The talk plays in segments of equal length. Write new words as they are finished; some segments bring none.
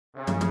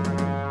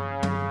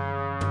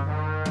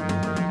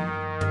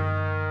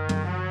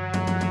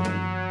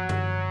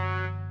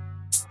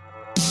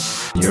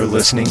You're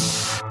listening.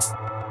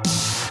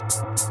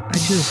 I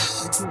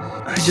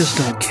just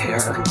don't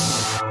care.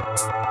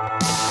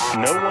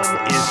 No one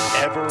is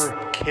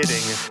ever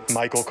kidding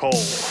Michael Cole.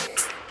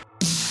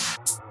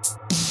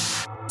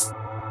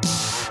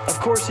 Of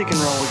course he can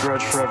roll a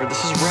grudge forever.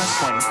 This is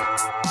wrestling.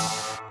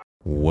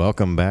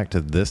 Welcome back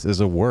to This Is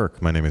a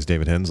Work. My name is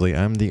David Hensley.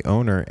 I'm the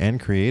owner and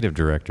creative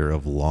director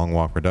of Long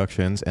Walk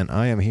Productions, and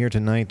I am here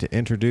tonight to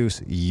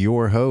introduce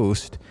your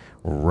host,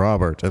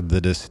 Robert, the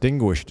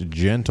distinguished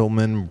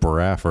gentleman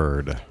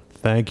Bradford.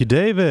 Thank you,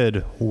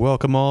 David.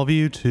 Welcome all of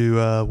you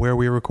to where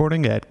we're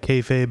recording at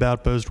Kayfabe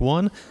Outpost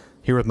 1,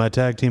 here with my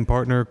tag team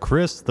partner,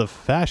 Chris, the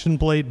Fashion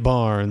Plate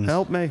Barnes.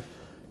 Help me.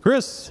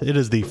 Chris, it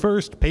is the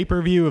first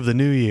pay-per-view of the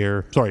new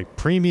year.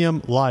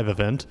 Premium live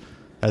event,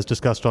 as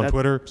discussed on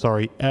Twitter.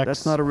 X.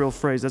 That's not a real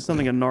phrase. That's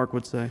something a narc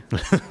would say.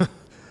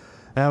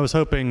 I was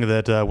hoping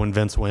that when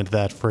Vince went,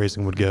 that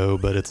phrasing would go,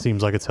 but it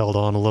seems like it's held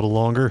on a little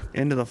longer.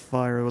 Into the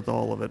fire with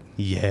all of it.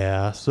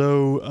 Yeah,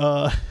 so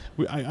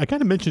I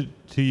kind of mentioned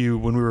to you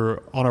when we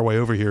were on our way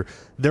over here,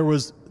 there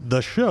was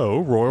the show,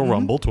 Royal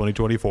Rumble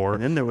 2024.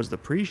 And then there was the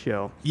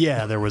pre-show.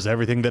 Yeah, there was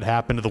everything that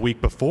happened the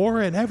week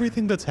before and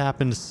everything that's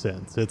happened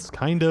since. It's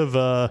kind of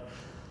a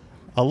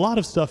lot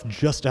of stuff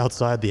just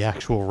outside the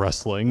actual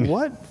wrestling.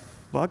 What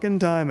fucking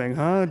timing,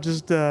 huh?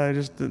 Just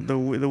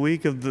the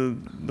week of the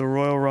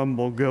Royal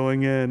Rumble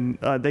going in.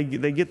 They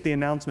get the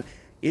announcement.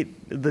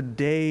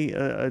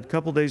 A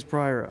couple days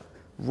prior,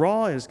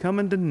 Raw is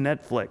coming to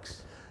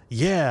Netflix.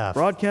 Yeah.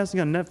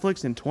 Broadcasting on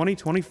Netflix in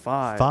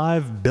 2025.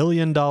 $5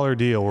 billion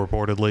deal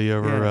reportedly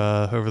over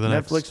the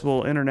next. Netflix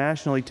will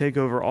internationally take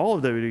over all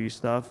of WWE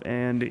stuff,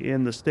 and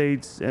in the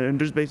States and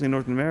just basically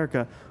North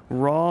America,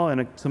 Raw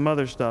and some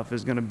other stuff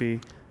is going to be.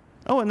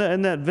 Oh,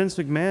 and that Vince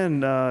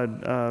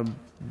McMahon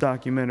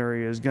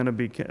documentary is going to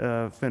be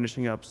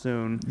finishing up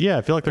soon. Yeah,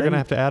 I feel like they're going to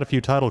have to add a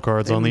few title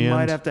cards on the end. They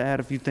might have to add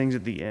a few things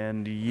at the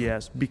end,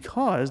 yes,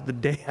 because the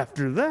day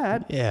after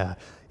that... Yeah,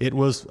 it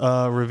was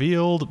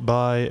revealed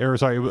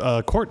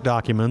court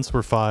documents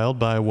were filed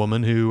by a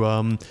woman who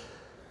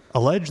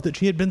alleged that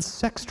she had been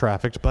sex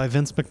trafficked by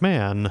Vince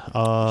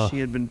McMahon. She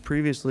had been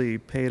previously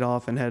paid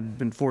off and had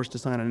been forced to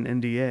sign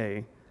an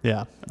NDA.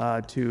 Yeah.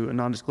 To a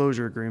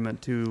non-disclosure agreement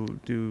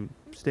to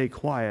stay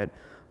quiet.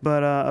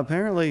 But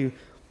apparently...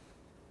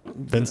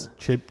 Vince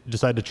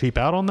decided to cheap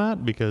out on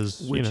that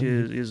because... Which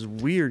is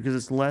weird because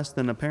it's less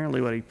than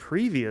apparently what a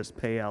previous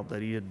payout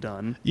that he had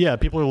done. Yeah,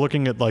 people are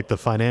looking at like the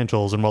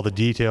financials and all the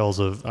details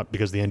of...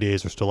 because the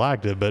NDAs are still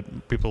active,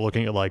 but people are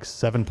looking at like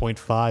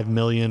 $7.5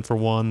 million for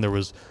one.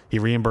 He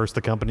reimbursed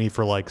the company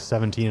for like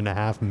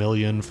 $17.5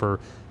 million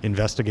for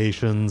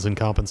investigations and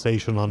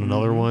compensation on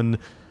another one.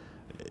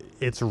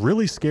 It's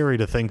really scary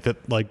to think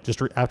that, like,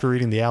 just after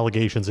reading the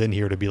allegations in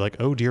here, to be like,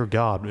 oh dear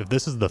God, if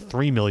this is the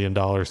 $3 million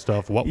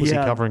stuff, what was he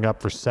covering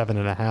up for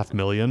 $7.5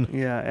 million?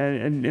 Yeah,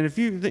 and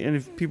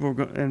if people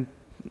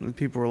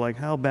were like,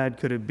 how bad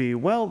could it be?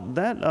 Well,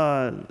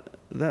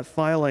 that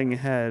filing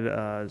had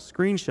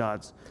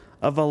screenshots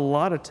of a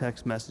lot of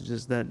text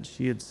messages that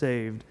she had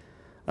saved.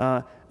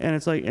 And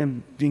it's like,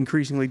 and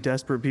increasingly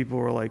desperate people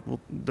were like,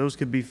 well, those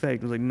could be fake.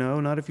 I was like, no,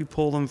 not if you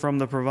pull them from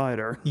the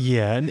provider.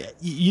 Yeah, and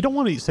you don't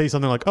want to say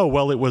something like, oh,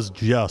 well, it was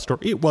just, or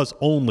it was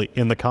only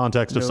in the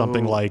context of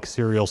something like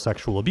serial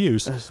sexual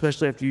abuse.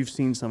 Especially after you've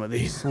seen some of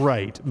these.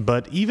 Right,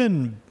 but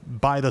even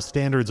by the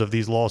standards of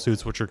these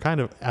lawsuits, which are kind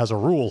of, as a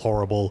rule,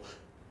 horrible,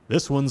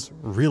 this one's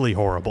really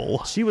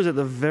horrible. She was at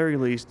the very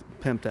least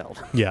pimped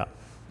out. Yeah,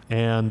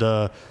 and...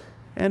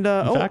 in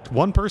fact,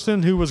 one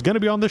person who was going to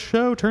be on this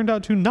show turned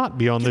out to not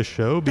be on this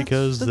show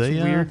because that's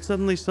weird.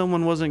 Suddenly,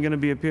 someone wasn't going to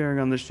be appearing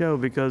on the show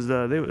because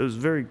they were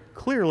very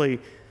clearly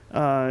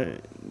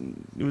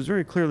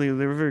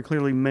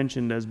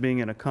mentioned as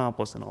being an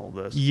accomplice in all of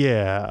this.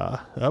 Yeah.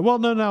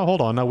 No,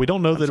 hold on. Now, we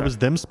don't know that it was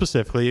them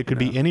specifically. It could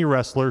be any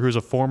wrestler who's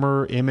a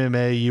former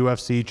MMA,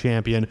 UFC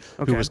champion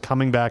who was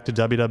coming back to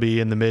WWE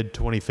in the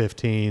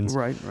mid-2015s.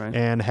 Right.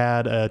 And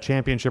had a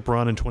championship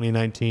run in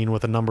 2019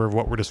 with a number of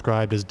what were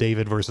described as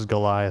David versus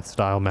Goliath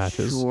style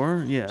matches.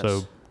 Sure, yes.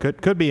 So,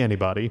 could be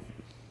anybody.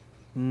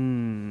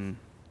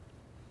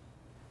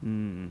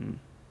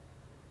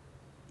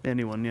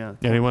 Anyone, yeah.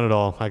 Anyone at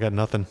all. I got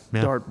nothing.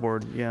 Yeah.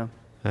 Dartboard, yeah.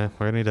 We're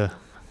going to need a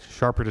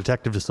sharper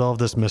detective to solve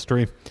this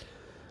mystery.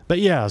 But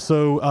yeah,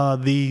 so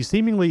the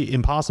seemingly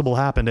impossible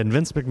happened, and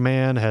Vince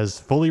McMahon has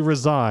fully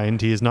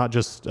resigned. He is not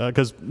just...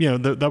 because,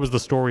 that was the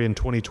story in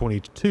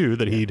 2022,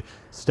 that he'd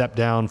stepped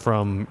down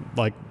from,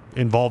 like,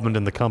 involvement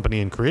in the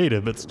company and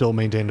creative, but still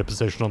maintained a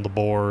position on the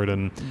board.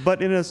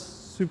 But in a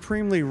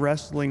supremely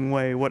wrestling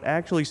way, what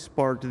actually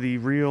sparked the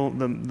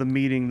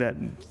meeting that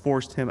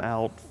forced him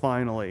out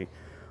finally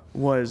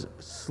was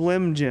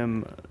Slim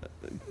Jim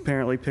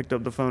apparently picked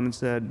up the phone and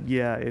said,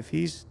 yeah, if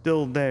he's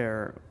still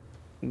there,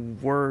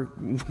 we're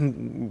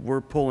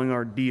pulling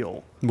our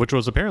deal. Which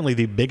was apparently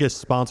the biggest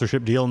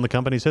sponsorship deal in the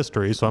company's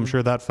history, so I'm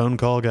sure that phone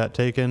call got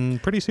taken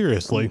pretty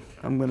seriously.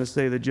 I'm going to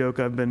say the joke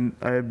I have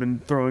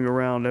been throwing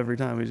around every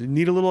time. Is,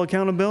 need a little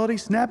accountability?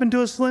 Snap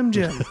into a Slim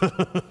Jim.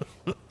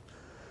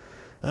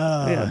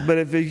 Yeah, but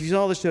if you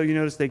saw the show, you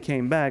noticed they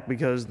came back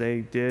because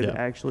they did Yeah.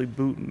 actually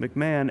boot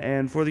McMahon,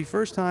 and for the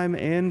first time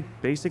in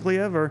basically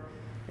ever,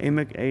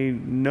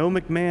 no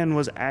McMahon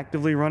was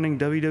actively running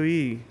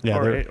WWE Yeah,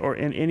 or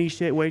in any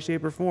way,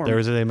 shape, or form. There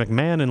is a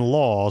McMahon in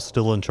law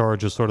still in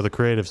charge of sort of the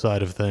creative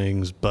side of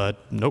things, but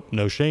nope,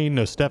 no Shane,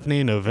 no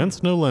Stephanie, no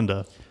Vince, no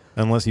Linda.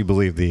 Unless you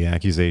believe the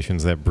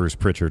accusations that Bruce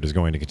Pritchard is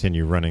going to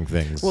continue running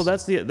things. Well,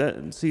 that's the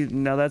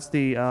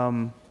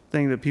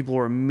thing that people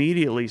were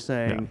immediately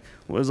saying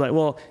was like,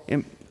 well,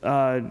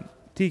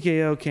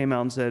 TKO came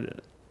out and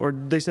said, or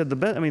they said the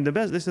best. I mean,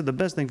 they said the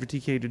best thing for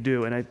TKO to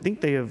do, and I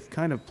think they have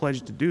kind of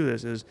pledged to do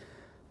this is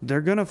they're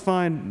gonna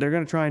try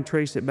and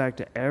trace it back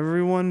to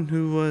everyone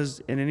who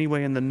was in any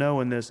way in the know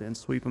in this and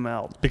sweep them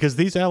out. Because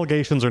these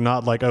allegations are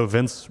not like, oh,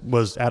 Vince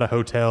was at a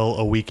hotel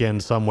a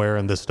weekend somewhere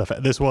and this stuff.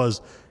 This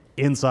was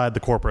inside the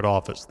corporate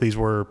office. These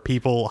were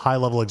people,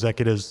 high-level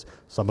executives,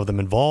 some of them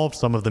involved,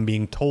 some of them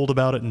being told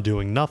about it and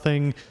doing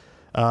nothing.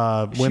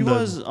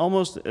 Was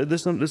almost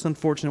this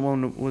unfortunate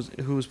one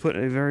who was put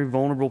in a very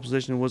vulnerable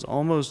position was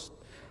almost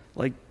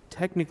like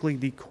technically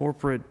the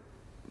corporate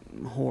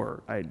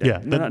whore.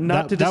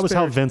 That was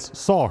how Vince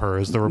saw her,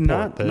 is the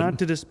report. Not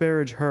to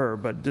disparage her,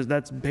 but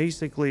that's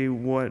basically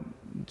what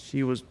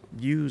she was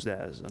used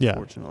as,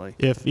 unfortunately.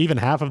 Yeah. If even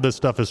half of this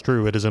stuff is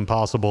true, it is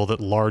impossible that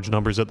large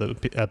numbers of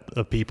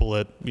people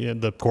at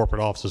the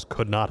corporate offices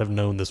could not have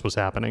known this was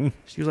happening.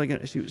 She was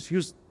like she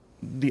was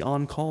the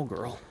on-call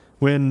girl.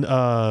 When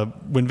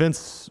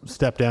Vince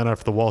stepped down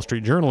after the Wall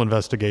Street Journal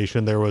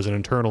investigation, there was an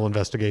internal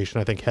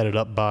investigation, I think, headed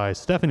up by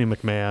Stephanie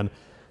McMahon,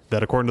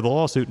 that, according to the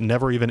lawsuit,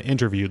 never even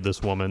interviewed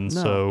this woman.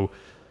 No. So,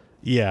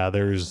 yeah,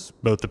 there's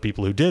both the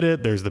people who did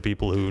it, there's the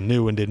people who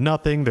knew and did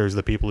nothing, there's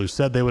the people who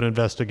said they would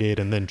investigate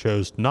and then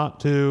chose not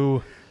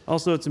to.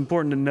 Also, it's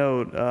important to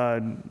note,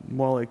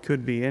 while it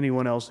could be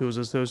anyone else who was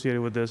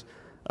associated with this,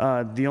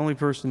 the only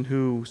person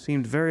who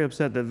seemed very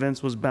upset that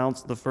Vince was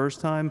bounced the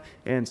first time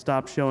and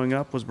stopped showing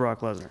up was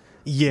Brock Lesnar.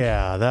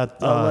 Yeah, that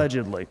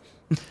allegedly.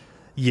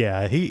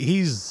 Yeah,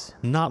 he's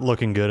not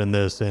looking good in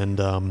this,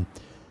 and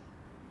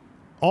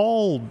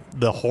all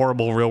the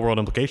horrible real-world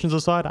implications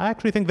aside, I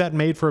actually think that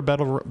made for a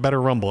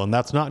better Rumble, and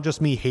that's not just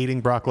me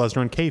hating Brock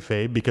Lesnar in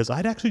kayfabe, because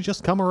I'd actually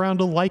just come around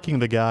to liking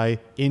the guy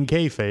in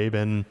kayfabe,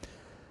 and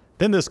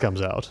then this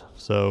comes out,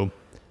 so...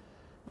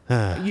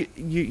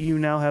 You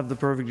now have the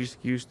perfect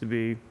excuse to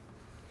be,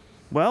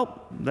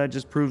 well, that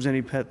just proves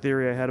any pet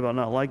theory I had about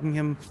not liking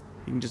him.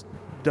 You can just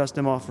dust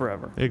him off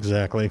forever.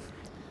 Exactly.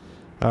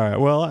 All right.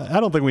 Well, I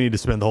don't think we need to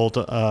spend the whole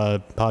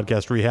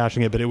podcast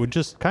rehashing it, but it would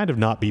just kind of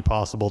not be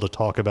possible to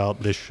talk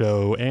about this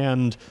show,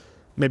 and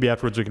maybe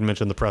afterwards we can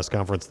mention the press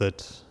conference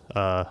that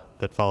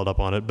followed up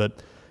on it.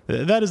 But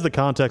that is the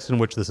context in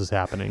which this is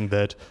happening.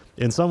 That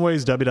in some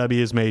ways WWE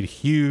has made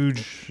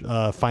huge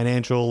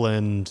financial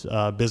and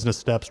business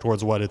steps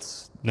towards what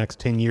its next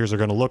 10 years are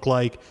going to look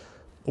like,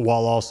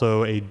 while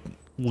also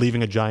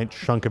leaving a giant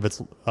chunk of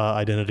its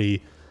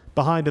identity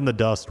behind in the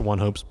dust, one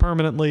hopes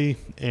permanently.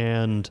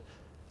 And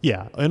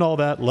yeah, and all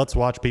that, let's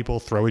watch people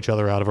throw each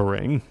other out of a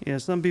ring. Yeah,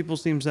 some people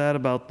seem sad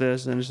about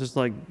this, and it's just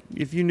like,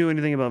 if you knew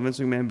anything about Vince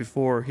McMahon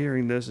before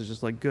hearing this, it's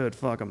just like, good,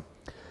 fuck him.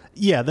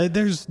 Yeah,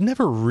 there's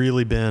never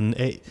really been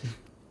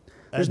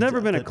There's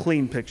never been a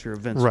clean picture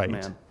of Vince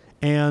McMahon.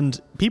 And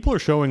people are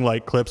showing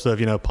like clips of,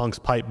 Punk's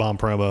pipe bomb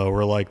promo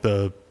or like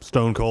the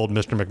Stone Cold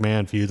Mr.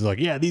 McMahon feuds. Like,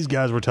 yeah, these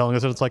guys were telling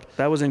us, and it's like,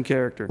 that was in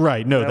character.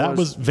 Right. No, that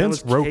was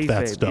Vince wrote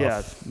that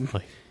stuff. Yeah.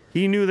 Like,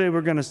 he knew they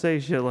were going to say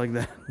shit like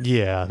that.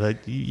 Yeah,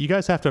 you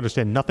guys have to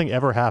understand, nothing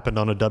ever happened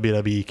on a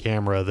WWE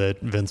camera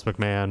that Vince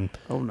McMahon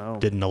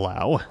didn't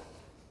allow.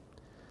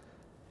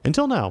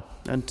 Until now.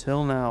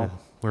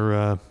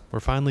 We're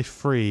finally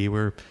free.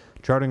 We're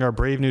charting our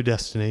brave new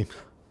destiny.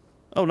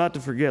 Oh, not to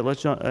forget,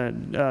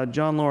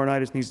 John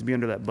Laurinaitis needs to be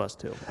under that bus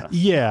too.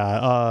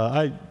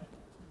 I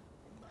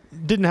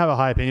didn't have a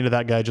high opinion of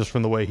that guy just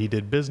from the way he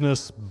did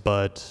business,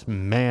 but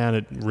man,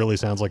 it really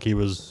sounds like he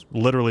was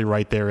literally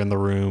right there in the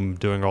room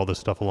doing all this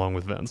stuff along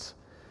with Vince.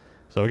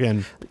 So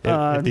again,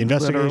 if the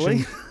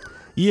investigation,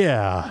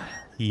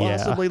 literally?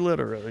 Possibly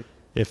literally.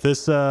 If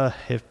this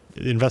if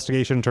the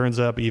investigation turns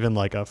up even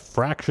like a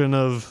fraction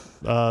of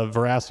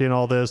veracity in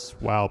all this,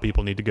 wow,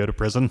 people need to go to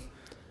prison.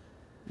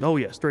 Oh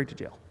yeah, straight to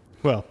jail.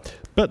 Well,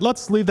 but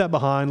let's leave that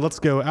behind. Let's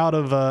go out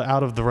of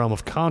the realm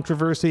of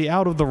controversy,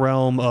 out of the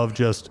realm of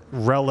just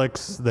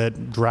relics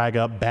that drag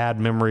up bad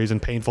memories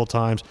and painful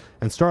times,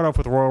 and start off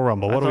with Royal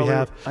Rumble. What do we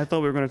have? I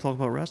thought we were going to talk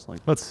about wrestling.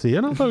 Let's see.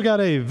 I thought we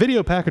got a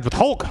video package with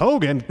Hulk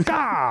Hogan.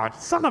 God,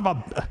 son of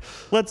a...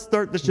 Let's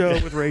start the show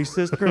with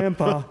racist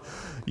grandpa.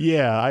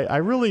 Yeah, I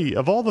really,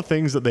 of all the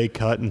things that they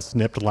cut and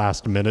snipped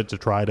last minute to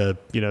try to,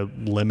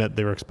 limit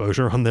their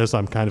exposure on this,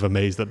 I'm kind of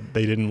amazed that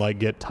they didn't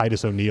get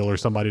Titus O'Neil or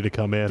somebody to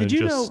come in. Did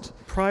you know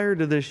prior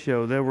to this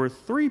show, there were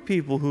 3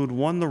 people who'd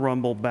won the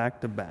Rumble back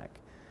to back?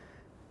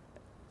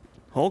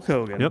 Hulk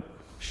Hogan,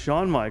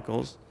 Shawn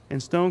Michaels,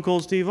 and Stone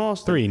Cold Steve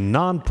Austin. 3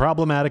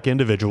 non-problematic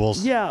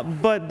individuals. Yeah,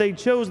 but they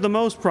chose the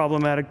most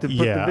problematic to put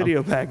the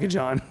video package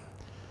on.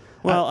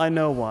 Well, I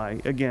know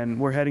why. Again,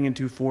 we're heading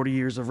into 40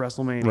 years of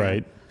WrestleMania.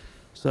 Right.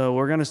 So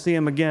we're gonna see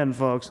him again,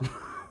 folks.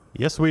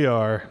 Yes, we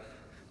are.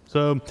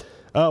 So,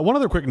 one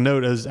other quick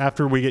note is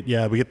after we get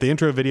the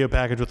intro video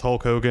package with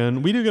Hulk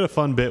Hogan, we do get a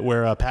fun bit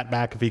where Pat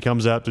McAfee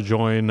comes out to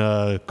join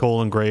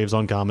Cole and Graves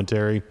on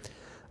commentary.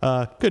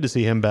 Good to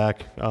see him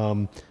back.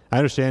 I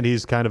understand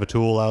he's kind of a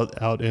tool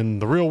out in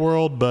the real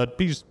world, but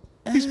he's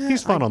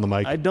fun on the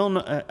mic. I don't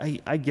know.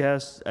 I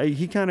guess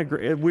he kind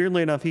of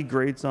weirdly enough he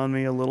grates on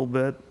me a little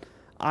bit.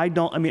 I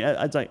don't. I mean,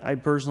 it's like I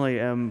personally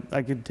am.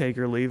 I could take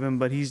or leave him,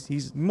 but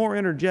he's more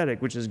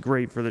energetic, which is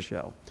great for the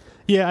show.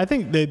 Yeah, I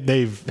think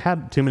they've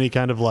had too many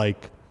kind of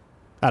like,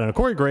 I don't know.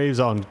 Corey Graves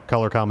on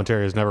color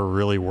commentary has never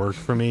really worked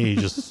for me. He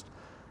just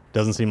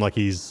doesn't seem like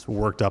he's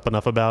worked up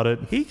enough about it.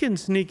 He can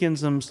sneak in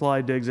some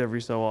slide digs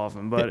every so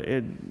often, but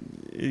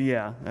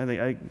yeah, I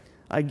think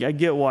I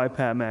get why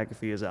Pat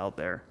McAfee is out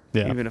there,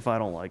 even if I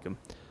don't like him.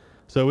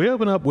 So we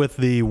open up with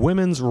the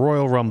Women's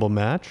Royal Rumble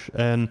match,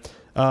 and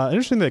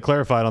interesting they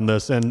clarified on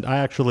this, and I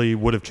actually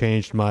would have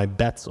changed my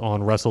bets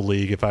on Wrestle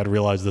League if I'd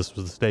realized this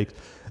was the stakes.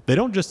 They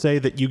don't just say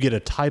that you get a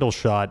title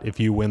shot if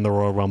you win the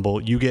Royal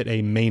Rumble, you get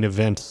a main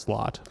event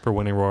slot for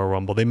winning Royal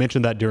Rumble. They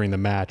mentioned that during the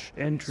match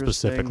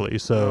specifically.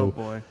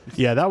 So,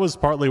 yeah, that was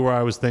partly where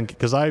I was thinking,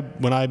 because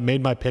when I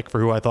made my pick for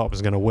who I thought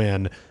was going to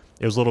win,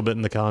 it was a little bit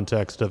in the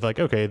context of like,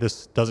 okay,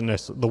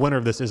 the winner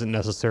of this isn't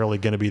necessarily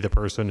going to be the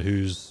person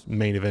who's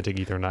main eventing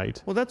either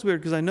night. Well, that's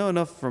weird because I know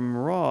enough from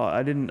Raw.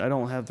 I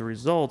don't have the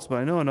results, but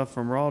I know enough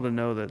from Raw to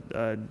know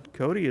that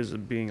Cody is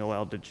being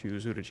allowed to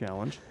choose who to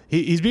challenge.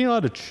 He's being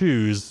allowed to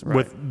choose,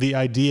 with the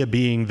idea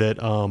being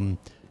that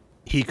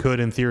he could,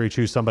 in theory,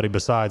 choose somebody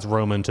besides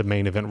Roman to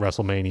main event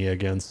WrestleMania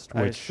against.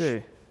 Which, I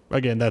see.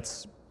 Again,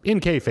 that's in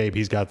kayfabe.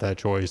 He's got that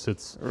choice.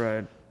 It's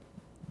right.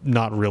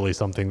 Not really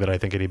something that I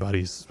think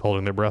anybody's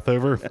holding their breath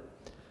over.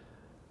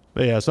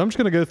 But yeah, so I'm just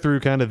going to go through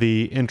kind of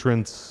the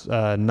entrance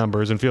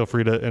numbers, and feel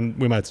free to, and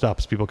we might stop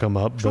as people come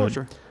up.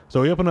 Sure.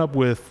 So we open up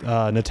with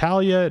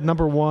Natalya at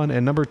number 1,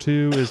 and number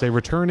 2 is a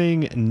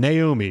returning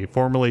Naomi,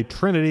 formerly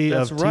Trinity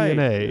That's of right.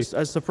 TNA.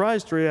 A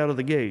surprise straight out of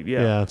the gate,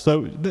 Yeah,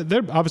 so there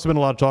obviously been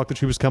a lot of talk that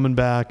she was coming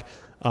back.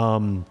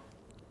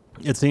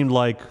 It seemed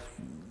like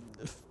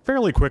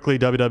fairly quickly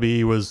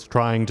WWE was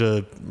trying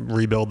to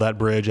rebuild that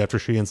bridge after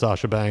she and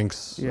Sasha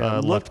Banks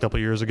left a couple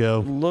years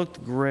ago.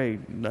 Looked great.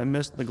 I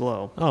missed the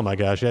glow. Oh my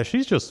gosh, yeah,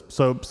 she's just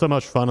so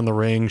much fun in the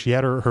ring. She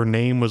had her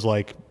name was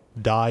like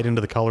dyed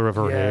into the color of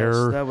her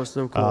hair. That was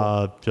so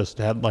cool. Just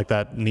had like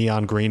that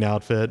neon green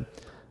outfit.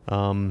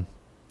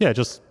 Yeah,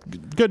 just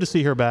good to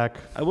see her back.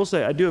 I will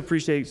say I do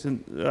appreciate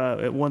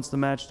once the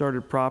match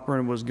started proper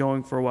and was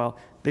going for a while,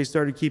 they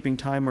started keeping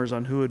timers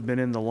on who had been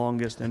in the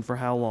longest and for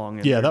how long.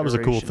 Yeah, that was a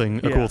cool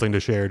thing. Cool thing to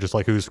share. Just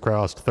like who's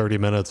crossed 30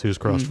 minutes, who's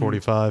crossed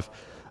 45.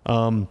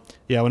 When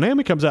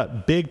Naomi comes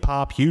out, big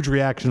pop, huge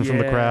reaction from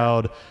the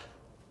crowd.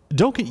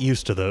 Don't get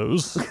used to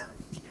those.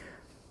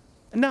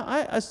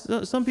 Now,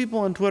 some people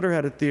on Twitter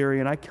had a theory,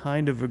 and I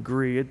kind of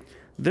agree.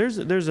 There's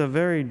a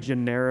very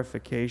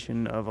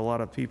generification of a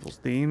lot of people's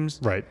themes,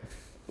 right?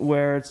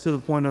 Where it's to the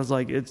point of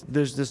like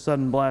there's this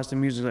sudden blast of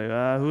music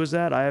like who is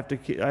that? I have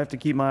to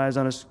keep my eyes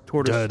on a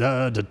tortoise. I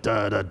got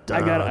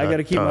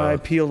to keep my eye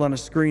peeled on a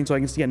screen so I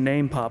can see a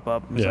name pop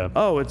up. Like,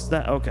 oh, it's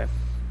that. Okay.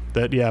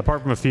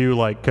 Apart from a few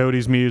like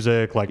Cody's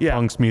music, like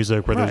Punk's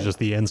music, where there's just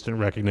the instant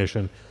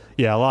recognition.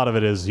 Yeah, a lot of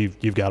it is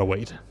you've got to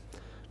wait.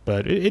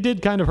 But it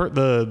did kind of hurt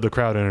the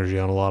crowd energy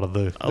on a lot of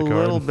the card.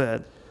 Little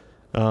bit.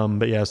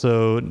 But yeah,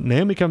 so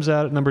Naomi comes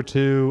out at number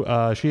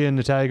 2. She and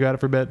Natalya go at it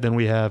for a bit. Then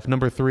we have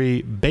number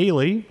 3,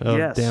 Bayley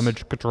of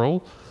Damage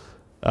Control.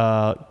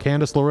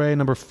 Candice LeRae,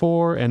 number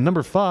 4. And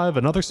number 5,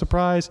 another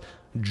surprise,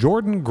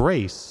 Jordynne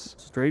Grace.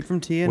 Straight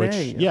from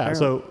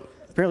TNA.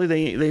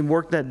 Apparently they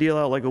worked that deal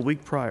out like a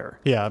week prior.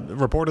 Yeah,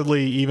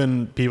 reportedly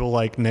even people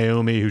like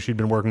Naomi, who she'd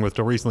been working with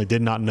till recently,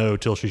 did not know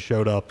till she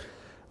showed up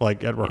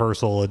like at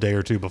rehearsal a day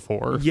or two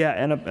before. Yeah,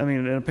 and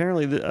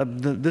apparently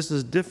this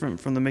is different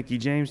from the Mickie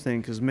James thing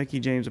because Mickie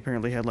James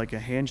apparently had like a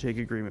handshake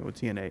agreement with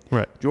TNA.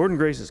 Right. Jordynne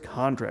Grace is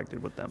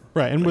contracted with them.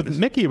 Right, and with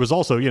Mickie, it was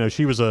also,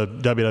 she was a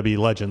WWE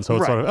legend, so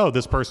it's sort of,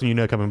 this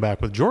person coming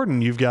back. With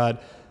Jordynne, you've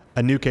got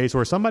a new case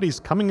where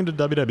somebody's coming into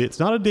WWE. It's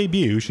not a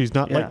debut. She's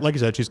not, like you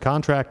said, she's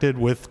contracted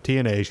with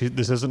TNA.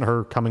 This isn't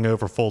her coming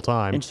over full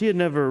time. And she had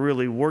never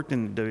really worked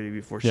in WWE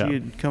before. She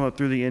had come up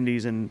through the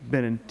indies and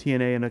been in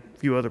TNA and a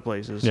few other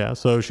places. Yeah,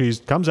 so she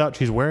comes out.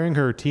 She's wearing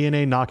her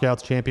TNA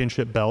Knockouts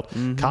Championship belt.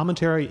 Mm-hmm.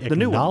 Commentary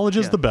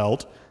acknowledges the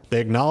belt.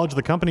 They acknowledge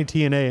the company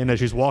TNA, and as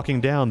she's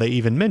walking down, they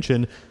even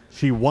mention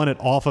she won it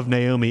off of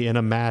Naomi in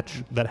a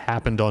match that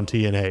happened on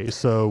TNA.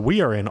 So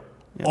we are in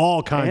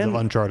all kinds of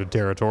uncharted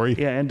territory.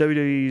 Yeah, and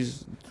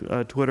WWE's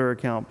Twitter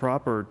account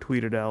proper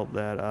tweeted out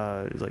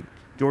that it's like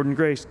Jordynne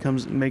Grace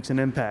makes an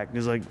impact.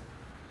 It's like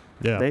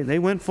they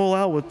went full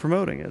out with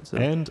promoting it. So.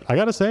 And I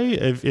gotta say,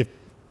 if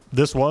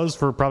this was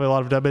for probably a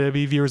lot of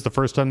WWE viewers the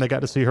first time they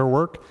got to see her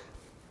work,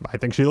 I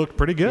think she looked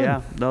pretty good.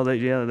 Yeah, no,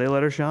 they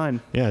let her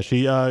shine. Yeah,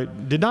 she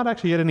did not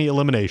actually get any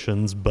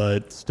eliminations,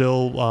 but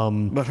still.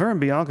 But her and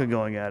Bianca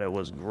going at it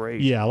was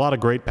great. Yeah, a lot of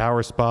great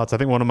power spots. I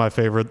think one of my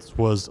favorites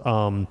was.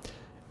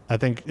 I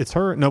think it's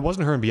her. No, it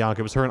wasn't her and Bianca.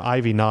 It was her and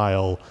Ivy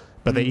Nile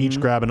But they each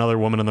grab another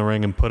woman in the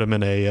ring and put them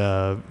in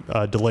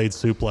a delayed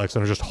suplex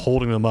and are just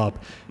holding them up.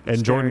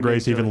 And Jordan Staring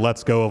Grace into even it.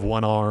 lets go of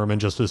one arm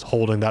and just is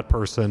holding that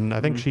person. I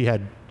think she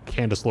had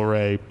Candice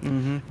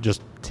LeRae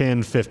just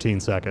 10, 15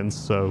 seconds.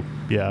 So,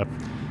 yeah.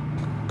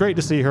 Great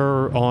to see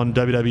her on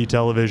WWE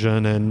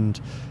television,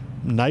 and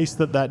nice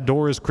that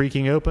door is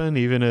creaking open,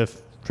 even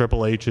if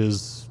Triple H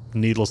is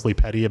needlessly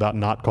petty about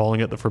not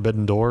calling it the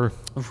Forbidden Door.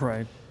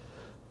 Right.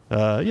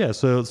 Yeah,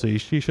 so let's see.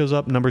 She shows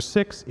up number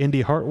 6,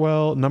 Indy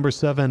Hartwell. Number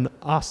 7,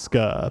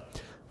 Asuka,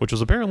 which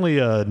was apparently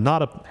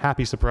not a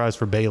happy surprise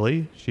for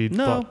Bayley. She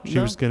thought she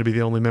was going to be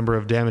the only member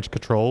of Damage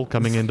Control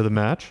coming into the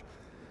match.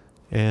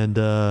 And,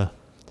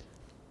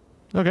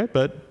 okay,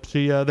 but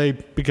they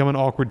become an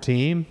awkward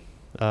team.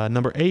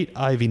 Number 8,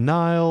 Ivy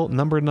Nile.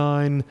 Number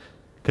 9,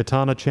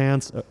 Katana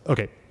Chance.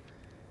 Okay,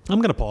 I'm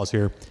going to pause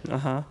here.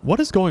 Uh-huh. What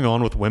is going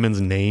on with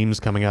women's names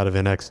coming out of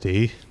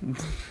NXT?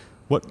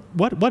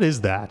 What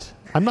is that?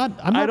 I'm not.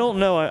 I don't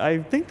know.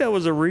 I think that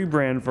was a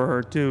rebrand for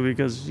her too,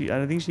 because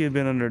I think she had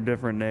been under a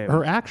different name.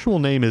 Her actual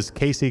name is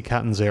Casey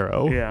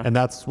Catanzaro, Yeah. and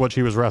that's what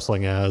she was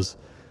wrestling as.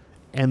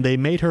 And they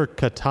made her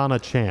Katana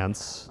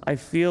Chance. I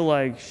feel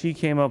like she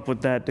came up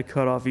with that to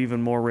cut off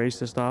even more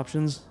racist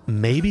options.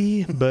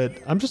 Maybe, but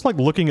I'm just like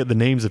looking at the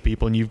names of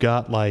people, and you've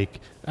got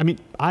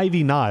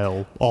Ivy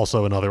Nile,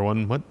 also another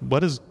one.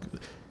 What is?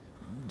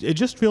 It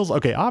just feels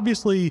okay.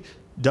 Obviously,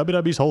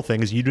 WWE's whole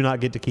thing is you do not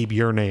get to keep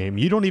your name.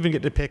 You don't even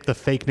get to pick the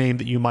fake name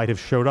that you might have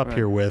showed up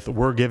here with.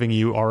 We're giving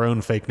you our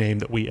own fake name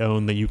that we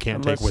own that you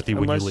can't take with you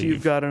when you Unless leave.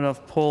 you've got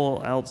enough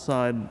pull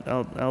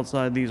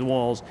outside these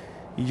walls,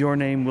 your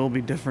name will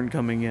be different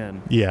coming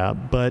in. Yeah,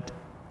 but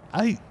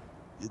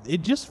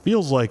it just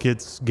feels like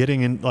it's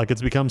getting in, like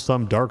it's become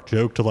some dark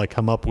joke to like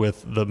come up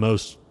with the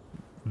most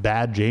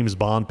bad James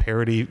Bond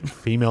parody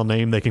female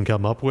name they can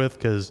come up with.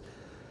 Because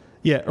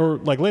yeah, or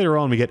like later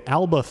on we get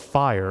Alba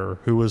Fire,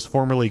 who was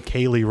formerly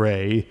Kaylee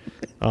Ray.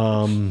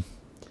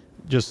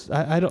 Just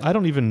I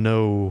don't even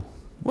know.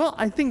 Well,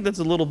 I think that's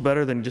a little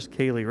better than just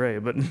Kaylee Ray,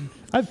 but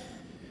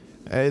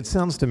It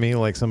sounds to me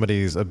like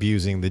somebody's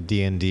abusing the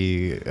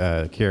D&D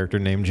character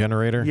name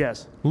generator.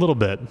 yes. A little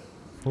bit.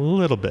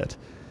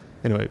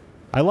 Anyway,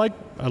 I like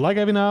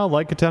Ivy Nile,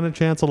 like Katana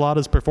Chance a lot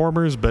as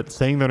performers, but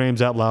saying their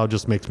names out loud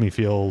just makes me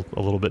feel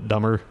a little bit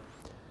dumber.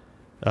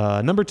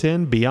 Number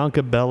 10,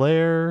 Bianca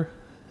Belair.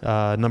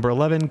 Number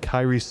 11,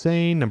 Kairi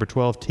Sane. Number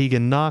 12,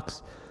 Tegan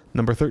Knox.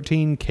 Number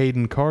 13,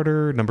 Caden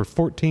Carter. Number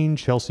 14,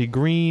 Chelsea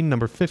Green.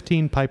 Number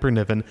 15, Piper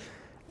Niven.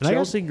 And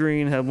Chelsea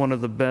Green had one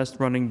of the best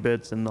running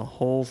bits in the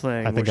whole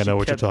thing. I think where I know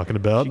what you're talking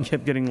about. She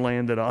kept getting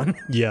landed on.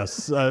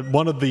 Yes,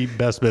 one of the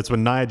best bits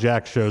when Nia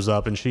Jax shows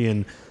up and she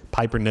and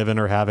Piper Niven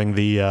are having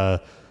the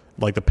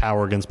the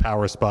power against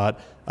power spot.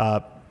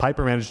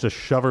 Piper managed to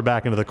shove her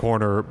back into the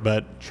corner,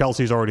 but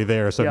Chelsea's already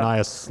there, so Yeah.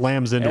 Nia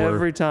slams into her.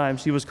 Every time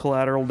she was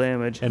collateral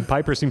damage. And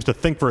Piper seems to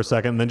think for a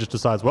second and then just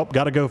decides, well,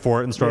 got to go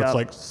for it, and starts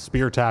Yeah.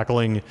 spear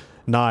tackling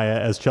Nia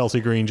as Chelsea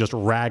Green just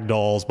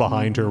ragdolls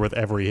behind her with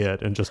every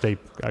hit, and just a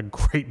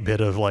great bit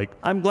of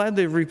I'm glad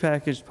they've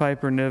repackaged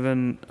Piper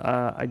Niven.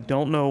 I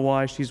don't know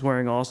why she's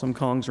wearing Awesome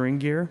Kong's ring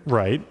gear.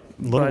 right,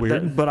 a little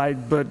weird.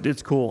 But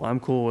it's cool.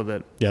 I'm cool with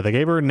it. Yeah, they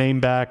gave her a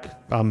name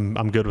back.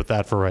 I'm good with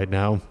that for right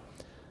now.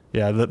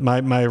 Yeah,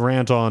 my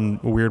rant on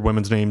weird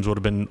women's names would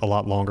have been a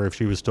lot longer if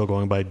she was still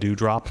going by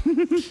Dewdrop.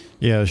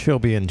 Yeah,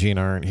 Shelby and Gina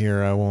aren't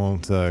here. I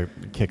won't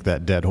kick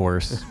that dead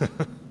horse.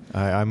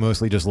 I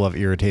mostly just love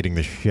irritating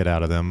the shit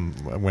out of them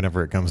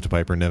whenever it comes to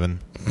Piper Niven.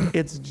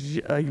 It's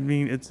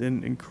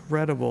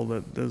incredible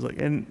that there's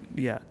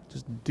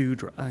just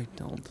Dewdrop. I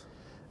don't.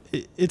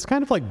 It's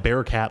kind of like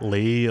Bearcat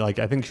Lee. Like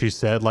I think she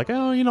said,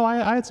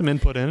 I had some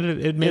input in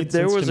it. It made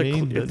sense to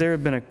me. If there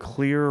had been a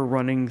clear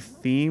running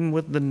theme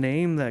with the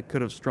name that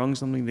could have strung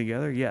something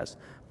together, yes.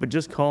 But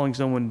just calling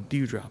someone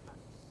Dewdrop,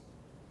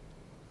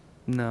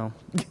 no.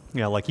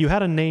 Yeah, like you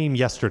had a name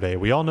yesterday.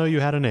 We all know you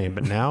had a name,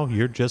 but now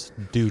you're just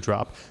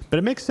Dewdrop. But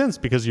it makes sense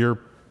because you're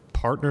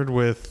partnered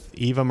with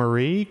Eva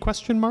Marie? ?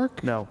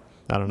 No.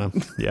 I don't know.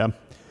 Yeah.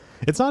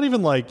 It's not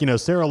even like,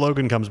 Sarah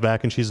Logan comes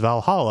back and she's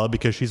Valhalla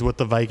because she's with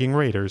the Viking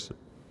Raiders.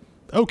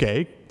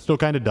 Okay, still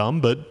kind of dumb,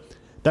 but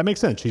that makes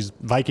sense. She's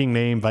Viking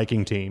name,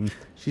 Viking team.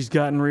 She's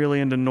gotten really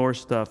into Norse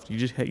stuff.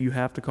 You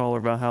have to call her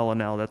Valhalla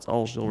now. That's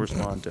all she'll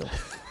respond to.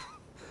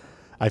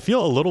 I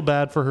feel a little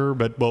bad for her,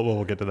 but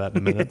we'll get to that in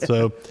a minute.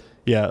 So,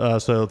 yeah,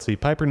 so let's see.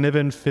 Piper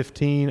Niven,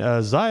 15.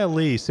 Xia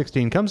Li,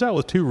 16, comes out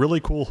with 2 really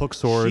cool hook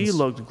swords. She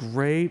looked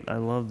great. I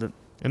loved it.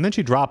 And then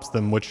she drops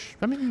them, which,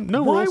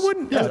 no Why rules.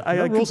 wouldn't Yeah, I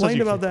no rule says complained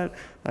you about can't. that?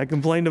 I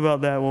complained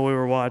about that when we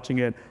were watching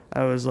it.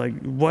 I was like,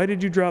 "Why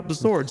did you drop the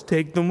swords?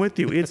 Take them with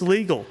you. It's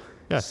legal.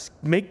 Yeah.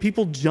 Make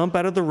people jump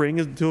out of the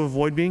ring to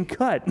avoid being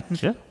cut."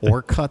 Yeah.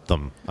 Or cut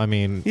them. I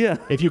mean, Yeah,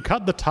 If you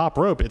cut the top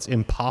rope, it's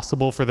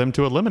impossible for them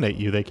to eliminate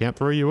you. They can't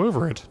throw you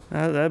over it.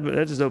 that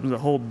just opens a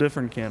whole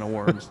different can of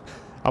worms.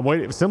 I'm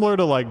waiting. Similar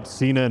to like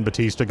Cena and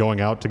Batista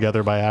going out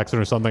together by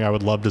accident or something, I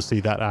would love to see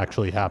that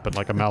actually happen.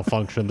 Like a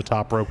malfunction, the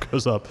top rope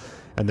goes up,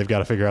 and they've got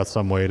to figure out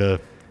some way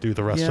to do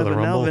the rest Yeah, of the but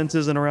now Rumble. Vince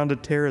isn't around to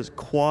tear his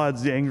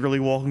quads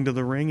angrily walking to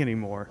the ring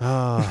anymore.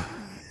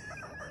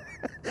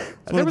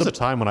 There was a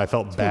time when I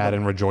felt bad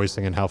and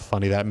rejoicing in how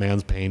funny that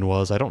man's pain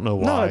was. I don't know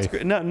why. No, it's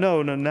great.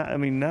 No. I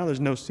mean, now there's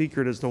no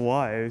secret as to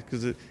why,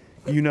 because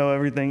you know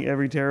everything,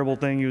 every terrible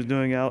thing he was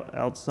doing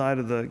outside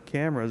of the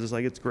cameras. It's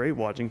like it's great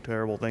watching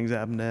terrible things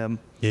happen to him.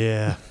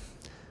 Yeah.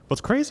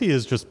 What's crazy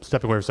is just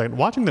stepping away for a second,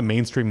 watching the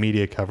mainstream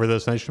media cover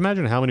this, and I should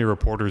imagine how many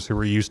reporters who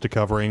were used to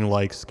covering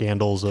like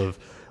scandals of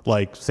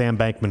like Sam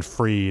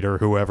Bankman-Fried or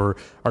whoever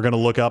are going to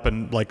look up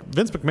and like,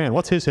 Vince McMahon,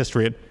 what's his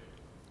history? And,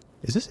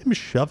 is this him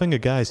shoving a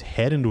guy's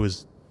head into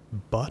his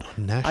butt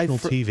on national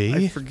TV?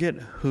 I forget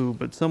who,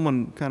 but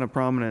someone kind of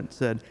prominent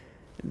said,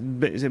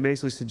 it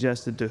basically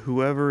suggested to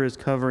whoever is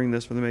covering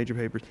this for the major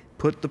papers,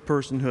 put the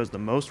person who has the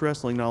most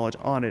wrestling knowledge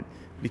on it,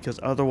 because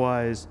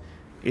otherwise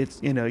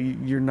it's,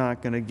 you're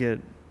not going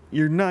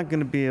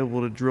to be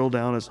able to drill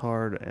down as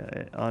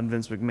hard on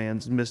Vince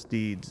McMahon's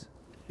misdeeds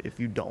if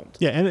you don't.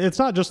 Yeah, and it's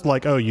not just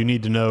like, oh, you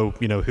need to know,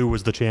 who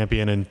was the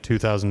champion in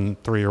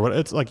 2003 or what.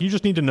 It's like you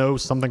just need to know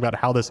something about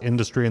how this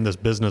industry and this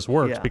business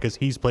works, because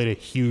he's played a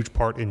huge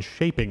part in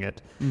shaping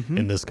it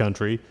in this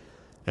country.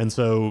 And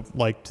so,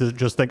 like, to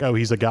just think, oh,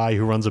 he's a guy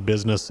who runs a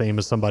business, same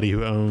as somebody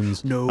who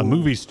owns a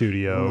movie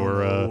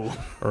studio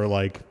or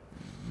like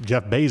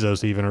Jeff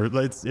Bezos even, or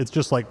it's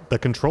just like the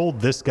control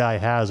this guy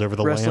has over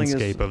the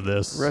landscape of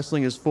this.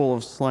 Wrestling is full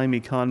of slimy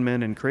con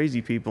men and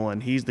crazy people,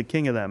 and he's the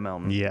king of that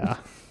mountain. Yeah.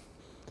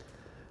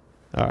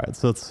 All right,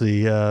 so let's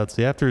see.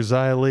 After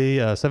Xia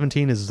Li,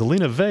 17 is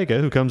Zelina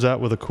Vega, who comes out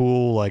with a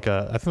cool, I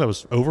think that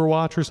was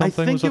Overwatch or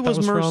something. I think it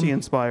was Mercy from?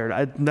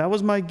 inspired. That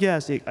was my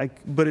guess.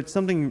 But it's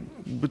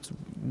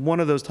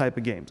one of those type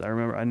of games.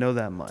 I know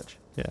that much.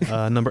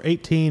 Yeah. Number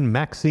 18,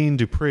 Maxine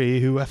Dupree,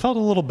 who I felt a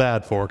little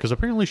bad for because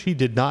apparently she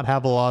did not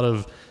have a lot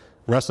of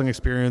wrestling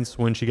experience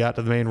when she got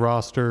to the main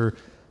roster.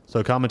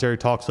 So commentary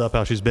talks up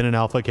how she's been in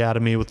Alpha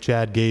Academy with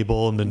Chad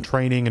Gable and been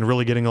training and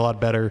really getting a lot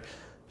better.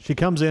 She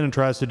comes in and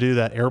tries to do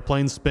that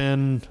airplane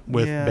spin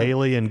with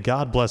Bailey, and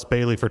God bless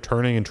Bailey for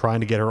turning and trying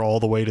to get her all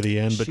the way to the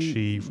end, but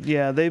she...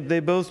 Yeah, they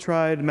both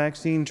tried.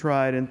 Maxine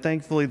tried, and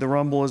thankfully the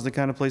Rumble is the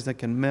kind of place that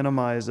can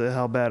minimize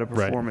how bad a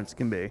performance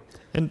can be.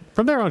 And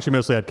from there on, she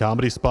mostly had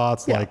comedy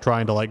spots, like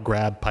trying to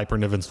grab Piper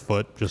Niven's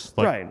foot, just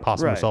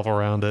tossing herself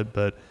around it.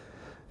 But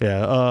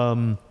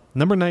yeah,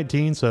 number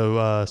 19.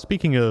 So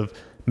speaking of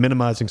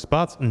minimizing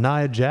spots,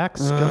 Nia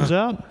Jax comes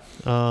out.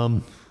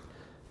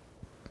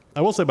 I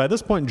will say by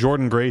this point,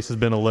 Jordynne Grace has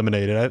been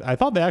eliminated. I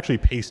thought they actually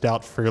paced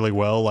out fairly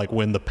well, like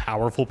when the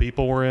powerful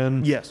people were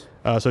in. Yes.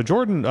 So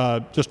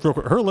Jordynne, just real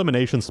quick, her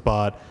elimination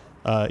spot,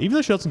 even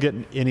though she doesn't get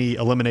any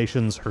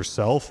eliminations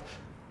herself,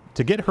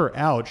 to get her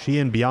out, she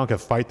and Bianca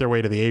fight their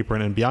way to the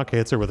apron, and Bianca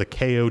hits her with a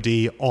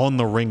KOD on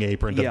the ring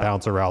apron to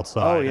bounce her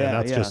outside. Oh, yeah. And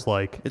that's just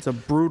like... It's a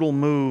brutal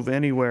move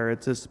anywhere.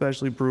 It's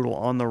especially brutal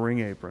on the ring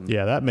apron.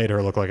 Yeah, that made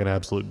her look like an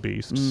absolute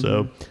beast.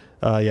 So...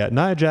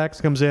 Nia Jax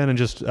comes in and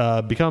just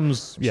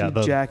becomes... She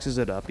jaxes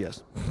it up,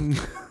 yes.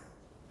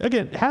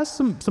 Again, has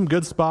some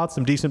good spots,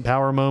 some decent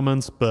power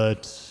moments,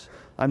 but...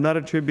 I'm not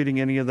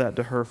attributing any of that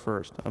to her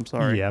first. I'm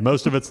sorry. Yeah,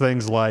 most of it's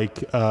things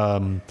like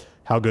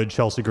how good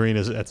Chelsea Green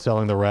is at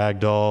selling the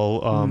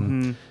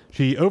ragdoll.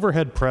 She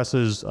overhead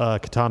presses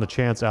Katana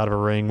Chance out of a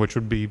ring, which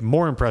would be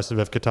more impressive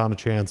if Katana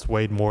Chance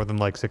weighed more than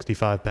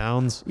 65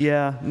 pounds.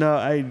 Yeah,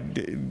 no,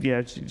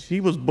 she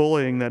was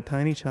bullying that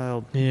tiny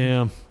child.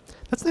 Yeah.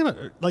 That's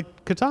the thing,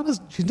 Katana's,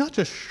 she's not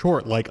just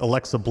short like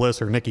Alexa Bliss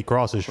or Nikki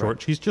Cross is short.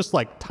 Right. She's just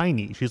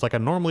tiny. She's a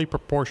normally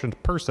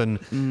proportioned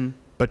person,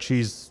 but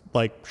she's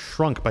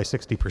shrunk by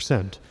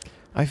 60%.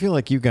 I feel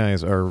like you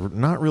guys are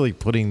not really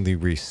putting the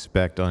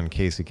respect on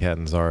Kacy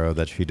Catanzaro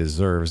that she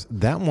deserves.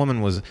 That woman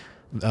was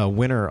a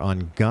winner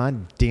on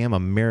goddamn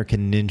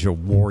American Ninja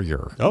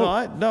Warrior.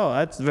 Oh, no,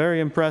 that's very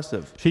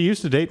impressive. She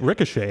used to date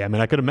Ricochet. I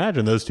mean, I could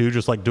imagine those two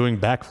just doing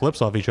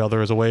backflips off each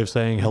other as a way of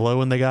saying hello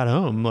when they got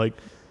home.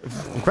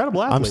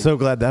 Incredible athlete. I'm so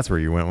glad that's where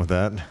you went with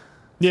that.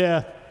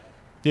 Yeah.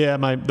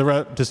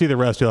 To see the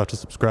rest, you'll have to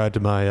subscribe to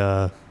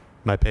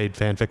my paid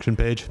fan fiction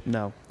page.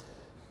 No.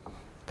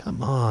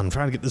 Come on, I'm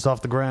trying to get this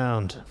off the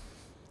ground.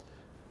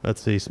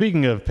 Let's see.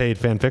 Speaking of paid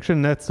fan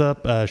fiction, next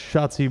up,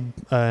 Shotzi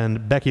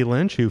and Becky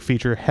Lynch, who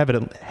feature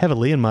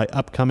heavily in my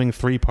upcoming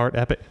 3-part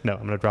epic. No, I'm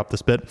going to drop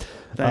this bit.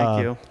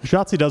 Thank you.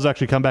 Shotzi does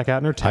actually come back out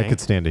in her tank. I could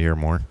stand to hear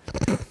more.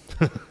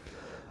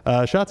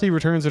 Shotzi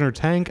returns in her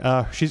tank.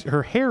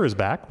 Her hair is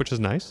back, which is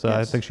nice. Yes.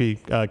 I think she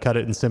cut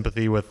it in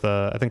sympathy with,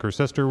 I think her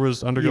sister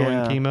was undergoing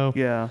chemo.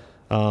 Yeah.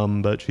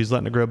 But she's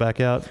letting it grow back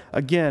out.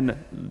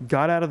 Again,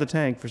 got out of the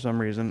tank for some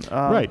reason.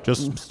 Right.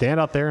 Just stand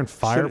out there and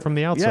fire from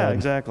the outside. Yeah,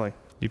 exactly.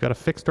 You've got a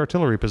fixed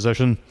artillery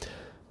position.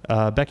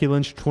 Becky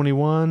Lynch,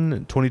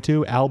 21.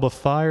 22, Alba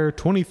Fire.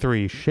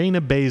 23,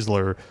 Shayna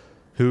Baszler,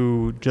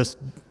 who just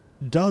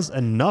does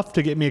enough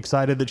to get me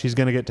excited that she's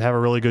going to get to have a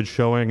really good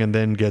showing and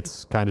then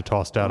gets kind of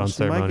tossed out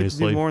unceremoniously. She might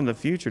get to do more in the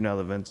future now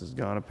that Vince is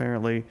gone.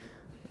 Apparently,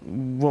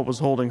 what was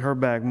holding her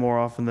back more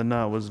often than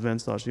not was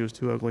Vince thought she was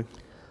too ugly.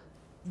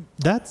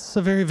 That's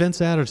a very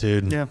Vince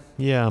attitude. Yeah.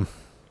 Yeah.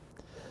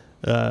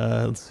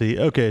 Let's see.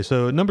 Okay,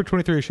 so number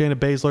 23 is Shayna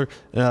Baszler.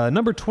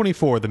 Number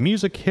 24, the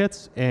music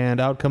hits, and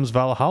out comes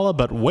Valhalla.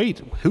 But wait,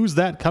 who's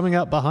that coming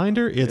out behind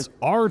her? It's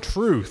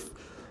R-Truth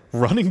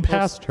running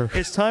past her.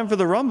 It's time for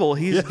the Rumble.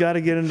 He's got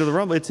to get into the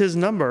Rumble. It's his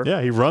number.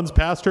 Yeah, he runs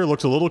past her,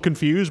 looks a little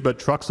confused, but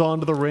trucks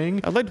onto the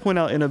ring. I'd like to point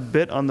out in a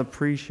bit on the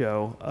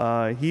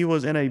pre-show, he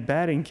was in a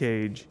batting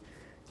cage,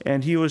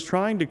 and he was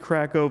trying to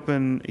crack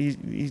open.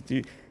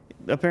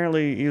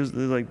 Apparently, he was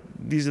like,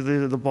 "These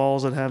are the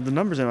balls that have the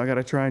numbers in them. I got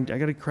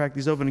to crack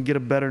these open and get a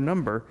better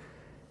number."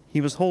 He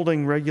was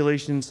holding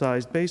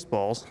regulation-sized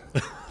baseballs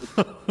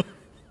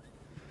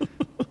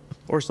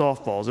or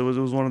softballs. It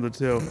was one of the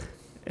two,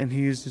 and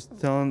he was just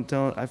telling.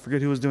 I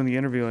forget who was doing the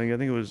interviewing. I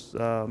think it was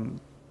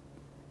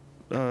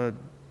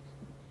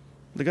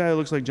the guy who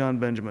looks like John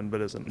Benjamin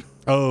but isn't.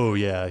 Oh,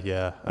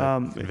 yeah. I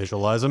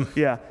visualize him.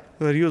 Yeah,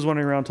 but he was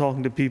wandering around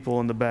talking to people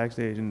in the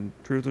backstage, and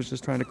Truth was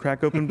just trying to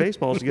crack open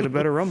baseballs to get a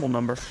better Rumble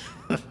number.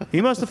 He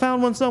must have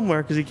found one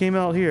somewhere because he came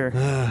out here.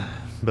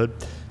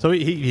 But so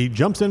he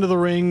jumps into the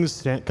ring,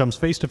 comes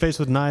face to face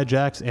with Nia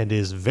Jax, and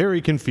is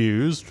very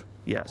confused.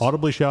 Yes.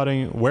 Audibly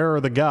shouting, "Where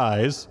are the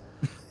guys?"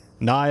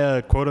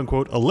 Nia, quote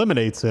unquote,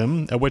 eliminates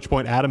him. At which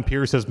point, Adam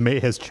Pearce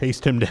has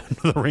chased him down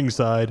to the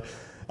ringside,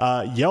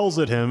 yells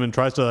at him, and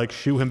tries to like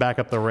shoo him back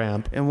up the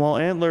ramp. And while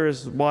Antler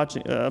is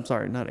watching, I'm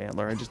sorry, not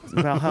Antler.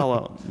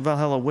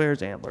 Valhalla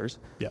wears antlers.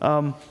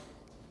 Yeah.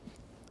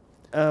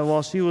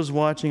 While she was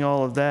watching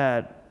all of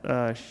that,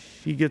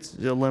 she gets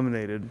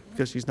eliminated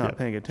because she's not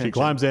paying attention. She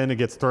climbs in and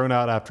gets thrown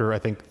out after I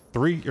think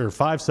 3 or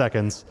 5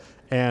 seconds.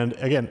 And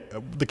again,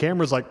 the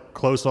camera's like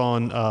close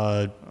on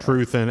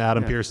Truth and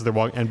Adam Pearce as they're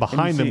walking, and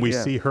behind them we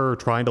see her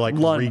trying to like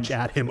lunge. Reach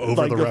at him over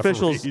like the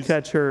referees. Officials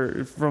catch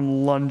her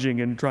from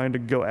lunging and trying to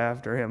go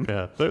after him.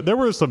 Yeah, there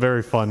were some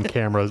very fun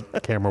camera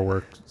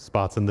work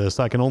spots in this.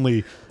 I can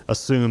only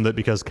assume that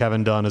because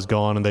Kevin Dunn is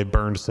gone and they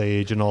burned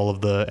Sage and all of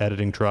the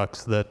editing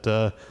trucks that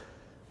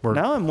were.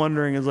 Now I'm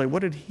wondering is like,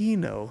 what did he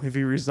know if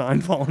he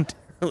resigned voluntarily?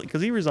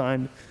 Because he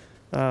resigned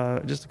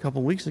just a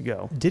couple weeks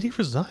ago. Did he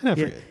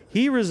resign?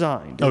 He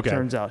resigned. Okay. It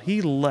turns out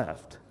he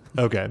left.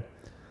 Okay,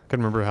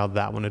 couldn't remember how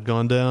that one had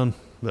gone down,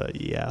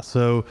 but yeah.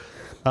 So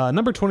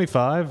number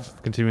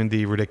 25, continuing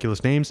the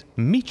ridiculous names,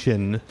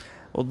 Michin.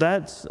 Well,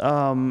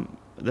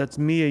 that's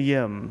Mia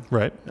Yim.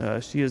 Right.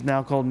 She is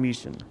now called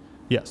Michin.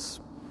 Yes,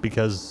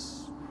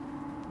 because.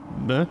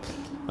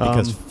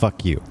 Because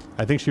fuck you.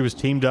 I think she was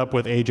teamed up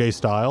with AJ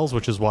Styles,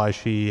 which is why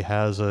she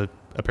has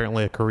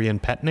apparently a Korean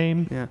pet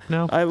name. Yeah.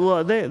 Now.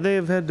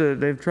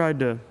 They've tried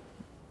to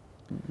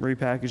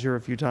repackage her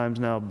a few times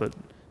now, but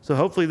so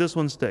hopefully this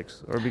one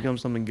sticks or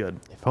becomes something good.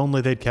 If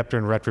only they'd kept her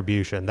in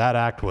Retribution. That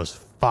act was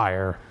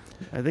fire.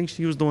 I think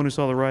she was the one who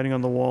saw the writing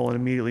on the wall and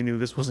immediately knew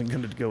this wasn't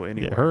going to go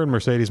anywhere. Yeah, her and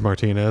Mercedes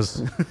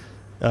Martinez.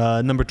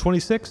 Number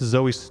 26,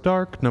 Zoe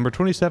Stark. Number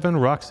 27,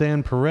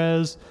 Roxanne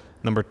Perez.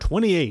 Number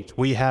 28,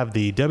 we have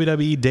the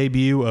WWE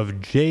debut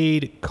of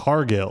Jade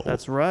Cargill.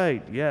 That's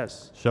right,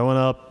 yes. Showing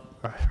up,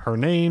 her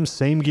name,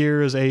 same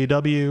gear as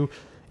AEW.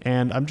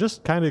 And I'm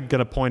just kind of going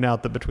to point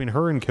out that between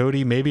her and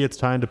Cody, maybe it's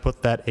time to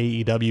put that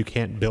AEW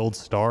can't build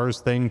stars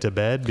thing to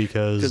bed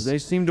because they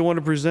seem to want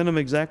to present them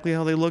exactly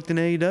how they looked in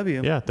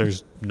AEW. Yeah,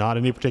 there's not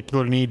any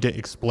particular need to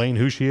explain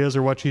who she is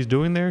or what she's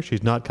doing there.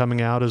 She's not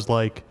coming out as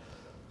like,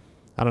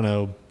 I don't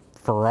know,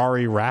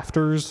 Ferrari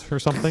Rafters or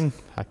something.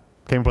 I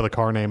came up with a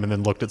car name and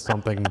then looked at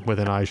something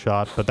within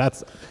eyeshot,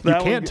 but you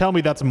can't tell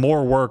me that's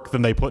more work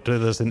than they put to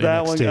this in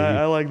NXT.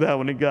 I like that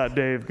one. It got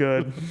Dave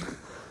good.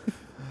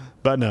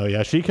 But no,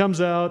 yeah, she comes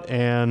out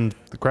and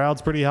the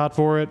crowd's pretty hot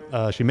for it.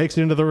 She makes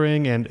it into the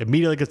ring and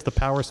immediately gets the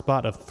power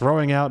spot of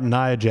throwing out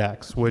Nia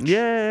Jax, which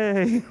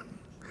Yay!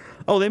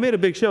 Oh, they made a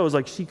big show. It was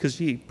like because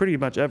she pretty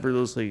much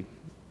effortlessly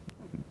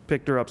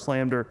picked her up,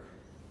 slammed her,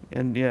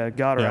 and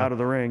got her out of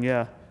the ring.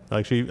 Yeah.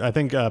 Like I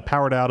think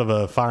powered out of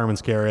a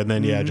fireman's carry and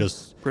then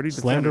just pretty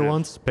slammed her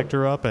once, picked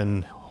her up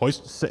and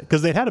hoisted,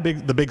 because they had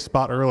the big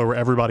spot earlier where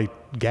everybody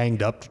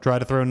ganged up to try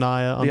to throw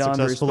Nia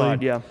unsuccessfully. The Andre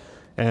spot, yeah.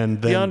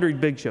 And then, the Andre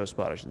Big Show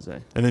spot, I should say.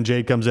 And then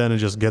Jade comes in and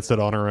just gets it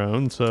on her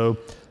own. So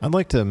I'd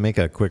like to make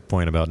a quick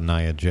point about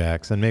Nia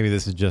Jax, and maybe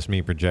this is just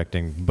me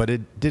projecting, but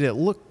did it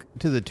look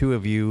to the two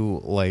of you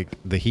like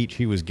the heat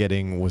she was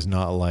getting was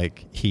not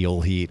like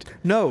heel heat?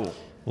 No.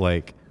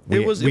 Like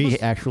we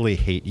actually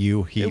hate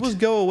you heat. It was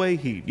go away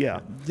heat, yeah.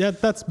 Yeah,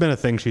 that's been a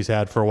thing she's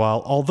had for a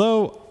while.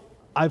 Although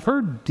I've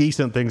heard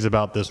decent things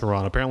about this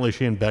run. Apparently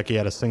she and Becky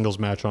had a singles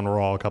match on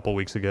Raw a couple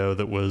weeks ago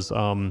that was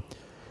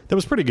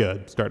pretty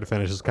good, start to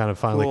finish. Is kind of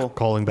finally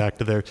calling back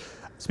to their.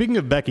 Speaking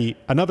of Becky,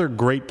 another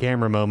great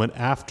camera moment.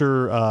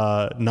 After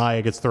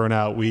Nia gets thrown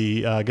out,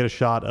 we get a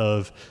shot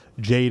of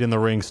Jade in the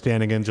ring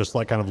standing in, just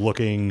like kind of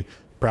looking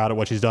proud of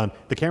what she's done.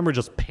 The camera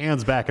just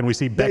pans back and we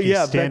see Becky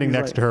standing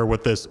next to her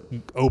with this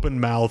open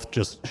mouth,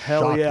 just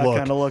shocked look.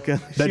 Kind of looking.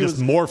 That just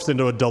morphs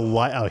into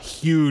a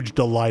huge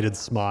delighted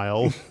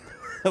smile.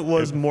 It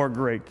was more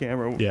great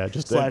camera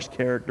 /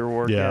 character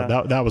work.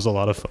 Yeah, that was a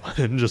lot of fun.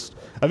 And just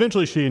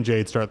eventually she and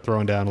Jade start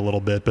throwing down a little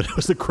bit, but it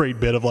was a great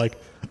bit of like,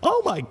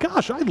 oh my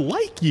gosh, I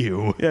like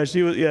you. Yeah,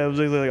 she was. Yeah, it was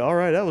like, all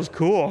right, that was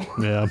cool.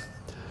 Yeah.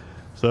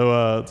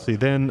 So let's see.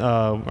 Then,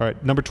 all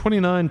right, number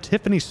 29,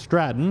 Tiffany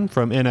Stratton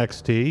from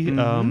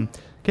NXT.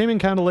 Came in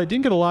kind of late.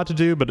 Didn't get a lot to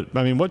do, but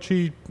I mean, what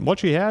she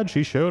had,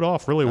 she showed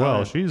off really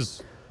well.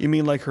 She's You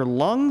mean like her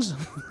lungs?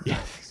 yeah,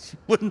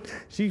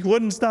 She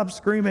wouldn't stop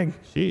screaming.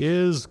 she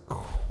is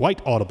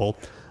quite audible.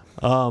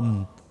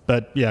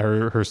 But yeah,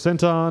 her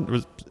senton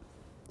was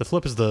the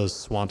flip is the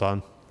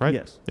swanton, right?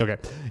 Yes. Okay.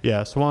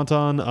 Yeah,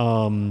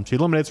 swanton. She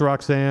eliminates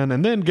Roxanne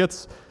and then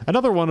gets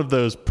another one of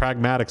those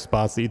pragmatic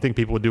spots that you think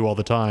people would do all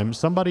the time.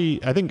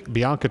 I think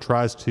Bianca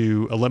tries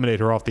to eliminate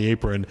her off the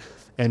apron,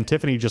 and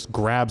Tiffany just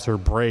grabs her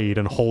braid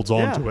and holds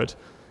on to it,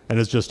 and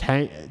is just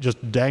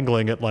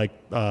dangling at like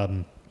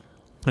a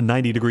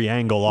 90-degree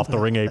angle off the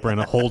ring apron,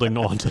 holding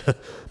on to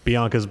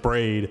Bianca's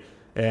braid.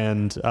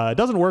 And it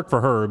doesn't work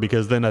for her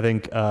because then I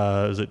think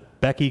is it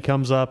Becky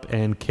comes up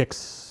and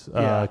kicks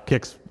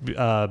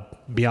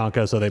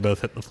Bianca, so they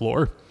both hit the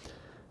floor.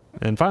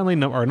 And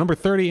finally, our number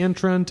 30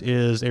 entrant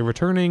is a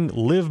returning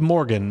Liv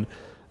Morgan,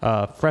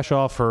 fresh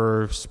off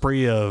her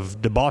spree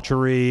of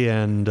debauchery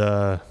and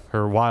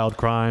her wild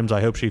crimes. I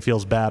hope she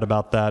feels bad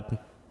about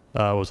that.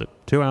 Was it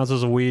 2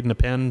 ounces of weed and a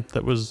pen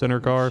that was in her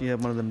car? She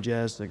had one of them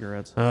jazz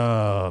cigarettes.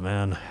 Oh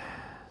man,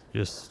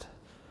 just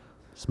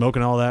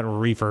smoking all that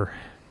reefer.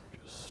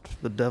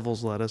 The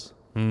devil's lettuce.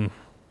 Mm.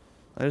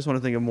 I just want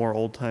to think of more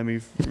old-timey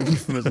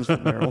euphemisms for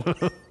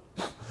Meryl.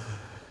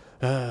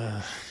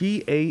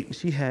 She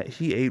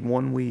ate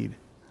one weed.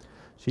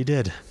 She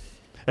did.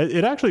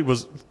 It actually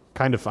was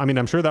kind of. I mean,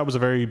 I'm sure that was a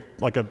very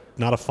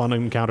not a fun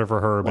encounter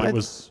for her, but it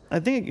was. I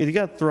think it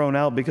got thrown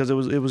out because it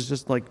was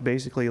just like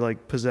basically like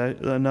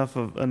enough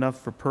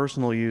for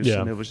personal use,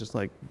 Yeah. and it was just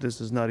like this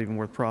is not even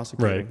worth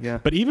prosecuting. Right. Yeah.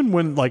 But even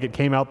when it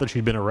came out that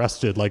she'd been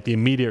arrested, the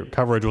immediate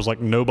coverage was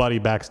nobody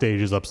backstage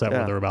is upset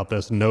with her about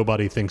this.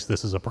 Nobody thinks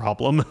this is a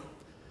problem.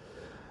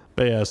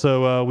 But yeah,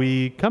 so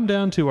we come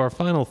down to our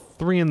final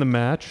 3 in the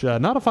match.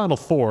 Not a final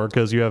 4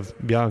 because you have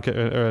Bianca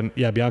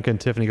and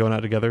Tiffany going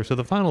out together. So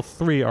the final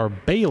 3 are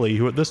Bayley,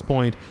 who at this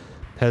point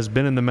has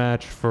been in the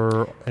match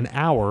for an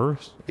hour.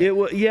 It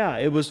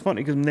was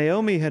funny because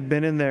Naomi had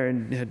been in there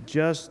and had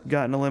just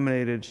gotten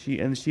eliminated. She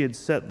had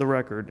set the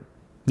record.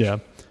 Yeah.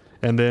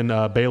 And then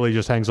Bayley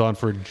just hangs on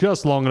for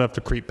just long enough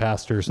to creep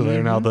past her. So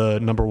they're now the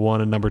number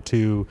 1 and number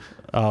 2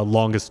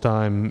 longest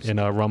time in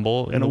a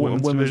Rumble in the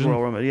women's division.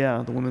 Royal Rumble.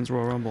 Yeah, the women's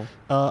Royal Rumble.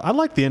 I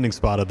like the ending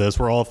spot of this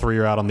where all 3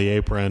 are out on the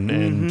apron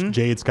and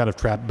Jade's kind of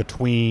trapped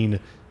between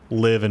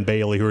Liv and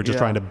Bayley, who are just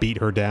trying to beat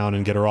her down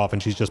and get her off,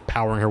 and she's just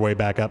powering her way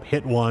back up,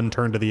 hit one,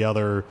 turn to the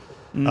other,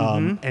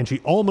 and she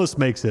almost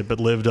makes it, but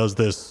Liv does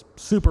this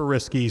super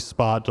risky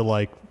spot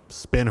to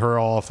spin her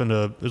off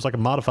into it was like a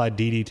modified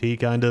DDT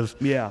kind of.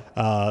 Yeah.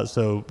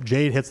 So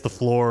Jade hits the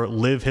floor,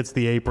 Liv hits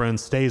the apron,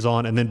 stays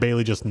on, and then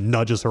Bayley just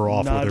nudges her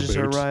off with her boot. Nudges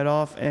her right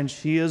off, and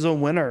she is a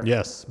winner.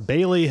 Yes,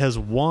 Bayley has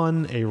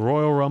won a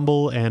Royal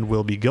Rumble and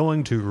will be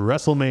going to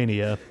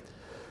WrestleMania,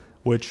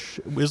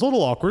 which is a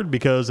little awkward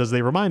because, as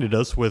they reminded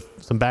us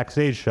with some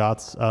backstage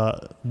shots,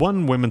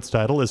 one women's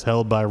title is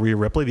held by Rhea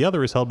Ripley, the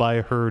other is held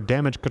by her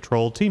Damage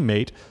Control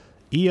teammate,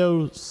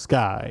 Io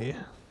Sky.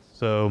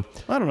 So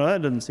I don't know.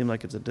 That doesn't seem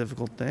like it's a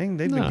difficult thing.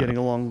 They've been getting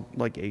along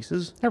like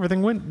aces.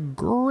 everything went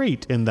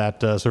great in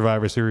that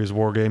Survivor Series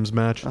War Games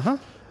match.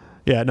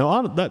 Yeah,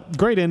 no, that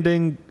great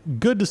ending.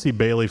 Good to see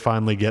Bayley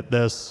finally get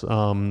this.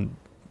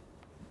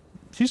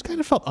 She's kind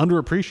of felt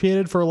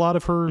underappreciated for a lot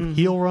of her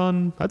heel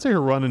run. I'd say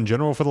her run in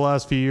general for the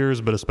last few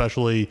years, but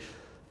especially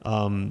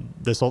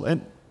this whole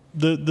and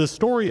the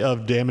story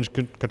of Damage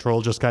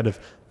Control just kind of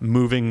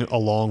moving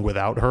along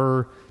without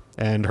her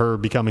and her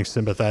becoming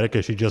sympathetic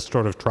as she just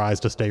sort of tries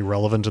to stay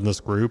relevant in this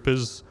group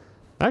is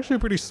actually a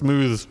pretty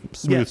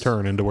smooth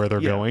turn into where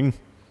they're going.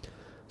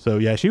 So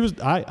yeah, she was.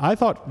 I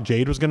thought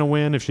Jade was going to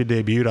win if she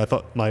debuted. I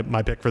thought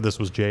my pick for this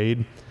was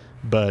Jade,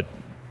 but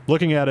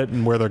looking at it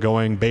and where they're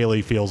going,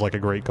 Bayley feels like a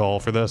great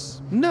call for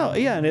this. No,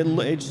 yeah, and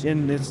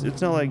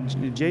it's not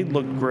like Jade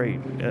looked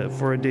great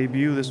for a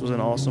debut. This was an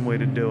awesome way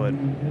to do it.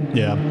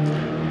 Yeah.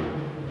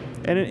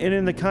 And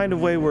in the kind of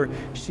way where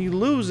she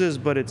loses,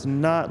 but it's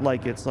not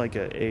like it's like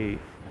again,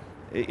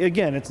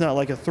 it's not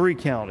like a 3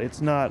 count.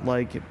 It's not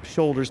like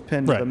shoulders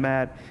pinned to the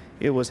mat.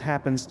 It was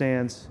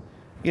happenstance.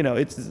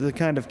 It's the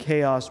kind of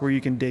chaos where you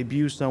can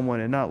debut someone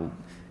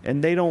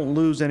and they don't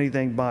lose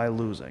anything by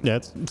losing. Yeah,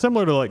 it's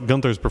similar to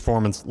Gunther's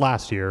performance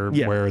last year,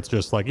 where it's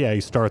just he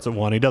starts at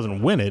 1, he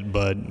doesn't win it,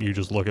 but you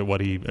just look at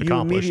what he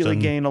accomplished. You immediately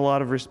gain a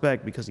lot of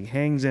respect because he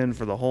hangs in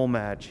for the whole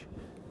match.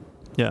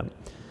 Yeah.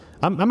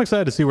 I'm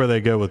excited to see where they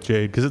go with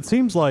Jade because it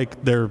seems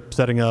like they're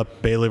setting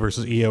up Bayley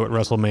versus Io at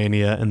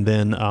WrestleMania and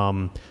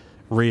then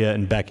Rhea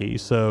and Becky.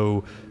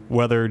 So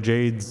whether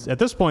Jade's at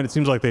this point, it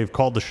seems like they've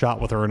called the shot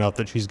with her enough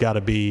that she's got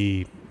to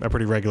be a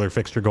pretty regular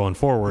fixture going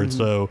forward.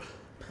 So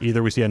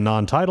either we see a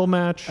non-title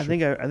match. I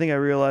think I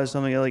realized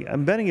something.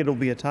 I'm betting it'll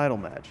be a title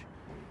match,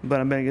 but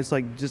I'm betting it's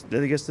I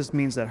guess this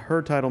means that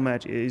her title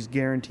match is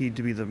guaranteed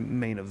to be the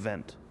main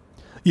event.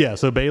 Yeah,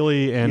 so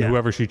Bayley and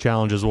whoever she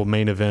challenges will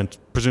main event,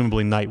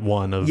 presumably night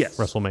 1 of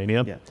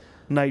WrestleMania. Yeah.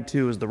 Night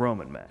 2 is the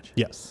Roman match.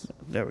 Yes.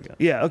 There we go.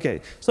 Yeah,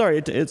 okay. Sorry,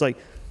 it's like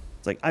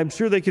It's like I'm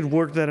sure they could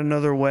work that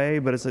another way,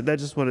 but it's like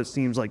that's just what it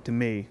seems like to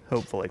me.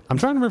 Hopefully, I'm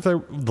trying to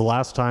remember if the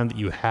last time that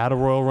you had a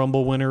Royal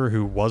Rumble winner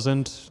who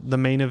wasn't the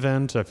main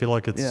event. I feel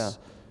like it's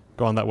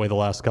gone that way the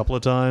last couple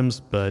of times,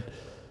 but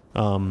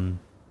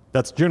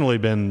that's generally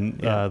been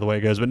the way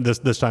it goes. But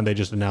this time they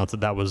just announced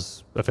that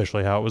was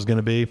officially how it was going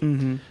to be.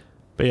 Mm-hmm.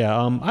 But yeah,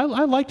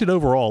 I liked it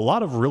overall. A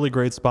lot of really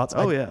great spots.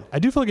 Oh, yeah. I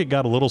do feel like it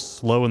got a little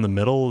slow in the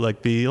middle.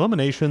 Like the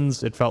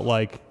eliminations, it felt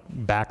like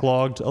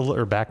backlogged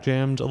or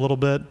backjammed a little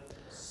bit.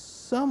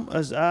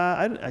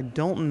 I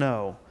don't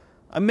know.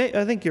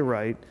 I think you're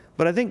right,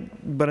 but I think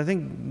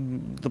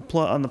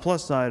on the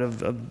plus side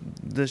of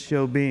this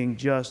show being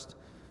just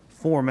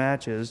 4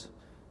 matches,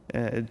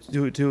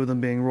 two of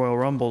them being Royal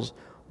Rumbles,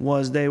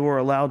 was they were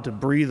allowed to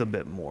breathe a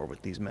bit more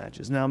with these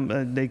matches. Now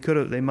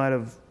they might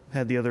have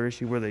had the other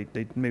issue where they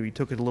maybe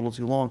took it a little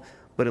too long,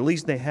 but at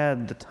least they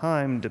had the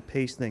time to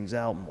pace things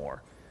out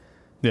more.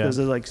 Yeah, Because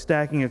they're like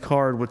stacking a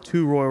card with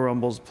 2 Royal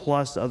Rumbles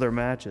plus other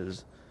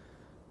matches.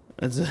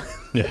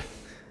 yeah.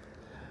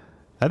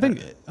 I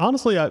think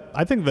honestly,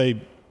 I think they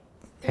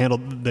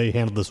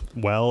handled this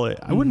well.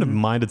 I wouldn't have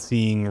minded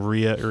seeing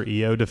Rhea or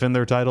Io defend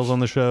their titles on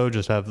the show,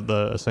 just have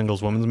a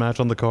singles women's match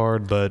on the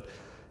card. But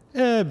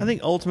I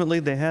think ultimately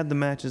they had the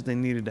matches they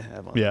needed to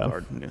have on the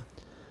card. Yeah.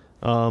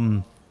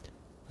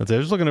 I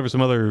was looking over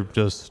some other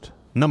just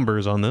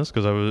numbers on this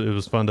because it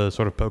was fun to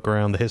sort of poke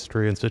around the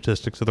history and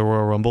statistics of the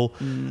Royal Rumble.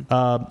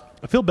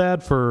 I feel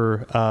bad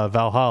for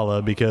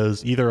Valhalla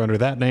because either under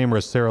that name or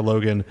as Sarah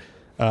Logan,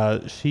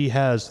 she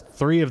has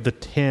 3 of the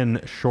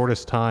 10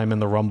 shortest time in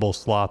the Rumble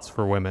slots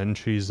for women.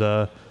 She's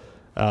for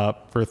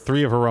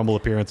 3 of her Rumble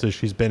appearances,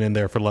 she's been in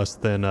there for less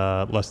than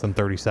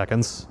 30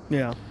 seconds.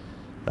 Yeah.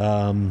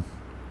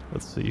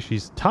 Let's see.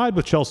 She's tied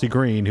with Chelsea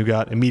Green, who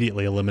got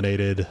immediately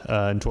eliminated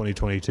in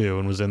 2022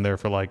 and was in there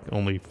for like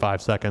only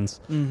 5 seconds.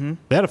 Mm-hmm.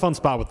 They had a fun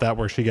spot with that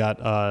where Chelsea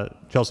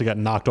got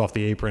knocked off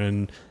the apron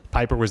and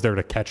Piper was there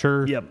to catch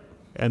her. Yep.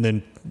 And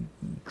then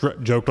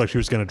joked like she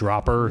was going to to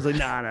drop her. I was like,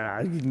 nah,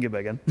 you can get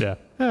back in. Yeah.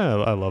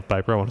 I love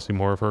Piper. I want to see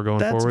more of her going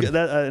forward. Good.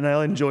 And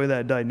I enjoy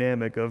that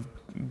dynamic of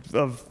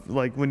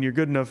like when you're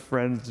good enough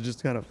friends to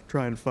just kind of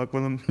try and fuck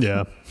with them.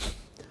 Yeah.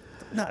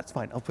 Nah, it's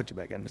fine. I'll put you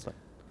back in. It's fine.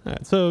 All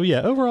right, so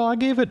yeah, overall, I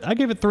gave it 3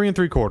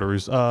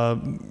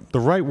 3/4. The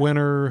right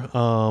winner.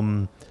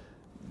 A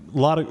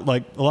lot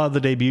of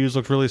the debuts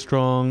looked really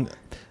strong.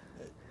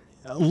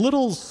 A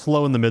little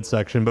slow in the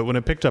midsection, but when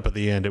it picked up at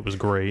the end, it was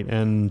great.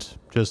 And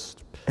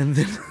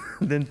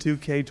then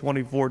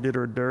 2K24 did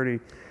her dirty.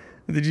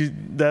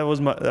 That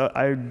was my.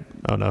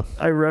 Oh no.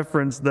 I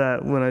referenced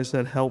that when I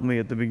said "help me"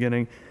 at the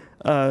beginning.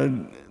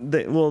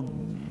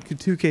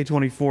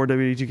 2K24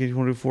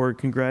 WD2K24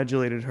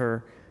 congratulated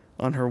her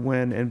on her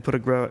win and put a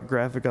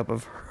graphic up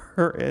of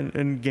her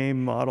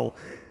in-game model,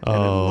 and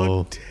it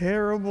looked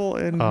terrible.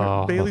 And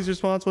Bailey's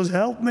response was,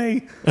 "Help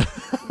me!"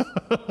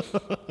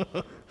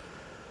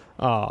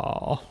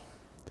 Oh.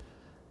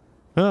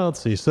 Well, let's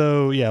see.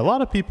 So yeah, a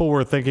lot of people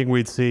were thinking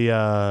we'd see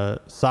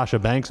Sasha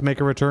Banks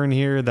make a return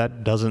here.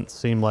 That doesn't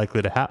seem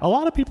likely to happen. A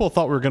lot of people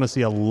thought we were going to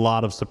see a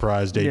lot of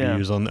surprise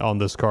debuts on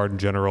this card in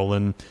general,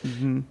 and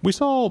we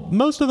saw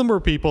most of them were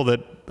people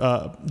that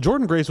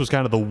Jordynne Grace was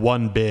kind of the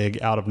one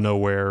big out of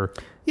nowhere.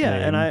 Yeah,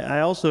 and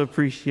I also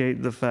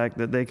appreciate the fact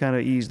that they kind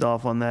of eased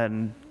off on that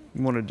and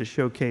wanted to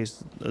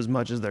showcase as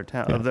much as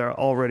of their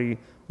already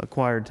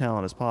acquired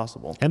talent as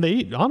possible. And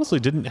they honestly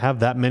didn't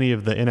have that many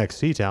of the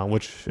NXT talent,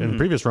 which in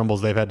previous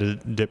Rumbles they've had to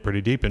dip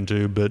pretty deep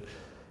into. But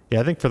yeah,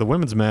 I think for the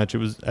women's match, it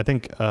was, I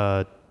think,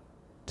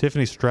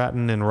 Tiffany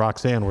Stratton and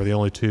Roxanne were the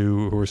only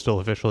 2 who were still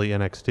officially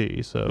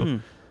NXT.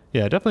 So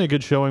yeah, definitely a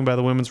good showing by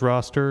the women's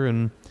roster.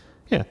 And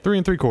yeah,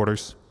 3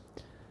 3/4.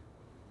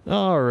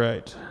 All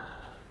right.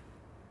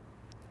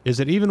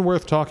 Is it even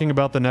worth talking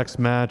about the next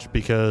match?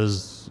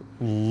 Because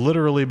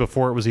literally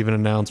before it was even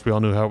announced, we all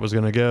knew how it was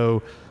going to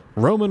go.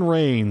 Roman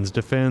Reigns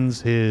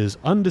defends his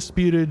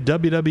undisputed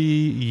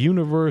WWE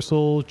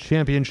Universal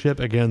Championship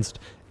against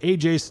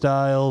AJ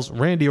Styles,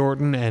 Randy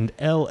Orton, and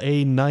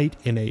LA Knight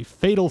in a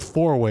fatal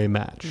 4-way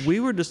match. We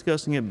were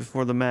discussing it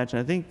before the match,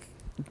 and I think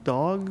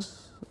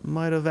Dogs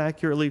might have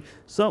accurately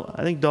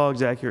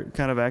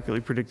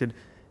predicted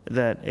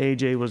that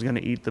AJ was going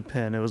to eat the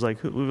pin. It was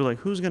like, we were like,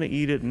 who's going to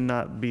eat it and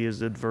not be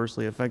as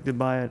adversely affected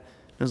by it?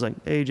 It was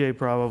like AJ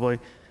probably.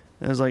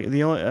 And it was like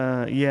the only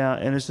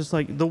and it's just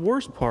like the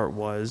worst part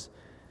was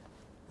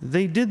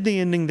they did the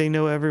ending they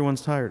know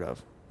everyone's tired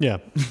of. Yeah.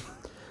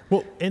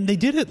 Well, and they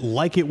did it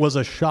like it was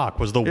a shock,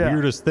 was the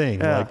weirdest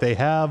thing. Yeah. Like they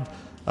have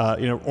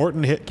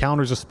Orton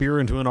counters a spear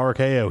into an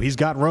RKO. He's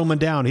got Roman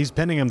down. He's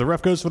pinning him. The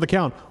ref goes for the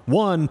count.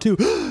 1, 2.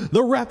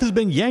 The ref has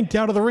been yanked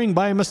out of the ring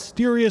by a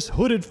mysterious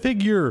hooded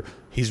figure.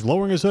 He's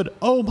lowering his hood.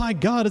 Oh my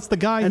God, it's the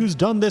guy who's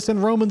done this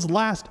in Roman's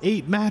last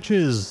 8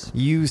 matches.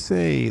 You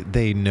say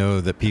they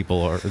know that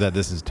that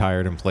this is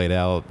tired and played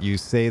out. You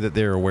say that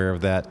they're aware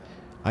of that.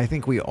 I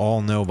think we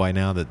all know by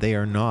now that they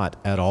are not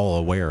at all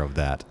aware of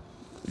that.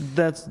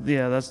 That's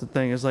the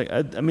thing. It's like,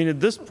 I mean, at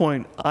this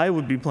point, I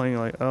would be playing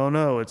like, oh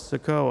no, it's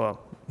Sikoa.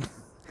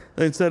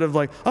 instead of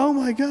like, oh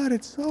my God,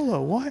 it's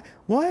Solo. What?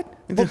 Well,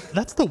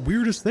 that's the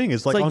weirdest thing.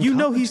 Is like, It's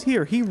like, on he's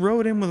here. He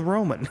rode in with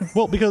Roman.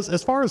 Well, because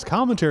as far as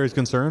commentary is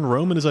concerned,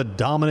 Roman is a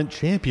dominant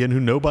champion who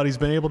nobody's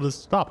been able to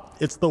stop.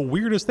 It's the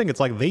weirdest thing. It's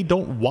like they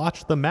don't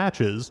watch the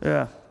matches.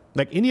 Yeah.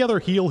 Like any other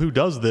heel who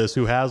does this,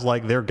 who has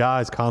like their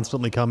guys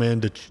constantly come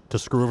in to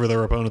screw over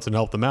their opponents and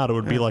help them out, it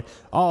would be like,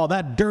 oh,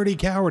 that dirty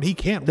coward, he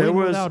can't win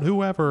without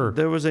whoever.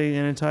 There was an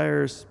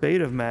entire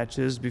spate of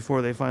matches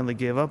before they finally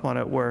gave up on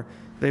it where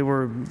they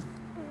were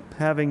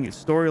having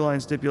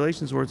storyline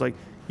stipulations where it's like,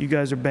 you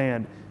guys are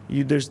banned.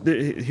 Here's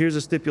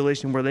a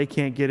stipulation where they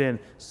can't get in.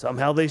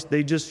 Somehow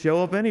they just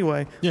show up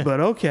anyway. Yeah.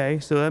 But okay,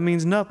 so that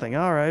means nothing.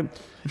 All right.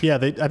 Yeah,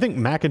 I think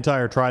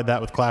McIntyre tried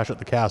that with Clash at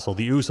the Castle.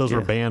 The Usos were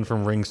banned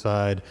from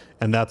ringside,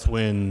 and that's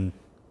when...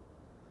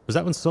 Was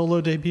that when Solo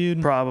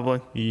debuted?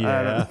 Probably.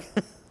 Yeah.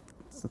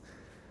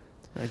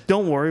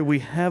 Don't worry, we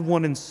have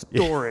one in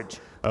storage.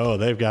 Oh,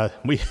 they've got...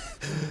 We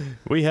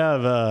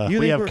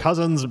have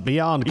cousins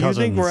beyond cousins.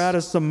 You think we're out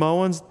of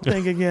Samoans?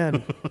 Think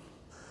again.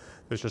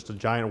 There's just a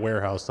giant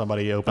warehouse.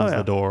 Somebody opens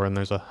the door, and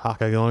there's a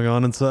haka going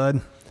on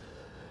inside.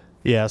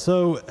 Yeah,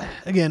 so,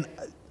 again,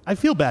 I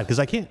feel bad because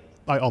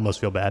I almost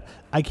feel bad.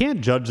 I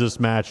can't judge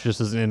this match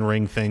just as an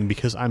in-ring thing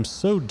because I'm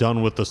so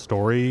done with the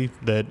story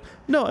that...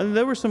 No, and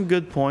there were some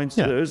good points.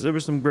 Yeah. There were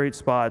some great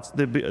spots.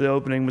 The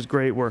opening was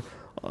great where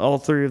all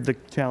three of the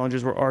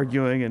challengers were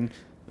arguing and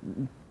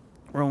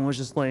Roman was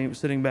just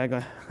sitting back,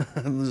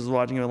 just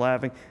watching him and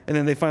laughing. And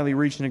then they finally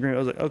reached an agreement. I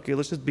was like, okay,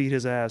 let's just beat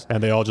his ass.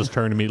 And they all just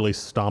turned and immediately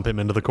stomp him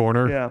into the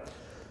corner. Yeah.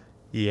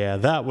 Yeah,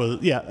 that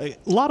was a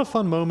lot of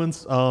fun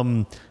moments.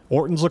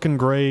 Orton's looking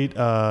great.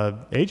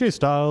 AJ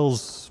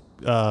Styles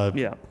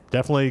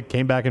definitely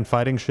came back in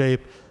fighting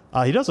shape.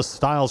 He does a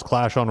Styles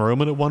clash on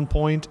Roman at one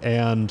point,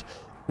 and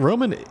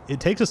Roman, it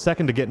takes a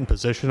second to get in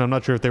position. I'm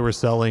not sure if they were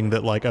selling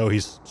that like, oh,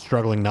 he's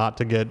struggling not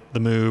to get the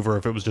move, or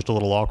if it was just a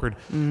little awkward.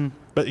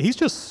 But he's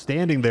just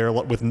standing there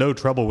with no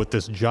trouble with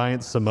this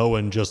giant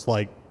Samoan just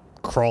like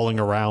crawling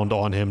around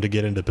on him to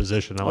get into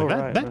position. I'm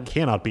like, that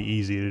cannot be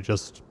easy to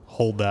just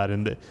hold that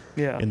in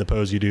the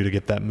pose you do to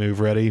get that move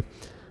ready.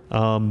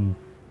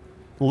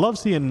 Love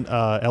seeing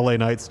LA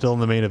Knight still in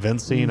the main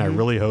event scene. I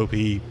really hope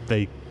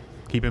they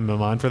keep him in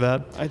mind for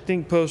that. I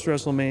think post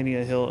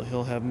WrestleMania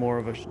he'll have more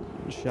of a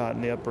shot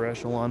in the upper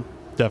echelon.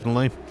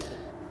 Definitely.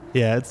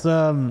 Yeah, it's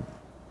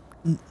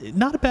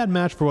not a bad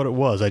match for what it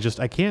was.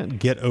 I can't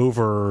get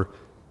over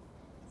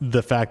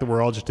the fact that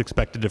we're all just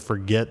expected to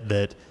forget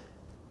that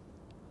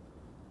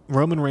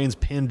Roman Reigns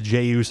pinned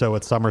Jey Uso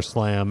at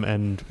SummerSlam,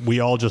 and we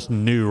all just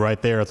knew right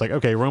there. It's like,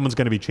 okay, Roman's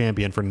going to be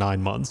champion for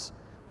 9 months.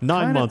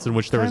 9 months in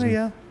which there's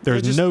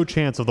no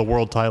chance of the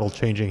world title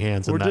changing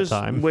hands in that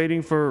time. We're just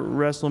waiting for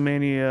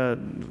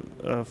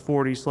WrestleMania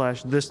 40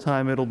 / this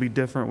time it'll be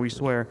different, we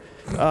swear.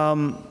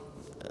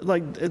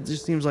 Like, it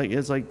just seems like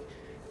it's like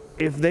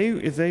if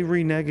they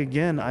renege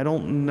again, I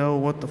don't know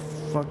what the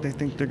fuck they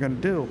think they're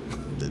going to do.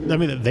 I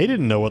mean, they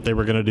didn't know what they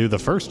were going to do the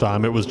first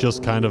time. It was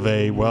just kind of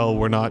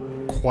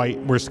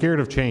we're scared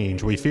of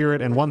change. We fear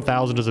it, and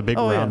 1,000 is a big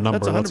round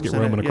number. Let's get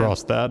Roman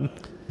across that.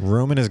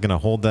 Roman is going to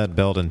hold that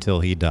belt until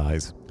he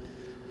dies.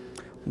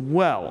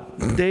 Well,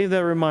 Dave,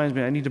 that reminds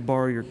me, I need to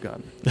borrow your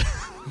gun.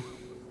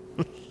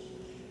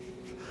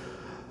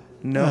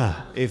 No.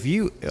 If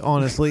you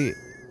thought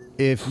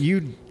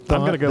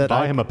I'm going to go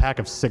buy him a pack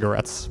of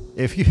cigarettes.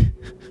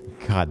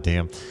 God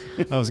damn.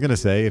 I was going to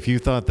say, if you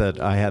thought that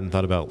I hadn't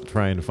thought about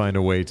trying to find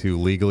a way to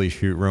legally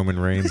shoot Roman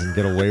Reigns and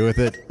get away with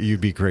it,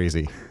 you'd be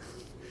crazy.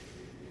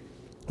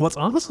 What's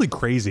honestly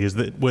crazy is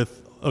that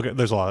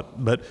there's a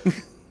lot, but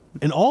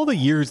in all the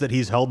years that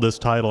he's held this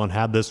title and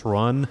had this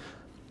run,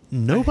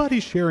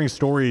 nobody's sharing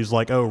stories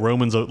like, oh,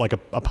 Roman's a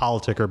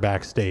politicker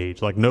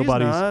backstage. Like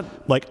nobody's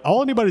like,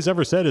 all anybody's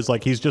ever said is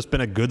like he's just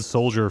been a good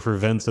soldier for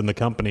Vince and the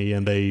company,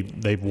 and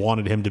they've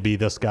wanted him to be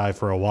this guy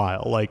for a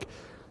while. Like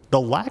the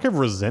lack of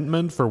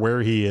resentment for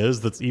where he is,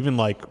 that's even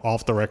like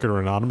off the record or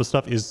anonymous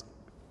stuff, is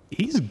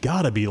he's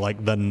got to be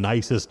like the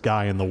nicest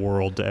guy in the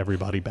world to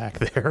everybody back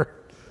there.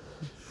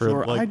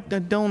 Sure, I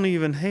don't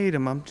even hate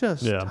him. I'm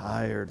just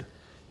tired.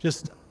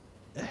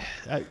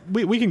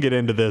 We can get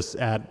into this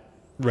at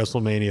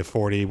WrestleMania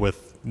 40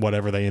 with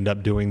whatever they end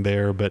up doing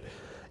there, but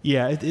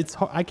yeah, it's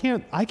hard. I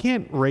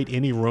can't rate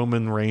any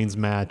Roman Reigns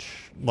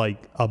match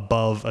like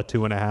above a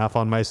 2.5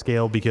 on my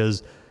scale,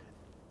 because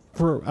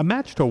for a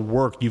match to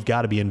work, you've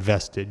got to be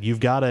invested.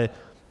 You've got to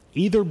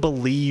either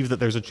believe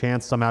that there's a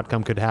chance some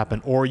outcome could happen,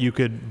 or you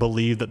could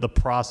believe that the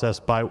process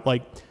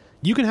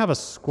you can have a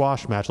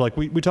squash match. Like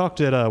we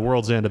talked at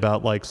World's End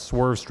about like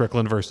Swerve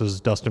Strickland versus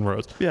Dustin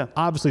Rhodes. Yeah.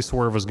 Obviously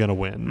Swerve was going to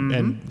win,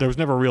 and there was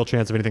never a real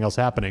chance of anything else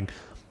happening.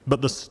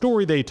 But the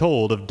story they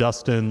told of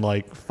Dustin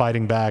like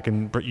fighting back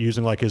and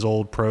using like his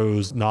old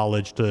pros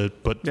knowledge to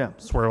put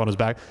Swerve on his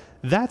back,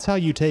 that's how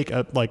you take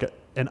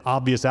an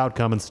obvious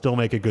outcome and still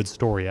make a good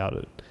story out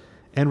of it.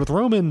 And with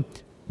Roman,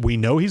 we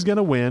know he's going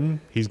to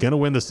win. He's going to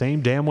win the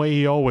same damn way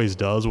he always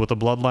does, with a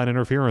bloodline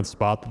interference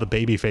spot that the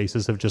baby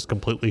faces have just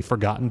completely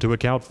forgotten to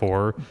account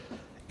for.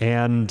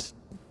 And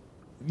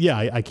yeah,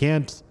 I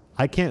can't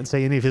I can't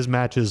say any of his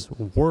matches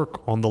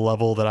work on the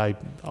level the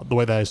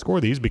way that I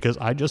score these because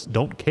I just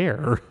don't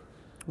care.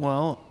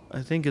 Well,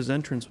 I think his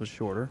entrance was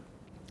shorter.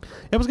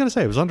 I was going to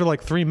say, it was under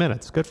like 3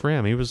 minutes. Good for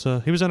him. He was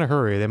in a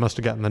hurry. They must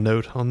have gotten the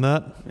note on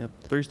that. Yep,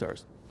 3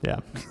 stars.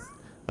 Yeah.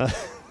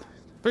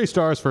 3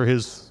 stars for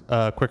his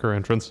quicker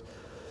entrance.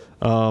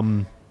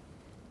 But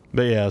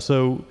yeah,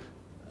 so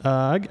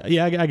I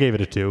gave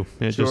it a 2.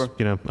 It's Sure. just,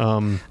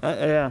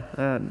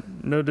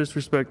 No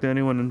disrespect to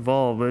anyone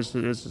involved. It's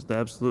just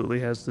absolutely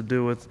has to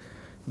do with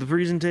the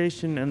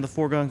presentation and the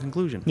foregone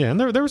conclusion. Yeah, and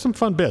there were some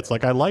fun bits.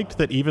 Like, I liked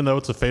that even though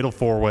it's a fatal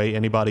 4-way,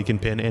 anybody can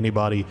pin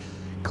anybody.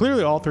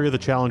 Clearly, all 3 of the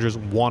challengers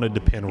wanted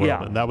to pin Roman.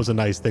 Yeah. That was a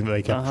nice thing that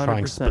they kept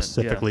trying 100%,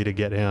 specifically to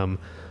get him.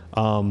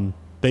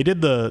 They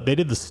did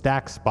the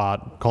stack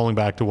spot, calling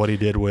back to what he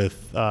did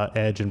with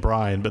Edge and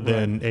Bryan, but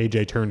then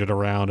AJ turned it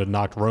around and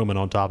knocked Roman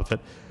on top of it.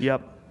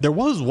 Yep. There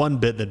was one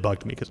bit that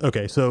bugged me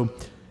so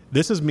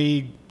this is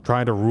me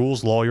trying to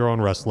rules lawyer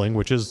on wrestling,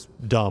 which is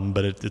dumb,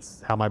 but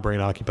it's how my brain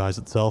occupies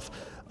itself.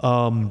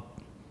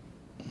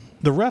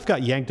 The ref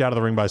got yanked out of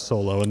the ring by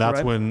Solo, and that's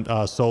Right.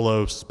 when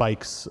Solo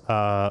spikes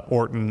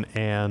Orton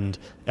and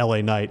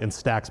LA Knight and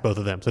stacks both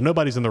of them. So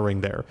nobody's in the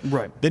ring there.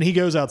 Right. Then he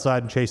goes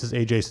outside and chases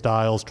AJ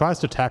Styles, tries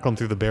to tackle him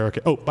through the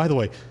barricade. Oh, by the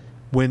way,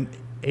 when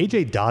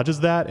AJ dodges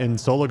that and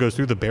Solo goes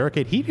through the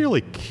barricade, he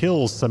nearly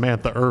kills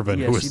Samantha Irvin,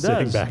 who was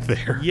sitting back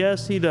there.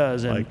 Yes, he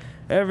does. And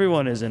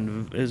everyone is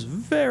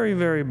very,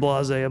 very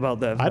blasé about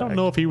that. I don't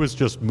know if he was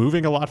just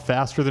moving a lot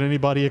faster than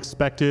anybody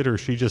expected, or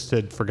she just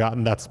had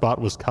forgotten that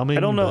spot was coming. I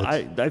don't know.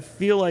 but- I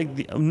feel like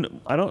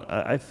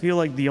I feel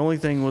like the only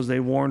thing was they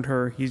warned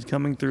her he's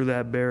coming through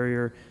that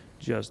barrier.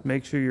 Just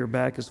make sure you're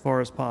back as far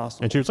as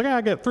possible. And she was like,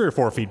 I get 3 or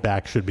 4 feet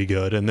back should be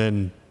good. And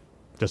then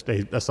just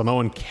a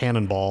Samoan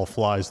cannonball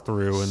flies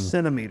through. And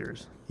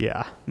Centimeters.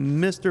 yeah,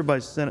 Missed her by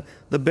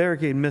the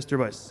barricade missed her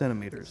by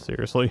centimeters.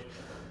 seriously.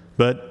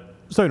 But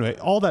so anyway,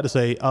 all that to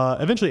say,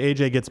 eventually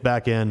AJ gets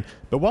back in.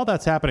 But while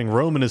that's happening,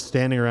 Roman is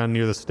standing around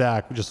near the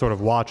stack, just sort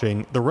of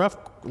watching. The ref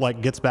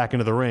gets back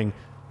into the ring.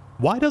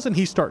 Why doesn't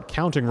he start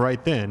counting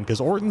right then? Because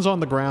Orton's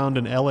on the ground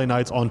and LA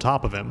Knight's on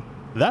top of him.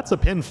 That's a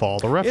pinfall.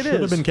 The ref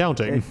should have been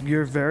counting.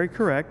 You're very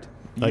correct.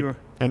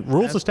 And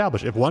rules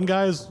established. If one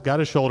guy's got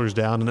his shoulders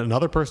down and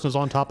another person is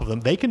on top of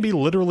them, they can be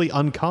literally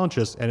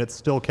unconscious and it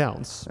still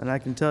counts. And I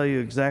can tell you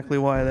exactly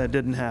why that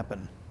didn't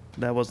happen.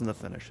 That wasn't the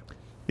finish.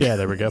 Yeah,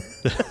 there we go.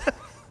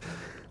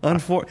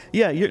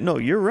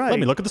 You're right. Let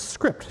me look at the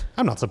script.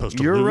 I'm not supposed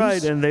to You're lose.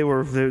 right, and they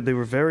were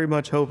very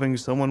much hoping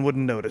someone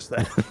wouldn't notice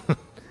that.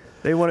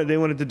 They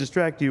wanted to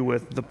distract you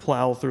with the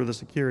plow through the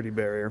security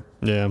barrier.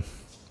 Yeah,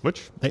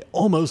 which they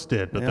almost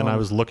did, but then I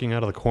was looking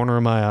out of the corner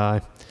of my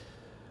eye.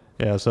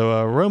 Yeah,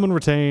 so Roman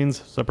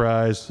retains.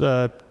 Surprise. 2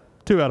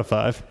 out of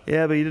 5.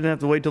 Yeah, but you didn't have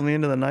to wait till the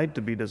end of the night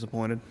to be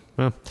disappointed.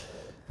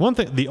 Well,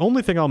 the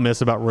only thing I'll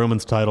miss about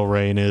Roman's title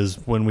reign is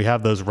when we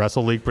have those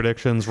Wrestle League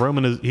predictions.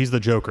 He's the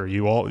Joker.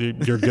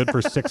 You're good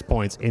for 6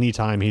 points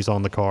anytime he's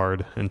on the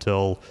card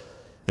until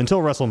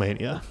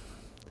WrestleMania.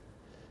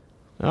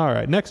 All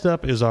right, next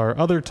up is our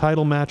other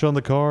title match on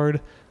the card.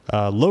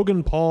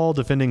 Logan Paul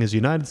defending his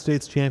United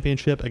States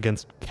Championship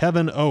against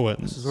Kevin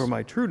Owens. This is where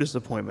my true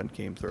disappointment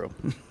came through.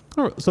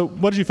 All right, so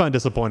what did you find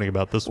disappointing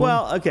about this one?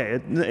 Well, okay,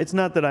 it's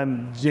not that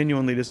I'm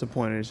genuinely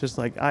disappointed. It's just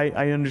like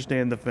I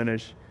understand the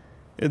finish.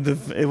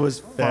 It was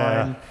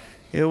fine.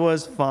 It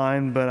was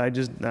fine, but I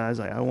was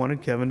like, I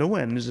wanted Kevin to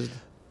win. It's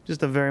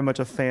just a very much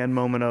a fan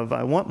moment of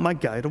I want my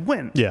guy to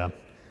win. Yeah.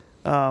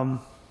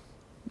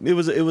 It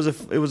was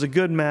a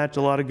good match,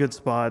 a lot of good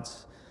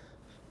spots.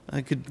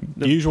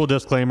 The usual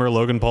disclaimer,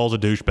 Logan Paul's a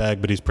douchebag,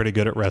 but he's pretty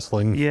good at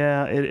wrestling.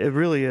 Yeah, it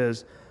really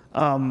is.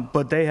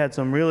 But they had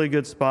some really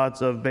good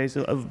spots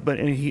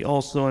and he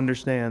also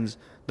understands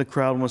the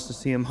crowd wants to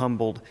see him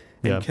humbled.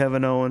 And Yeah.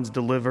 Kevin Owens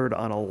delivered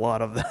on a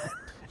lot of that.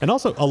 And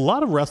also, a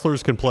lot of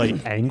wrestlers can play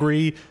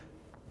angry.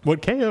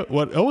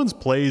 What Owens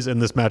plays in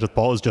this match with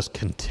Paul is just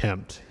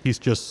contempt. He's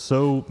just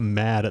so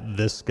mad at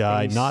this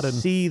guy,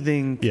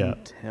 Seething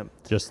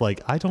contempt. just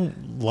like, I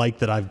don't like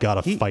that I've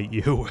got to fight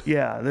you.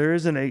 Yeah, there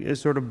isn't a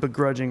sort of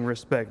begrudging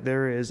respect.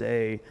 There is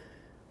I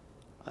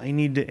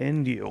need to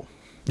end you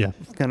Yeah.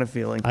 kind of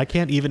feeling. I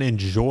can't even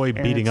enjoy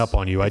And beating it's- up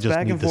on you. I it's just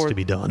back need and this forth, to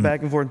be done.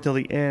 Back and forth until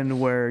the end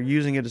where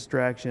using a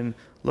distraction,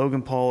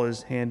 Logan Paul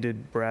is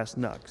handed brass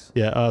knucks.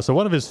 Yeah, so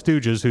one of his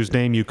stooges, whose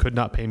name you could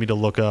not pay me to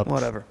look up,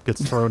 Whatever. gets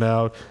thrown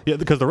out. Yeah,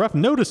 because the ref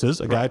notices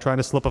a guy trying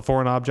to slip a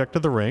foreign object to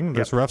the ring.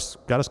 This ref's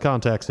got his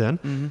contacts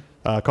in,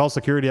 calls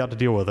security out to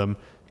deal with him.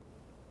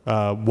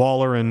 Grayson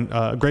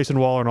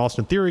Waller and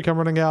Austin Theory come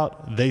running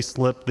out. They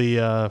slip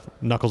the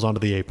knuckles onto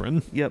the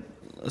apron. Yep.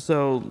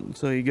 So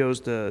he goes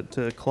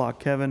to clock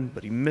Kevin,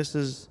 but he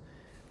misses.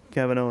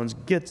 Kevin Owens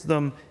gets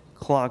them,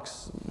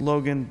 clocks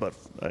Logan, but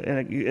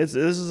this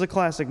is a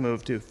classic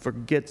move too.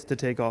 Forgets to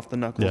take off the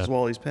knuckles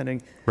while he's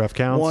pinning. Ref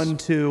counts. 1,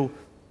 2.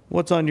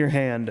 What's on your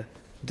hand?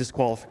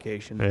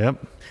 Disqualification.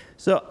 Yep.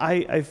 So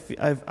I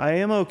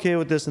am okay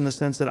with this in the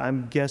sense that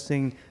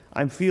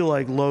I feel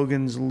like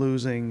Logan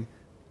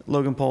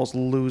Paul's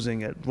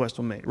losing at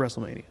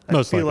WrestleMania.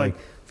 Most likely.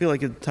 feel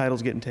like the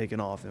title's getting taken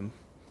off him.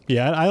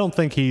 Yeah, I don't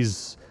think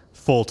he's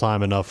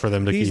full-time enough for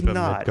them to He's keep him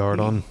not. mid-card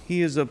on.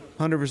 He is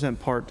 100%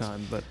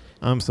 part-time, but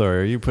I'm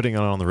sorry. Are you putting it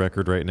on the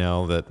record right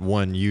now that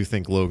one, you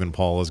think Logan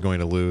Paul is going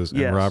to lose,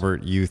 Yes. and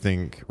Robert, you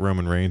think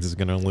Roman Reigns is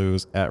going to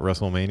lose at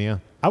WrestleMania?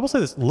 I will say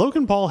this: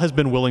 Logan Paul has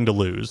been willing to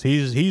lose.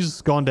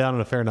 He's gone down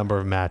in a fair number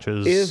of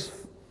matches.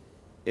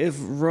 if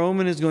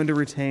Roman is going to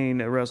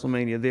retain at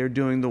WrestleMania, they're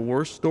doing the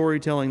worst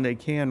storytelling they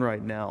can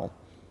right now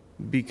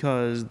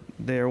because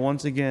they're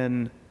once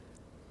again.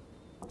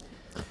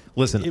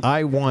 Listen,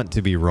 I want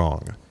to be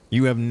wrong.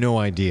 You have no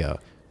idea.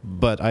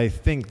 But I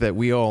think that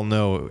we all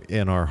know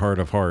in our heart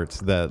of hearts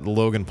that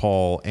Logan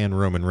Paul and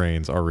Roman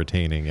Reigns are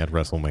retaining at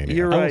WrestleMania.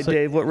 You're I will right, say-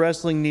 Dave. What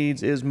wrestling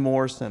needs is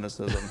more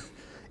cynicism.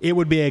 It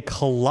would be a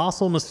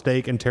colossal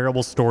mistake and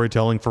terrible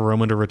storytelling for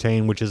Roman to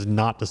retain, which is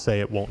not to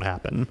say it won't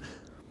happen.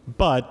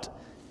 But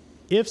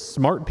if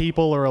smart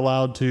people are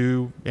allowed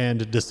to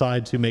and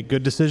decide to make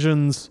good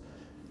decisions,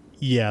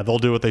 yeah, they'll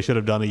do what they should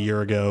have done a year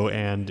ago,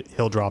 and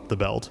he'll drop the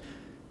belt.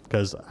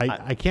 Because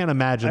I can't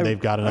imagine they've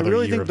got another I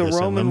really year think of the this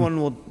in Roman them.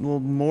 one will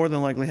more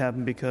than likely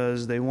happen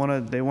because they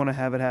want to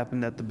have it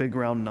happen at the big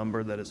round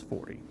number that is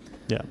 40.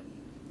 Yeah.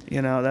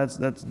 You know,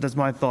 that's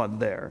my thought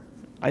there.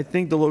 I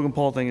think the Logan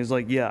Paul thing is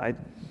like, yeah,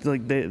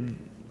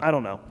 I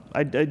don't know.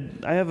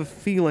 I have a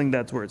feeling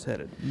that's where it's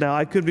headed. Now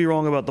I could be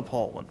wrong about the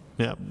Paul one.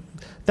 Yeah.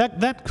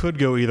 That could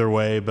go either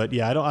way, but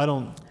yeah, I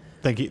don't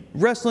think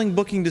Wrestling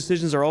booking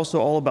decisions are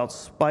also all about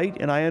spite,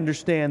 and I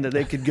understand that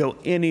they could go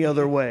any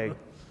other way.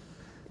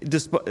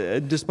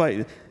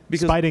 Despite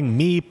because spiting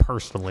me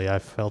personally, I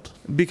felt.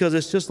 because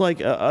it's just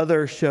like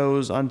other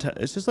shows on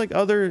it's just like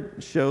other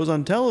shows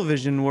on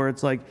television where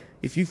it's like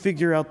if you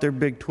figure out their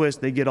big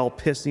twist, they get all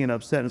pissy and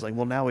upset. And it's like,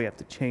 well, now we have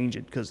to change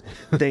it because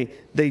they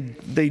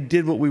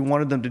did what we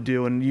wanted them to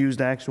do and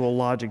used actual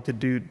logic to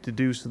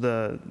deduce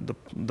the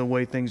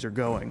way things are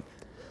going.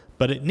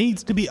 But it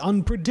needs to be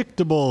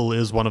unpredictable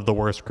is one of the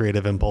worst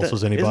creative impulses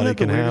Isn't anybody that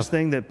the can weirdest have.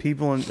 thing that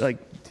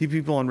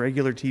people on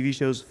regular TV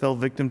shows fell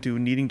victim to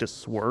needing to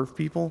swerve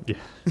people? Yeah.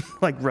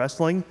 Like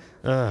wrestling.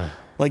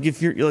 Like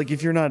if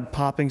you're not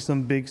popping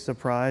some big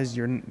surprise,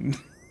 you're.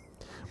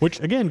 Which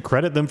again,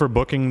 credit them for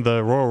booking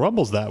the Royal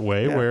Rumbles that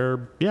way, Yeah. where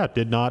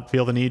did not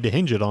feel the need to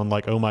hinge it on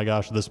like, oh my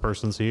gosh, this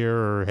person's here,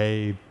 or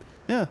hey,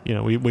 Yeah.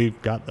 we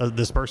got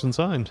this person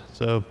signed.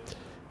 So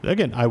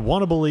again, I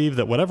want to believe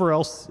that whatever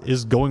else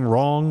is going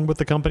wrong with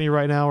the company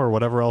right now, or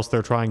whatever else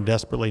they're trying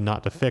desperately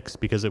not to fix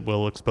because it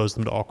will expose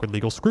them to awkward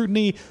legal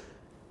scrutiny,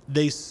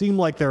 they seem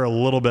like they're a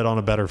little bit on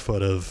a better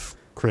foot of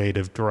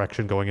creative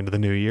direction going into the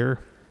new year.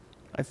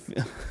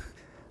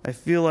 I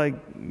feel like,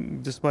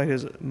 despite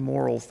his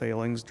moral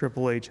failings,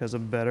 Triple H has a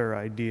better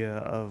idea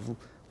of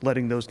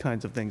letting those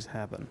kinds of things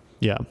happen.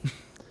 Yeah.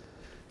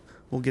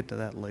 We'll get to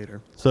that later.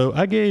 So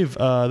I gave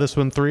this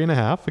one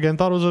 3.5. Again,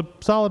 thought it was a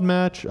solid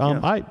match.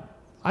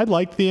 I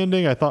liked the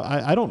ending. I thought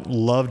I don't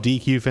love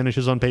DQ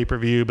finishes on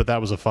pay-per-view, but that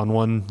was a fun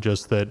one.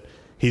 Just that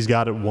he's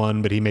got it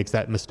won, but he makes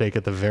that mistake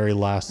at the very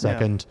last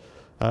second.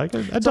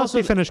 A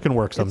dusty finish can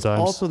work sometimes.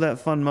 It's also that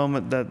fun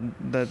moment that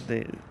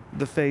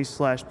the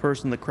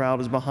face/person the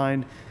crowd is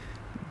behind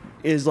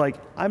is like,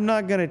 I'm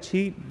not gonna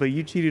cheat, but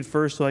you cheated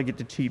first, so I get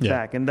to cheat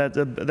back, and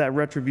that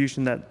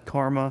retribution, that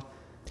karma,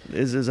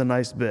 is a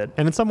nice bit.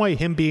 And in some way,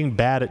 him being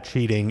bad at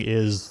cheating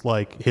is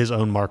like his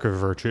own mark of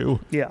virtue.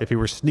 Yeah. If he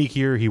were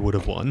sneakier, he would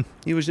have won.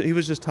 He was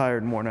just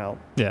tired and worn out.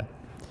 Yeah.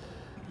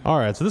 All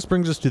right, so this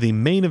brings us to the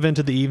main event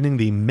of the evening,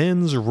 the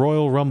Men's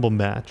Royal Rumble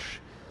match.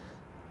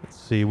 Let's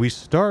see, we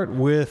start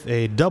with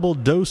a double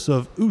dose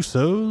of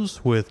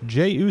Usos with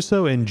Jey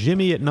Uso and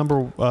Jimmy at number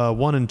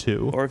 1 and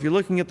 2. Or if you're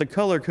looking at the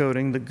color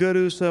coding, the good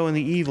Uso and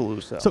the evil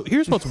Uso. So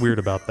here's what's weird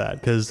about that,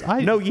 because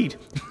no yeet.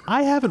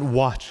 I haven't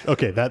watched.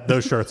 Okay,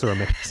 those shirts are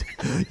amazing.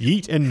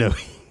 Yeet and no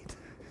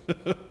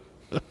yeet.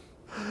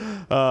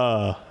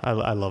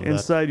 I love that.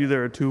 Inside you,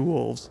 there are two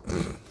wolves.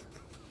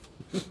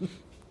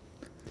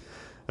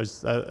 I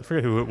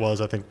forget who it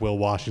was. I think Will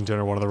Washington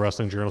or one of the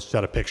wrestling journalists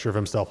had a picture of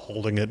himself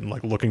holding it and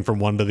like looking from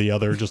one to the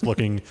other, just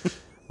looking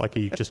like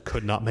he just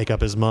could not make up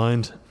his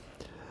mind.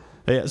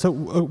 Yeah. So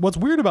what's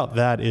weird about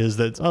that is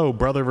that it's,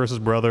 brother versus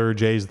brother.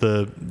 Jay's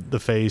the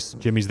face,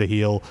 Jimmy's the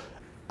heel.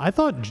 I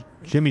thought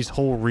Jimmy's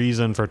whole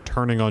reason for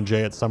turning on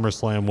Jay at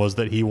SummerSlam was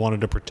that he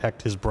wanted to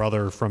protect his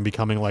brother from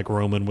becoming like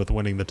Roman with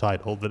winning the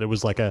title. That it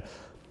was like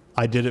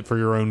I did it for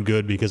your own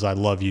good because I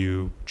love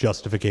you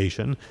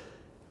justification.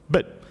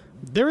 But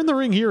they're in the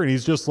ring here, and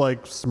he's just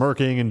like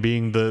smirking and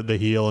being the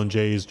heel, and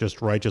Jay's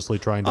just righteously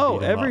trying to beat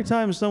him every up.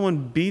 time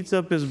someone beats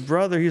up his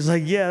brother, he's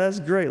like, yeah, that's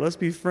great. Let's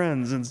be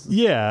friends. And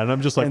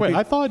I'm just like, and wait,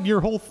 I thought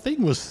your whole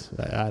thing was,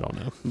 I don't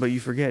know. But you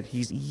forget,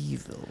 he's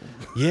evil.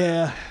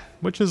 Yeah,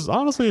 which is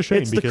honestly a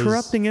shame It's because the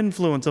corrupting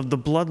influence of the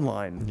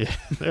bloodline. Yeah,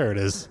 there it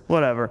is.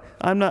 Whatever.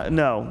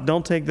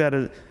 Don't take that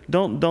as,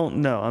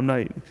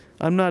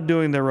 I'm not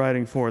doing their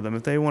writing for them.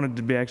 If they wanted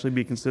to actually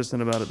be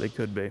consistent about it, they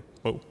could be.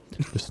 Whoa,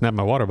 just snapped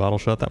my water bottle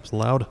shut. That was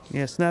loud.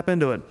 Yeah, snap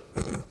into it.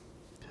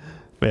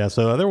 But yeah,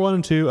 so they're 1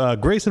 and 2.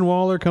 Grayson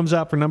Waller comes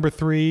out for number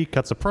 3,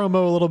 cuts a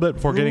promo a little bit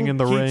before getting in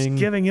the Keeps ring.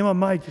 giving him a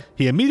mic.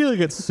 He immediately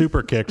gets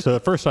super kicked. So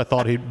at first I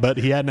thought he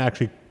hadn't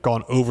actually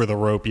gone over the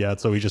rope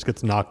yet, so he just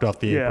gets knocked off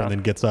the apron Yeah. and then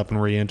gets up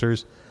and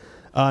re-enters.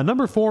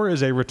 Number 4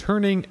 is a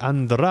returning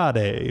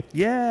Andrade.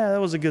 Yeah, that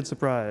was a good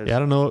surprise. Yeah, I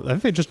don't know. I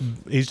think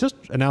he's just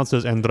announced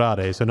as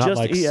Andrade, so not Just-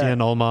 like yeah.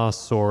 Cien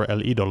Almas or El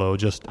Idolo,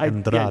 just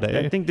Andrade.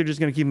 I think they're just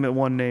going to keep him at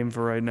one name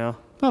for right now.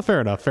 Oh, fair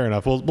enough.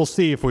 We'll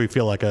see if we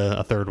feel like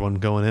a third one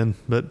going in.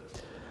 But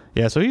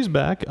yeah, so he's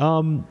back.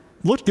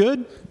 Looked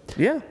good.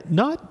 Yeah.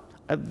 Not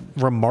a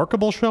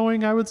remarkable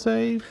showing, I would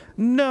say.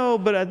 No,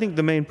 but I think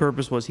the main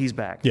purpose was he's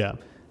back. Yeah,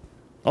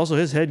 Also,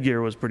 his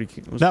headgear was pretty.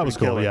 that was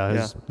cool. killer.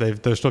 Yeah,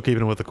 they're still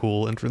keeping it with the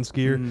cool entrance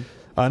gear.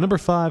 Number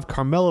 5,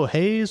 Carmelo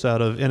Hayes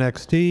out of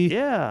NXT.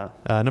 Yeah.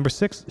 Number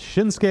 6,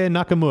 Shinsuke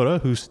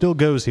Nakamura, who still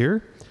goes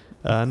here.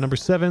 Number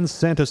 7,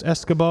 Santos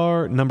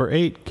Escobar. Number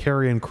 8,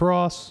 Karrion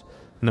Kross.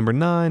 Number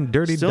 9,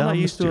 Dirty Still Dom not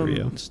used to Mysterio.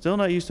 him. Still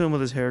not used to him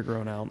with his hair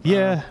grown out.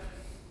 Yeah,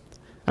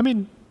 I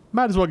mean,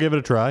 might as well give it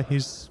a try.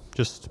 He's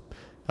just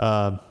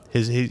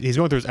he's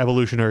going through his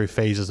evolutionary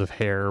phases of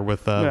hair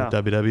with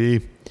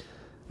WWE.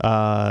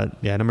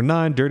 Number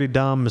 9, Dirty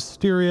Dom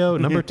Mysterio.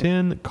 Number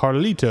 10,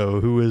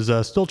 Carlito, who is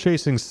still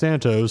chasing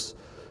Santos,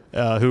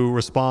 who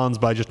responds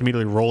by just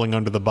immediately rolling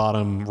under the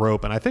bottom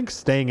rope and I think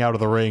staying out of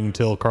the ring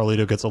until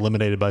Carlito gets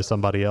eliminated by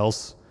somebody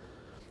else.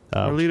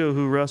 Carlito,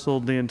 who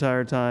wrestled the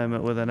entire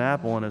time with an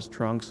apple in his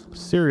trunks.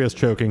 Serious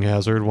choking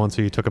hazard once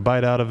he took a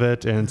bite out of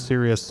it, and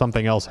serious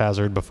something else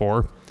hazard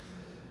before.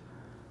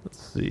 Let's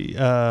see.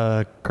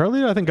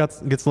 Carlito, I think,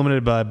 gets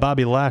eliminated by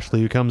Bobby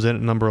Lashley, who comes in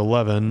at number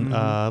 11.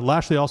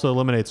 Lashley also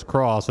eliminates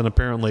Cross, and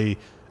apparently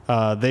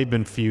they've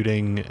been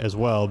feuding as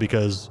well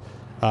because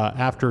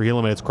after he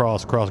eliminates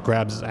Cross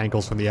grabs his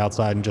ankles from the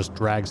outside and just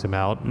drags him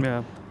out.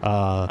 Yeah.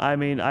 I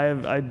mean, I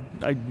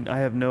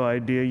have no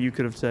idea. You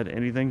could have said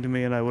anything to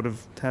me, and I would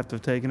have to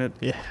have taken it.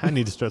 Yeah, I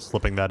need to start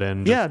slipping that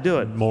in. Yeah, just do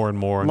it. more and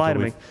more Lie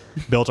until to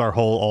we've built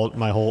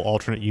my whole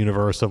alternate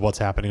universe of what's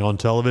happening on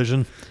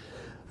television.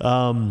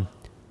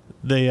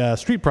 The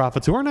Street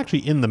Profits, who aren't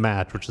actually in the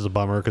match, which is a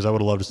bummer because I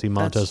would have loved to see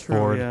Montez true,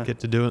 Ford yeah. get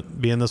to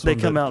be in this They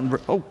one. come out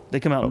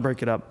and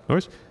break it up. Of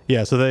course.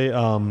 Yeah, so they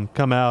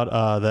come out.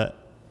 The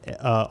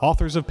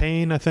Authors of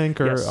Pain, I think,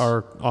 Yes.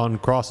 are on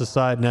Cross's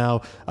side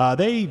now.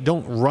 They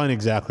don't run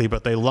exactly,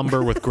 but they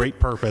lumber with great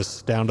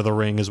purpose down to the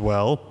ring as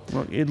well.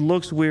 Well, it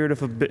looks weird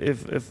if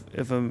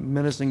a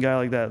menacing guy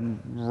like that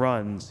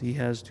runs. He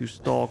has to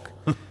stalk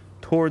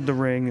toward the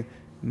ring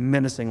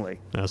menacingly.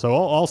 Yeah, so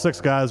all 6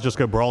 guys just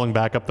go brawling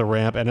back up the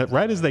ramp, and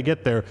right as they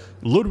get there,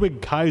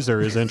 Ludwig Kaiser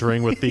is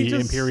entering with the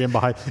just- Imperium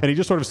behind, and he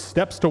just sort of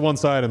steps to one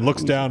side and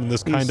looks down in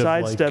this He kind of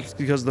like, sidesteps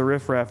because the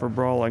riffraff are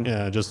brawling.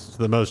 yeah, just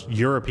the most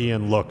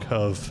European look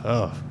of,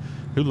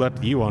 who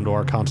let you onto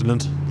our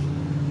continent?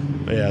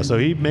 Yeah, so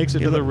he makes it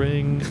to the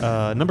ring.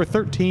 Number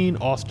 13,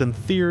 Austin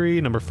Theory.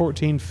 Number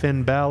 14,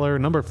 Finn Balor.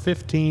 Number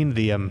 15,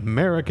 the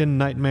American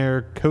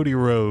Nightmare, Cody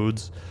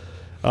Rhodes.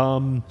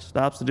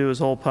 Stops to do his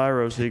whole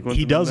pyro sequence.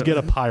 He does get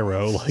a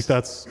pyro, like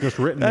that's just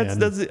written in.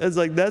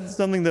 That's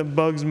something that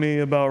bugs me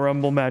about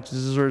Rumble matches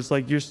is where it's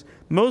like a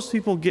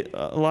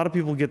lot of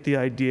people get the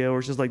idea where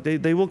it's just like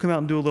they will come out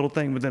and do a little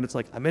thing, but then it's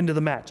like I'm into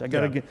the match. I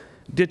gotta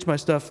ditch my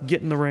stuff,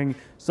 get in the ring.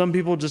 Some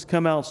people just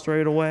come out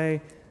straight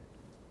away.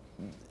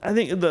 I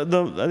think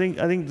I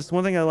think this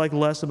one thing I like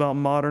less about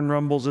modern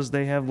Rumbles is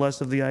they have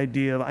less of the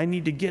idea of I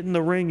need to get in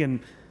the ring and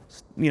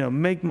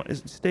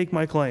stake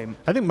my claim.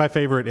 I think my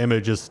favorite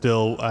image is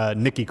still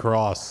Nikki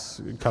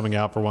Cross coming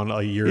out for one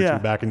a year or Yeah.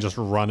 two back and just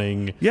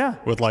running. Yeah.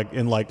 With like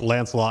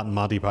Lancelot and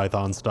Monty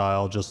Python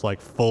style, just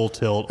like full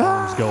tilt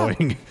arms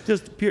going.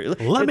 Just pure.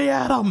 Let me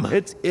at him.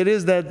 It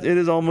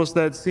is almost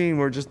that scene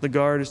where just the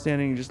guard is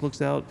standing and just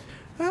looks out,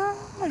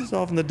 just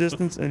off in the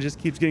distance, and just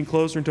keeps getting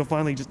closer until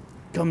finally he just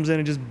comes in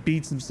and just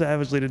beats him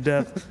savagely to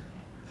death.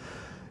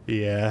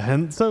 Yeah,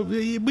 and so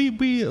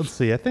we let's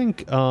see. I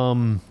think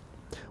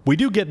we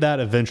do get that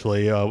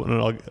eventually.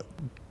 I'll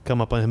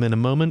come up on him in a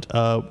moment.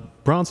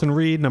 Bronson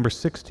Reed, number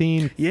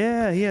 16.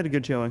 Yeah, he had a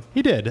good showing.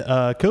 He did.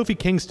 Kofi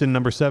Kingston,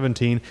 number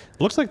 17.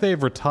 Looks like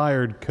they've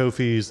retired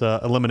Kofi's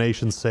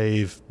elimination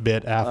save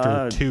bit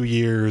after 2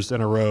 years in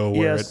a row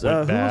where Yes, it went who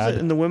was bad. it?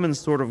 And the women's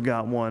sort of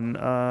got one.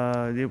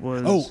 It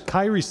was. Oh,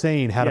 Kairi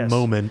Sane had a Yes.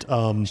 moment.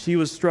 She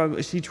was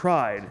struggling. She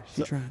tried.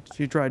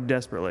 She tried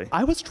desperately.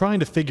 I was trying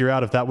to figure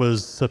out if that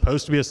was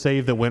supposed to be a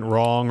save that went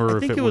wrong or I if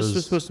think it it was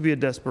was supposed to be a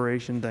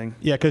desperation thing.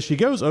 Yeah, because she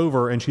goes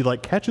over and she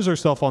like catches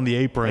herself on the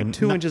apron. Like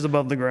 2 inches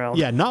above the ground.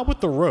 Yeah, not with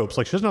the ropes.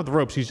 Like she doesn't have the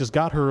ropes. She's just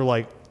got her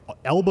like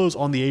elbows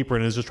on the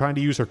apron and is just trying to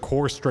use her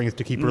core strength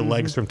to keep her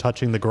legs from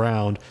touching the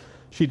ground.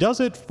 She does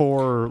it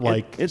for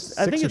like I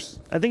think six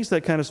it's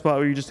that kind of spot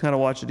where you just kind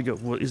of watch it to go,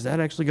 well, is that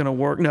actually going to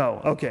work?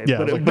 No. Okay.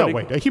 yeah,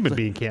 wait, a human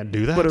being can't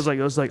do that. But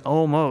it was like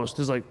almost.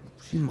 It's like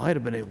she might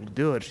have been able to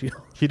do it.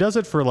 She does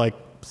it for like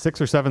 6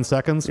 or 7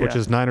 seconds, which Yeah.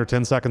 is 9 or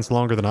 10 seconds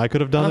longer than I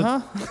could have done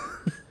Uh-huh.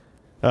 it.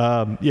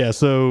 Yeah,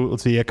 so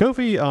let's see. Yeah,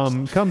 Kofi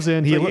comes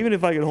in. He Like, even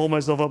if I could hold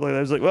myself up like that,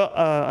 I was like, well,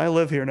 I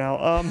live here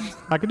now.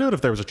 I could do it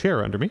if there was a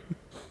chair under me.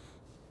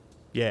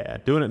 Yeah,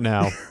 doing it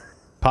now.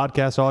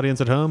 Podcast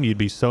audience at home, you'd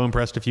be so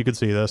impressed if you could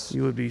see this.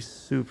 You would be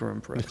super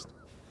impressed.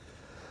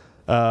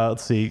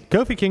 Let's see.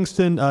 Kofi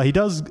Kingston, he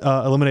does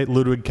eliminate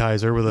Ludwig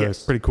Kaiser with a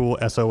Yes. pretty cool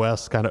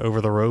SOS kind of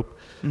over the rope.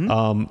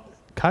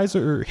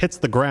 Kaiser hits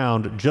the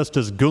ground just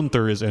as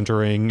Gunther is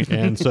entering,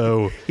 and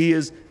so He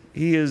is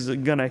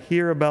gonna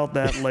hear about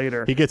that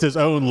later. he gets his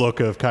own look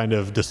of kind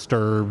of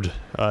disturbed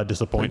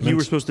disappointment. You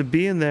were supposed to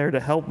be in there to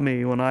help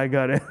me when I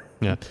got in.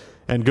 Yeah.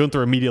 And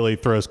Gunther immediately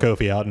throws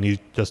Kofi out, and he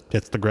just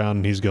hits the ground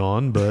and he's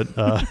gone. But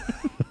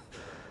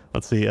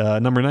let's see.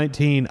 Number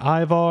 19,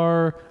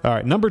 Ivar. All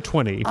right, number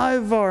 20.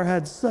 Ivar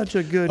had such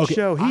a good Okay,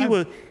 show.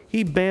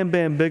 He Bam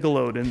Bam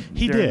Bigelow'd and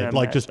He did.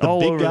 Like, just the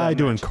big guy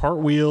doing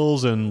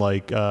cartwheels and,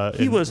 like, He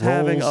and was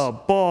having rolls. a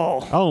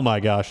ball. Oh,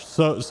 my gosh.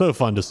 So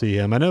fun to see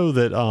him. I know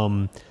that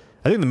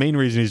I think the main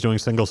reason he's doing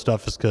single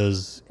stuff is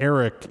because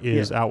Eric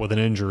is out with an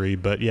injury.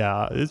 But,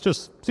 yeah, it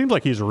just seems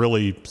like he's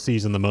really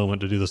seizing the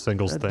moment to do the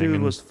singles That thing. dude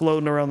and was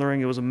floating around the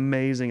ring. It was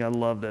amazing. I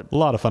loved it. a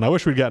lot of fun. I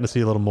wish we'd gotten to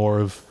see a little more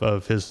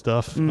of his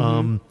stuff.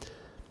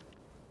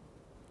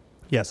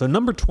 Yeah, so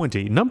number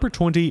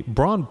 20,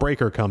 Braun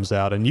Breaker comes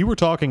out, and you were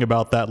talking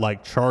about that,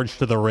 like, charge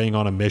to the ring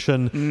on a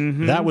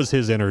mission. That was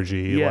his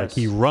energy. Yes. Like,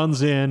 he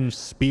runs in,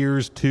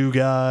 spears two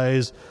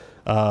guys.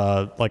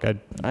 I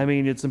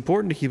mean, it's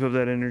important to keep up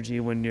that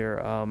energy when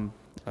you're, I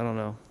don't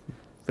know,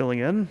 filling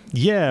in.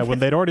 Yeah, when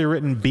they'd already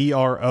written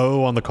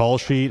BRO on the call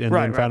sheet and then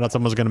Right. found out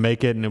someone was going to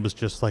make it, and it was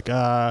just like,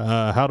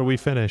 how do we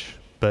finish?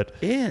 But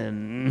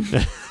In.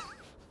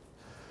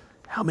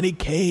 how many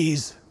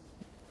Ks?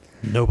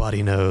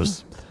 Nobody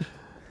knows.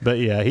 But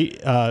yeah, he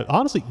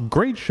honestly,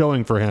 great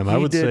showing for him. I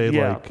He would did, say,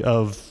 yeah. like,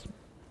 of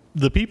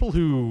the people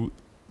who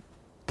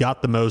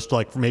got the most,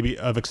 like, maybe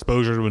of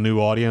exposure to a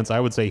new audience, I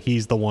would say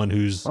he's the one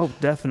who's Oh,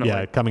 definitely.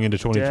 yeah, coming into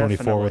 2024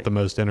 Definitely. with the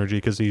most energy,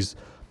 because he's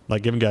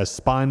like giving guys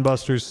spine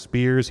busters,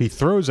 spears. He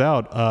throws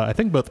out, I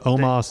think, both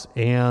Omos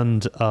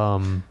and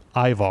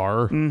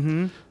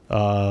Ivar.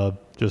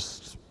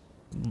 Just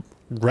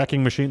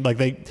wrecking machine. Like,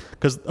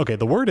 because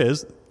the word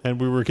is, and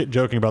we were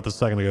joking about this a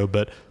second ago,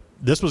 but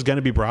this was going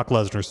to be Brock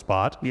Lesnar's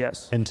spot.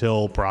 Yes.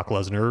 Until Brock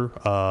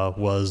Lesnar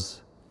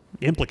was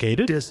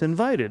implicated,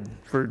 Disinvited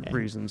for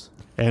reasons.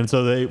 and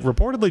so they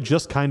reportedly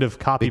just kind of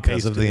copy Because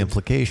pasted of the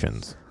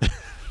implications.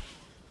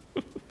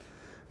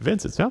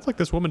 Vince, it sounds like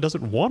this woman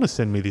doesn't want to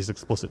send me these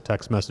explicit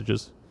text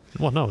messages.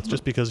 Well, no, it's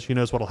just because she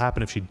knows what'll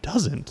happen if she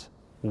doesn't.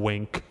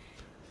 Wink.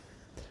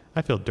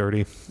 I feel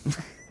dirty.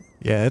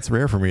 Yeah, it's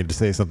rare for me to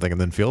say something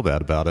and then feel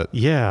bad about it.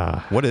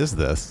 Yeah. What is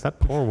this? That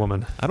poor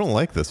woman. I don't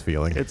like this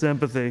feeling. It's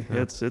empathy.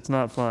 It's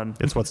not fun.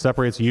 It's what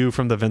separates you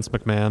from the Vince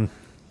McMahon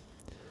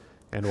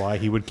and why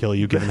he would kill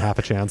you given half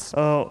a chance.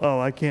 Oh,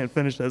 I can't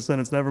finish that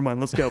sentence. Never mind.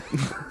 Let's go.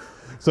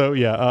 So,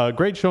 yeah,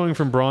 great showing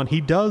from Braun.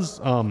 He does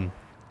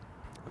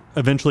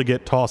eventually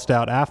get tossed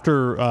out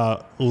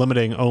after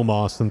limiting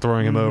Omos and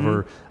throwing him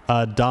over.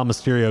 Dom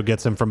Mysterio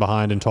gets him from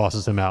behind and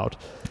tosses him out.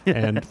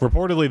 And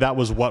reportedly that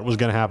was what was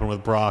going to happen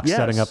with Brock, Yes.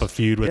 setting up a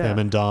feud with Yeah. him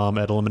and Dom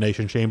at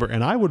Elimination Chamber.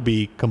 And I would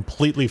be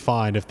completely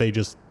fine if they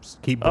just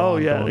keep Braun Oh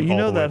yeah, going you all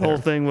know the way that whole there.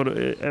 thing would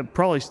it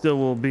probably still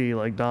will be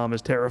like Dom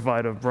is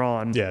terrified of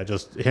Braun. Yeah,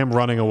 just him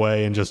running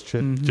away and just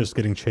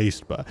getting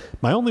chased by.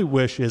 My only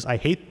wish is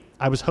I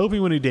was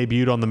hoping when he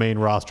debuted on the main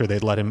roster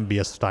they'd let him be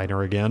a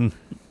Steiner again.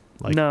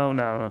 Like,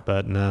 No.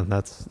 but no,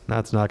 that's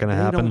not going to They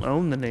happen. don't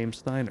own the name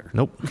Steiner.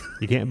 Nope.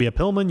 You can't be a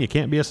Pillman. You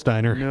can't be a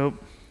Steiner. Nope.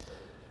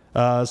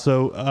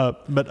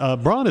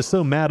 But Braun is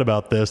so mad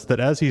about this that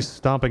as he's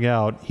stomping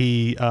out,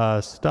 he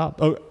stopped.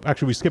 Oh,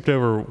 actually, we skipped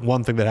over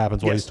one thing that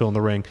happens while Yes. he's still in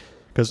the ring.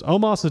 Because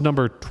Omos is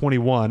number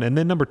 21, and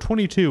then number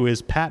 22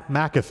 is Pat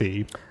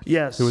McAfee,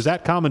 Yes. who is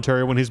at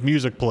commentary when his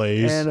music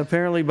plays. And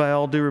apparently, by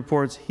all due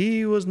reports,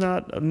 he was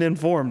not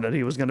informed that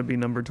he was going to be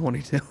number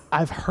 22.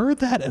 I've heard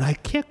that, and I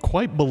can't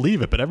quite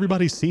believe it, but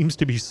everybody seems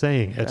to be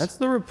saying it. That's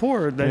the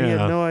report that he Yeah.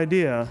 had no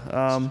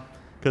idea.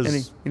 And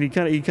he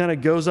kind of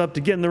goes up to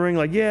get in the ring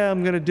like, yeah,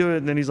 I'm going to do it.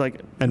 And then he's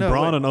like, And no,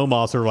 Braun wait. and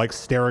Omos are like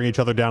staring each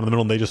other down in the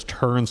middle, and they just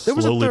turn There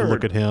was a slowly to third.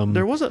 look at him.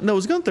 There wasn't. No, it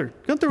was Gunther.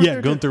 Gunther was Yeah,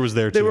 there. Gunther was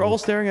there They were too. all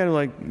staring at him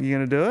like, you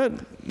going to do it?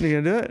 You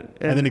going to do it?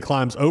 And then he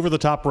climbs over the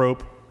top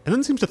rope, and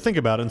then seems to think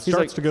about it and he's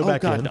starts like, to go oh,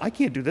 back God, in. I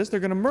can't do this. They're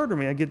going to murder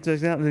me. I get to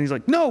out. And then he's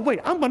like, no,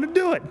 wait, I'm going to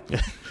do it.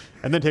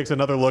 And then takes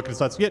another look and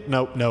decides,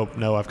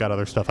 no, I've got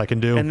other stuff I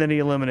can do. And then he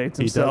eliminates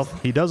he himself.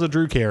 does. He does a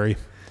Drew Carey.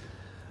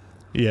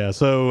 Yeah,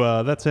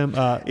 so that's him.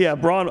 Yeah,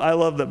 Braun. I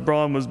love that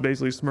Braun was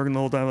basically smirking the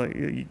whole time. Like,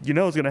 you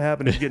know, it's going to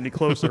happen if you get any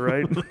closer,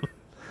 right?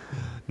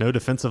 No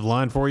defensive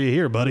line for you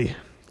here, buddy.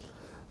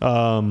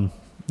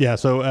 Yeah,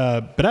 so,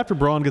 but after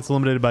Braun gets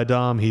eliminated by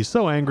Dom, he's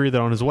so angry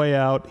that on his way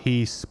out,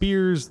 he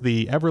spears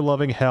the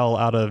ever-loving hell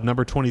out of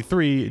number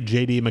 23,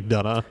 JD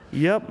McDonough,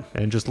 Yep.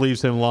 and just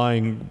leaves him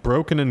lying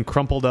broken and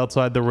crumpled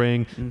outside the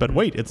ring. But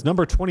wait, it's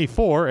number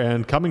 24,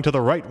 and coming to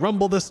the right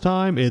rumble this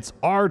time, it's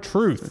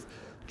R-Truth.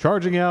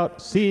 Charging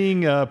out,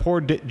 seeing poor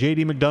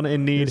JD McDonough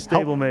in need, His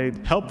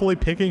stablemate. helpfully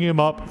picking him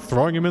up,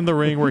 throwing him in the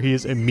ring where he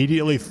is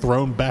immediately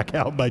thrown back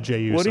out by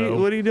Jey Uso.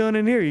 What are you doing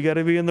in here? You got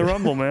to be in the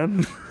Rumble,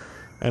 man.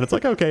 And it's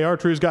like, okay,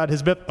 R-Truth's got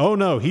his bit. Oh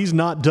no, he's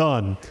not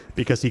done,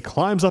 because he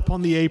climbs up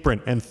on the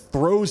apron and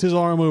throws his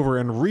arm over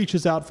and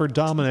reaches out for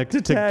Dominic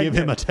to tag give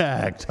him him. a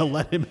tag to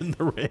let him in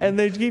the ring. And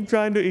he keeps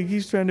trying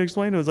to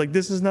explain to us, like,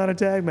 this is not a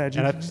tag match.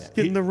 You just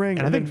get in the ring.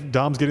 And I think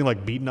Dom's getting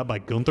like beaten up by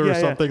Gunther or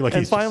something. Like,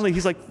 and finally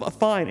he's like,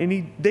 fine. And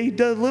he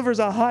delivers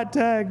a hot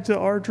tag to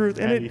R-Truth.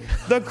 And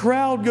the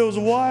crowd goes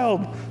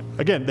wild.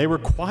 Again, they were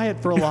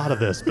quiet for a lot of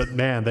this, but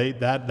man,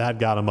 that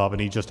got him up,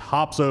 and he just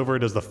hops over,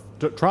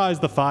 tries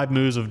the 5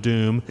 moves of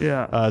doom,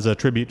 as a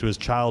tribute to his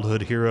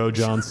childhood hero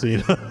John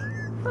Cena.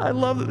 I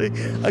love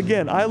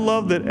that. I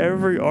love that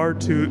every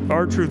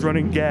R-Truth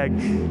running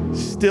gag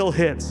still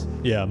hits.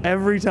 Yeah,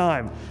 every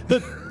time.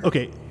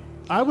 Okay,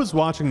 I was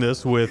watching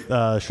this with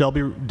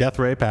Shelby Death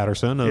Ray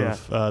Patterson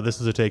of This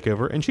Is a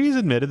Takeover, and she's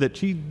admitted that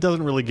she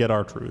doesn't really get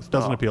R-Truth.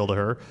 Doesn't appeal to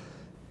her.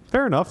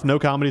 Fair enough. No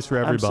comedies for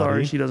everybody. I'm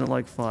sorry, she doesn't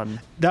like fun.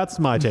 That's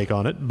my take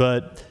on it.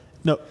 But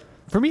no,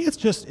 for me,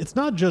 it's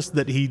not just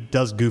that he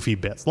does goofy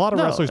bits. A lot of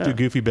wrestlers do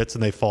goofy bits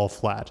and they fall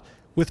flat.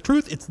 With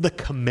Truth, it's the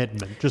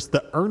commitment, just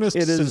the earnest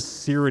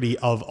sincerity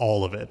of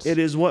all of it. It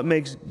is what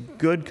makes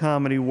good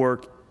comedy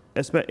work,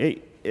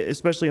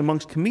 especially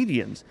amongst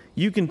comedians.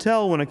 You can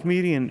tell when a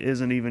comedian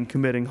isn't even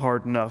committing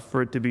hard enough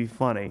for it to be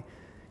funny.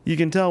 You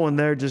can tell when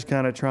they're just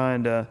kind of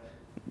trying to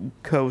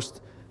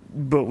coast.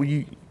 But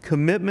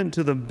commitment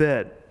to the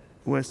bit,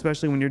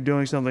 especially when you're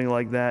doing something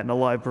like that in a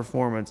live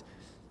performance,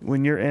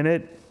 when you're in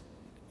it,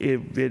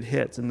 it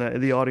hits, and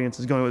the audience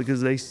is going with it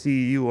because they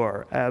see you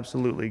are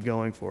absolutely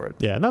going for it.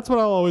 Yeah, and that's what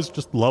I always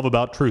just love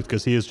about Truth,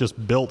 because he has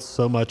just built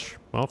so much,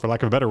 well, for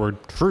lack of a better word,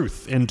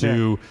 truth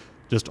into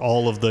just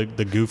all of the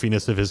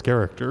goofiness of his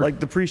character. Like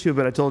the pre-show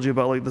bit I told you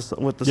about, like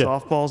with the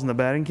softballs in the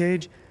batting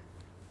cage.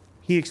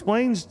 He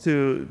explains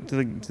to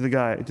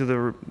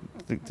the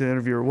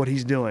interviewer what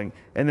he's doing,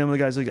 and then the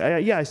guy's like,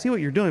 "Yeah, I see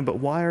what you're doing, but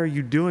why are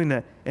you doing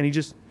that?" And he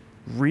just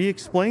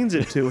re-explains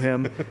it to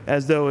him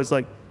as though it's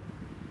like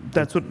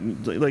that's what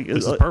like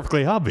this is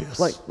perfectly obvious.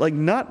 Like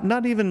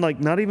not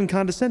even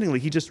condescendingly.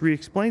 He just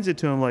re-explains it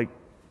to him like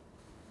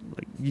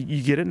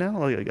you get it now.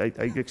 Like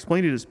I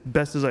explained it as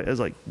best as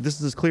like this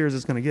is as clear as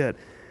it's gonna get,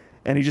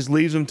 and he just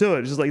leaves him to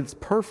it. It's just like it's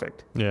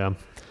perfect. Yeah.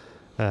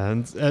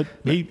 And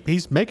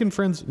he's making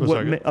friends. I'm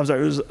sorry. I was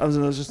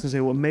just gonna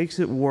say what makes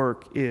it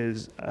work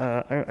is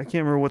I can't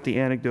remember what the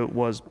anecdote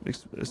was.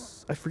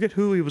 I forget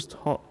who he was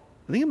taught.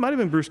 I think it might have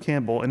been Bruce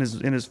Campbell in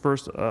his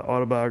first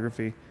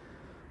autobiography,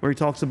 where he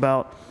talks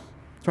about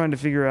trying to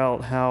figure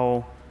out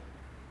how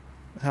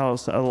it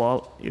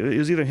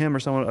was either him or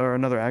someone or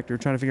another actor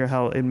trying to figure out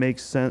how it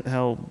makes sense.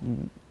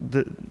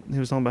 He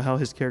was talking about how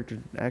his character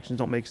actions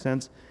don't make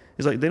sense.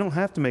 He's like, they don't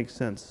have to make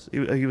sense.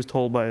 He was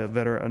told by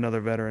another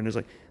veteran. He's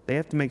like, they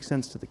have to make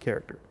sense to the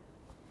character.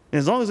 And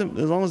as long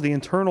as the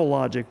internal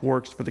logic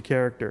works for the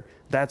character,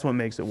 that's what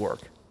makes it work.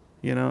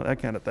 You know,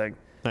 that kind of thing.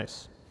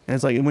 Nice. And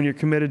it's like when you're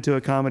committed to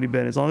a comedy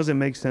bit, as long as it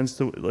makes sense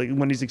to, like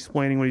when he's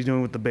explaining what he's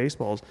doing with the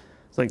baseballs,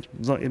 it's like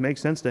it makes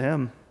sense to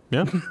him.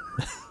 Yeah.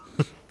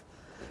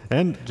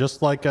 And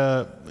just like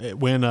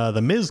when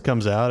The Miz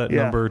comes out at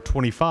number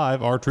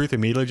 25, R-Truth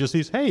immediately just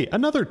sees, hey,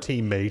 another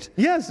teammate.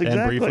 Yes, exactly.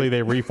 And briefly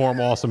they reform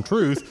Awesome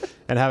Truth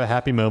and have a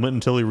happy moment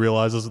until he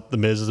realizes The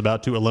Miz is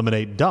about to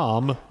eliminate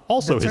Dom,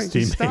 also his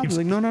teammate. He's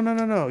like,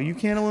 no, you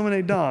can't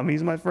eliminate Dom.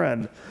 He's my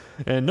friend.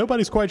 And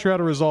nobody's quite sure how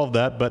to resolve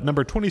that, but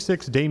number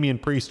 26, Damian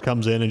Priest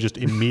comes in and just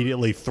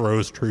immediately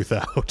throws Truth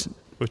out.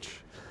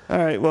 All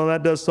right, well,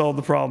 that does solve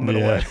the problem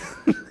in a way.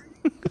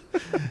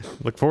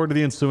 Look forward to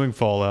the ensuing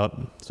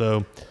fallout.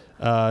 So...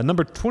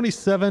 number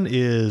 27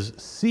 is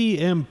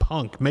CM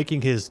Punk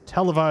making his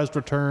televised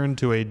return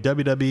to a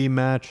WWE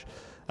match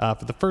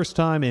for the first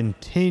time in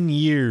 10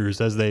 years.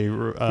 As they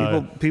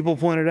people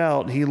pointed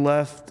out, he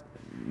left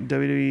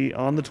WWE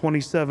on the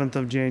 27th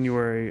of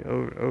January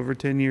over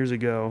 10 years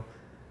ago,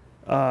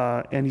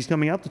 and he's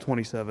coming out to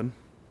 27.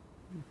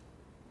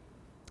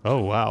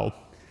 Oh wow!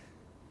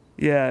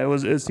 Yeah,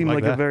 it seemed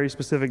like a very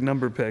specific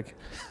number pick.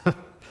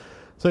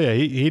 So yeah,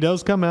 he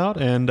does come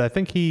out, and I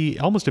think he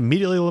almost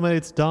immediately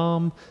eliminates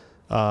Dom.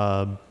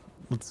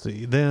 Let's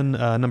see. Then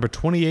number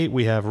 28,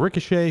 we have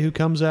Ricochet, who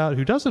comes out,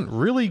 who doesn't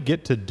really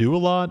get to do a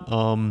lot.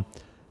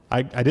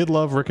 I did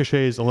love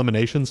Ricochet's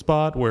elimination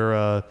spot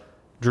where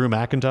Drew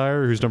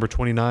McIntyre, who's number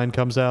 29,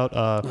 comes out.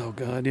 Oh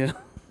God, yeah.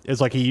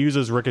 It's like he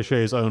uses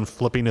Ricochet's own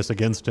flippiness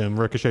against him.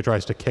 Ricochet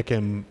tries to kick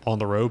him on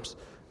the ropes.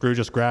 Drew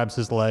just grabs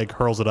his leg,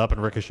 hurls it up,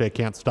 and Ricochet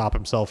can't stop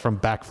himself from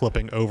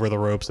backflipping over the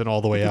ropes and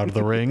all the way out of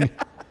the ring.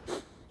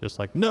 Just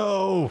like,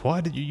 no,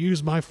 why did you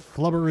use my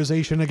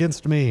flubberization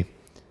against me?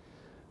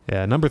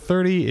 Yeah, number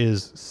 30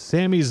 is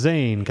Sami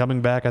Zayn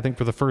coming back, I think,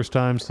 for the first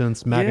time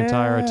since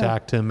McIntyre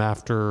attacked him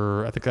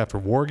after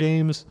War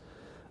Games.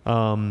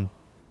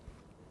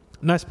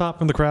 Nice pop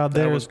from the crowd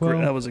there as well.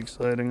 That was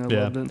exciting. I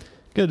loved it.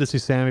 Good to see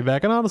Sami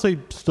back. And honestly,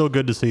 still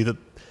good to see that.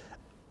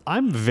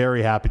 I'm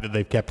very happy that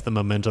they've kept the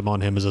momentum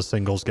on him as a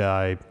singles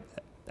guy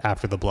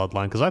after the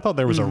Bloodline, because I thought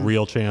there was a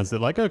real chance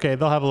that, like, okay,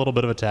 they'll have a little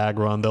bit of a tag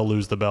run, they'll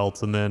lose the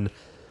belts, and then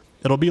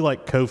it'll be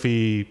like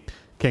Kofi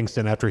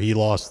Kingston after he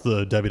lost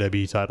the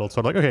WWE title. So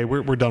I'm like, okay,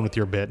 we're done with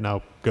your bit.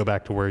 Now go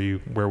back to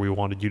where we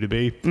wanted you to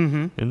be.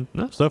 Mm-hmm. And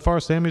no, so far,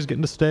 Sammy's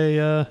getting to stay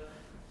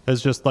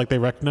as just like they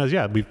recognize.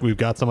 Yeah, we've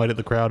got somebody that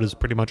the crowd is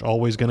pretty much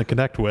always going to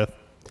connect with.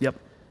 Yep.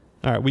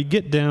 All right, we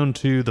get down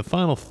to the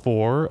final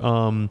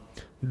four.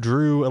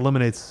 Drew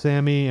eliminates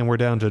Sammy, and we're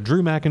down to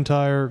Drew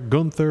McIntyre,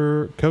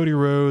 Gunther, Cody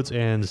Rhodes,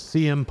 and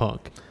CM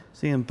Punk.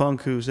 CM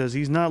Punk, who says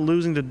he's not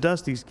losing to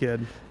Dusty's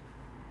kid.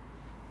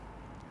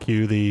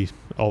 Cue the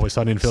Always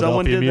Sunny in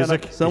Philadelphia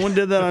music. Someone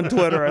did that on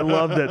Twitter. I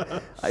loved it.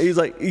 He's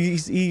like,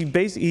 he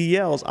basically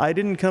yells, "I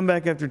didn't come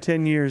back after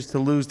 10 years to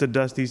lose to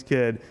Dusty's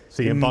kid."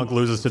 CM Punk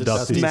loses to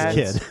Dusty's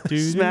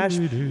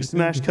kid.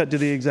 Smash cut to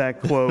the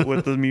exact quote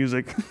with the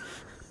music.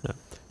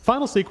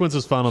 Final sequence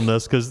is fun on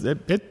this because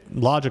it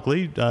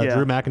logically,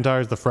 Drew McIntyre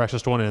is the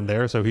freshest one in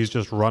there, so he's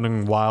just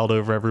running wild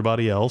over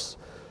everybody else.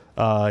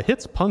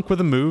 Hits Punk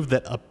with a move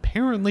that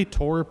apparently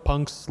tore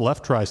Punk's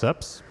left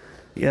triceps.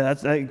 Yeah,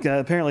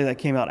 apparently that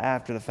came out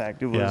after the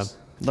fact. It was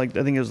like,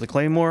 I think it was the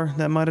Claymore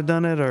that might have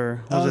done it,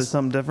 or was it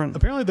something different?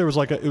 Apparently there was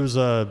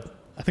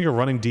I think a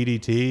running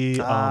DDT.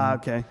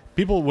 Okay.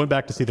 People went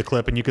back to see the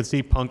clip, and you could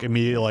see Punk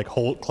immediately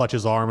clutch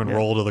his arm and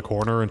roll to the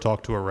corner and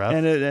talk to a ref.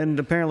 And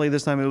apparently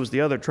this time it was the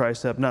other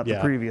tricep, not the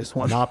previous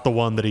one. Not the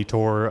one that he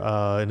tore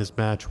in his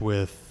match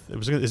with. It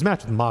was his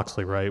match with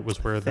Moxley, right?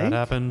 Was where that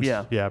happened.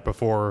 Yeah,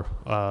 before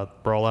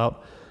Brawl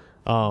Out.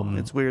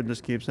 It's weird this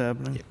keeps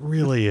happening. It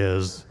really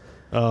is.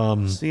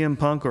 CM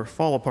Punk or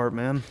fall apart,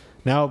 man.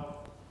 Now,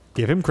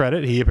 give him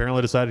credit. He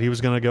apparently decided he was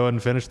going to go ahead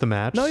and finish the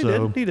match. No, he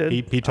did. He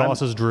did. He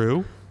tosses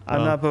Drew.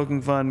 I'm not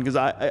poking fun because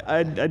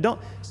I don't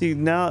see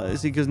now.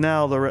 Because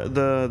now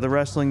the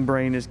wrestling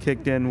brain is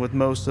kicked in with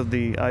most of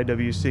the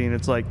IWC, and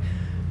it's like,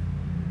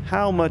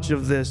 how much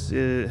of this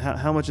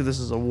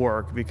is a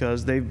work?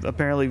 Because they've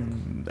apparently,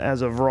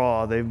 as of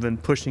Raw, they've been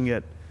pushing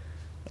it.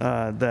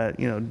 That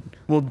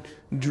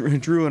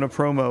Drew in a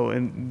promo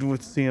and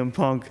with CM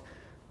Punk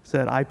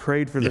said, "I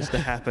prayed for this to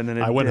happen,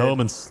 and I went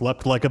home and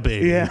slept like a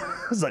baby." Yeah,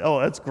 I was like, "Oh,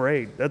 that's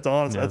great. That's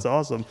awesome. Yeah. That's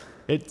awesome."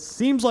 It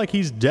seems like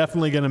he's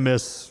definitely going to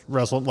miss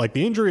wrestling. Like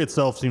the injury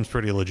itself seems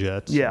pretty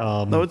legit.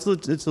 Yeah, no, it's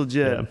legit.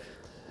 Yeah.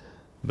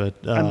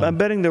 But I'm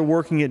betting they're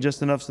working it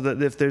just enough so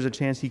that if there's a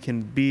chance he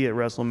can be at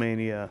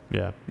WrestleMania,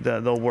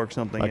 they'll work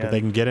something. Like if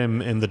they can get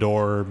him in the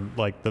door,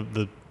 like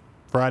the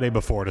Friday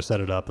before to set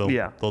it up,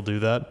 they'll do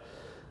that.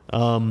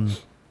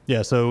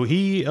 So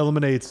he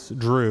eliminates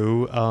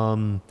Drew.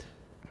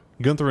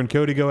 Gunther and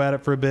Cody go at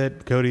it for a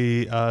bit.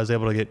 Cody is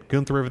able to get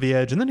Gunther over the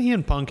edge, and then he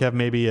and Punk have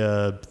maybe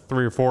a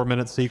 3 or 4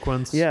 minute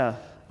sequence. Yeah.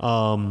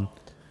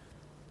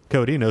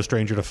 Cody, no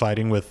stranger to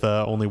fighting with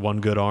only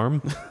one good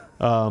arm,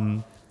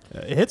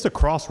 hits a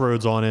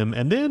crossroads on him,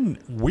 and then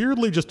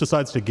weirdly just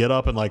decides to get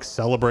up and like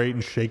celebrate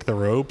and shake the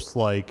ropes.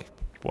 Like,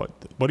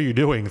 what are you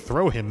doing?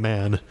 Throw him,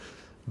 man.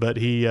 But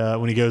he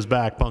when he goes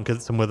back, Punk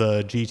hits him with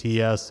a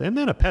GTS and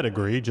then a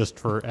pedigree just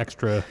for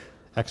extra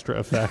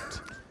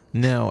effect.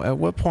 Now, at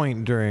what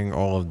point during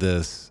all of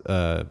this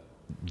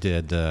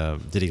did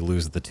he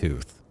lose the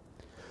tooth?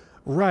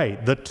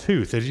 Right, the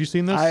tooth. Have you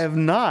seen this? I have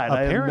not.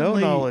 Apparently, I have no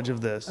knowledge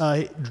of this.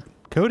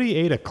 Cody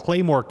ate a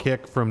Claymore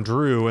kick from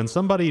Drew, and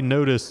somebody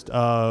noticed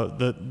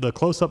the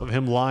close-up of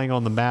him lying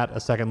on the mat a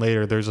second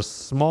later. There's a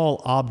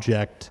small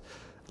object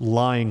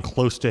lying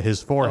close to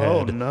his forehead.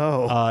 Oh,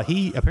 no.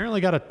 He apparently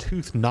got a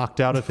tooth knocked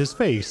out of his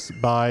face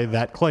by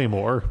that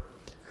Claymore.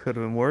 Could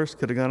have been worse.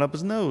 Could have gone up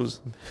his nose.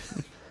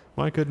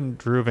 Why couldn't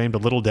Drew have aimed a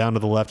little down to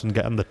the left and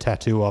gotten the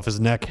tattoo off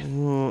his neck?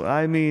 Well,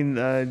 I mean,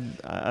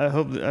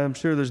 I'm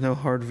sure there's no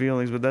hard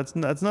feelings, but that's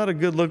not a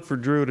good look for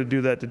Drew to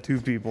do that to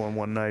two people in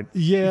one night.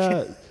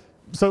 Yeah.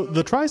 So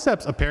the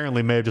triceps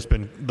apparently may have just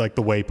been like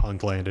the way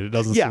Punk landed. It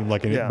doesn't seem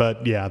like any,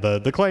 but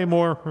the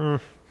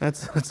Claymore.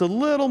 That's a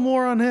little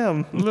more on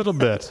him. A little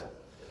bit.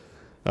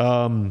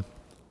 So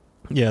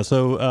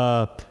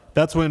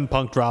that's when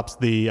Punk drops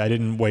the I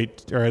didn't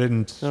wait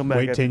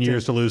 10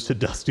 years to lose to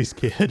Dusty's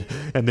kid,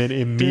 and then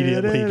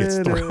immediately gets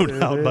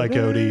thrown out by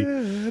Cody.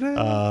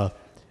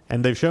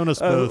 And they've shown us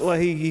both. Well,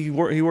 he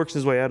works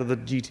his way out of the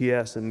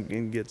GTS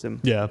and gets him.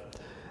 Yeah.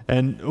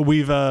 And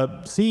we've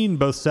seen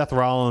both Seth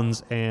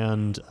Rollins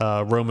and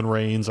Roman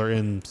Reigns are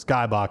in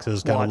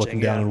skyboxes kind of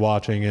looking down and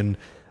watching. And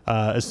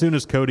as soon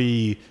as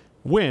Cody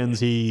wins,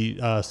 he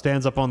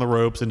stands up on the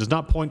ropes and does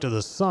not point to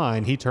the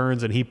sign. He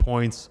turns and he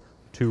points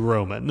to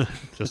Roman,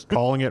 just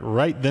calling it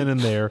right then and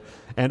there.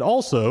 And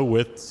also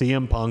with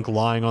CM Punk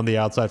lying on the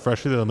outside,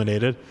 freshly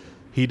eliminated,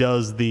 he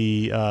does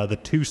the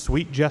too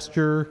sweet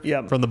gesture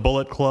from the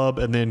Bullet Club,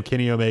 and then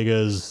Kenny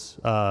Omega's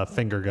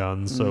finger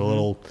guns. So a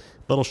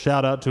little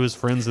shout out to his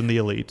friends in the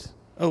Elite.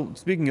 Oh,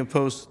 speaking of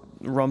post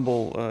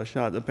Rumble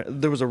shot,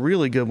 there was a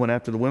really good one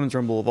after the Women's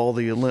Rumble of all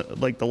the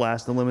the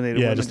last eliminated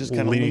women just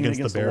kind of leaning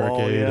against the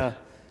barricade. Wall.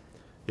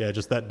 Yeah,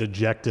 just that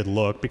dejected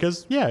look,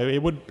 because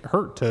it would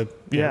hurt to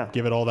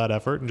give it all that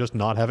effort and just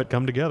not have it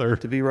come together.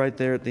 To be right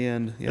there at the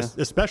end,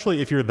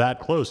 especially if you're that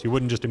close, you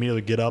wouldn't just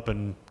immediately get up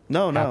and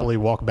happily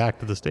walk back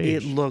to the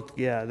stage. It looked,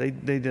 they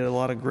did a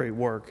lot of great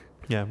work.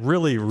 Yeah,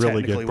 really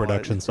Technically good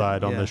production wise,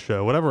 side on yeah. this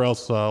show. Whatever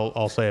else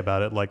I'll say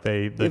about it, like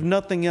they If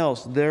nothing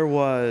else, there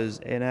was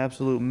an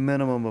absolute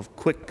minimum of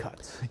quick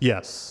cuts.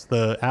 yes,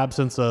 the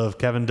absence of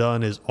Kevin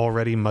Dunn is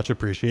already much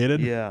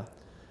appreciated. Yeah.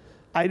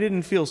 I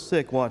didn't feel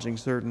sick watching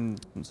certain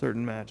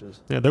matches.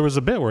 Yeah, there was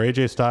a bit where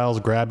AJ Styles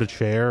grabbed a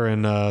chair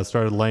and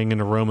started laying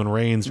into Roman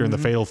Reigns during the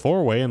Fatal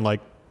 4-Way, and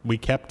like we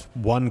kept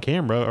one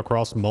camera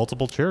across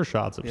multiple chair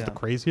shots. It was the Yeah.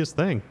 craziest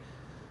thing.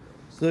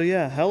 So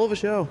yeah, hell of a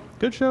show.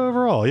 Good show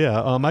overall.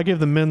 Yeah, I gave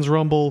the Men's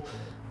Rumble.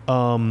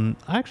 I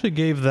actually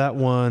gave that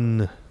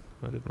one.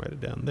 I didn't write it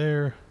down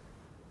there.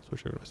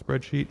 Switch over to my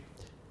spreadsheet.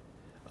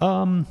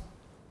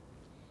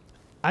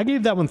 I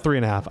gave that one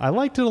 3.5. I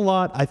liked it a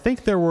lot. I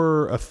think there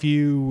were a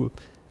few.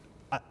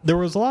 There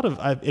was a lot of.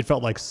 It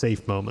felt like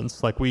safe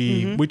moments. Like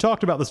we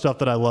talked about the stuff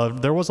that I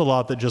loved. There was a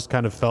lot that just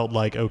kind of felt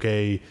like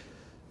okay.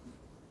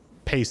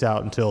 Pace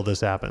out until this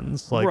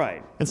happens. Like,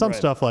 Right, and some right.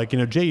 stuff stuff like,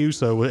 Jey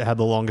Uso had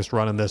the longest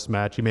run in this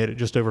match. He made it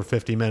just over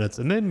 50 minutes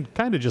and then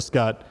kind of just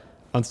got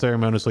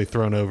unceremoniously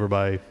thrown over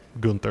by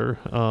Gunther.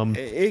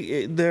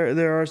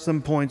 There are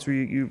some points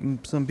where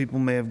some people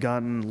may have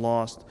gotten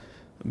lost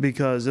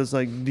because it's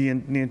like the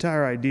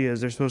entire idea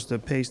is they're supposed to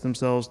pace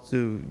themselves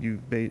to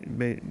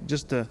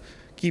just to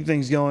keep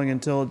things going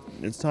until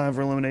it's time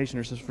for elimination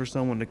or just for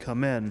someone to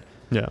come in.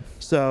 Yeah.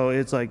 So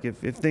it's like if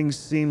things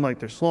seem like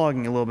they're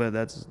slogging a little bit,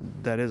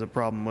 that is a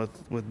problem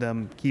with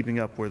them keeping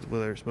up with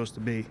where they're supposed to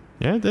be.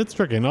 Yeah, it's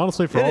tricky. And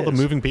honestly, for It all the is.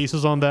 moving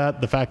pieces on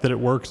that, the fact that it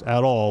works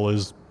at all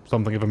is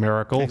something of a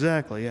miracle.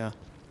 Exactly. Yeah.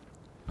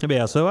 But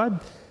yeah, so I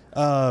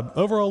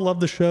overall love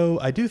the show.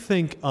 I do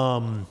think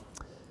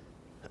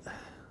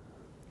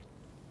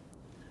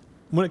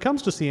when it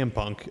comes to CM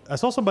Punk, I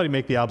saw somebody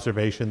make the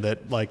observation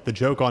that like the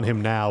joke on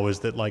him now is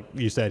that like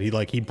you said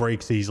he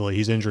breaks easily,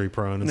 he's injury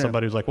prone, and Yeah.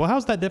 somebody was like, well,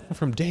 how's that different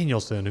from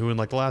Danielson, who in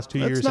like the last 2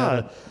 That's years had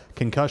a not.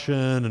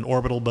 concussion, an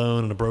orbital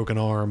bone, and a broken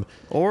arm.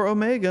 Or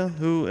Omega,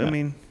 who I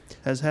mean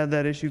has had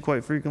that issue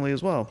quite frequently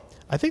as well.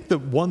 I think the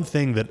one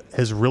thing that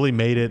has really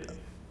made it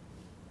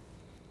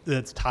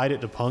that's tied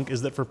it to Punk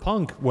is that for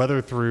Punk, whether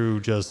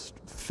through just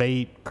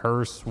fate,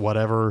 curse,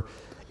 whatever,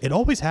 it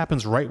always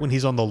happens right when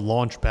he's on the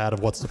launch pad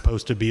of what's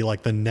supposed to be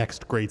like the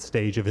next great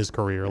stage of his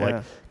career. Yeah.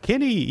 Like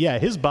Kenny, yeah,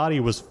 his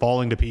body was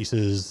falling to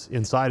pieces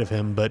inside of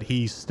him, but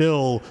he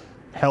still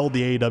held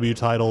the AEW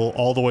title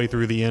all the way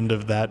through the end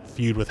of that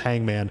feud with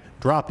Hangman,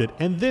 dropped it,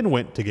 and then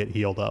went to get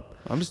healed up.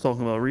 I'm just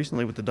talking about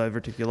recently with the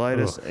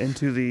diverticulitis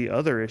into the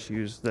other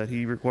issues that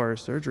he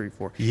requires surgery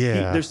for.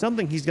 Yeah. There's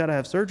something he's got to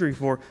have surgery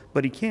for,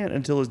 but he can't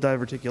until his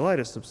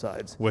diverticulitis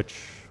subsides. Which,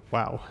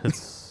 wow,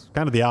 it's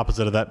kind of the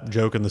opposite of that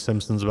joke in The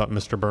Simpsons about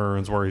Mr.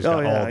 Burns, where he's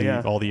Oh, got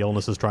yeah, all the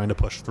illnesses trying to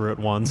push through at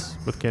once.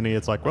 With Kenny,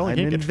 it's like, well, he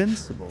I'm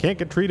invincible. can't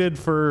get treated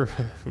for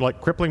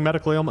like crippling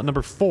medical ailment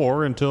number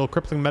 4 until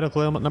crippling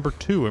medical ailment number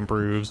 2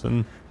 improves.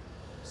 And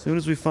As soon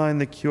as we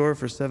find the cure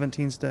for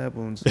 17 stab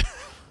wounds.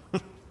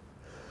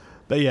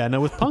 but yeah, no,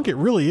 with Punk, it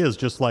really is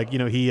just like he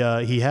wins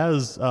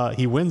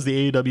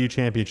the AEW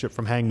championship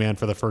from Hangman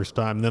for the first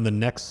time, and then the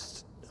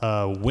next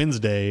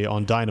Wednesday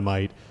on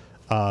Dynamite.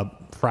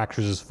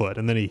 Fractures his foot,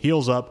 and then he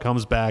heals up,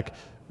 comes back,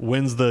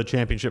 wins the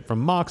championship from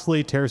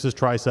Moxley, tears his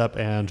tricep,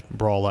 and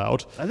brawl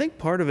out. I think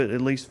part of it, at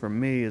least for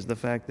me, is the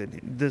fact that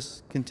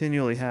this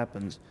continually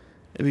happens.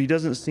 He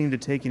doesn't seem to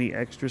take any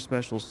extra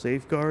special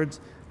safeguards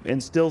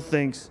and still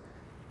thinks,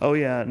 oh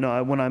yeah,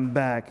 no, when I'm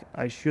back,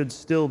 I should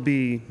still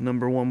be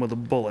number one with a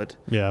bullet.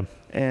 Yeah.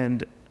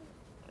 And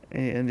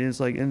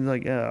it's like,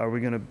 yeah, are we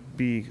going to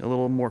be a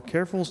little more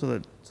careful so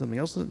that something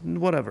else,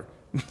 whatever.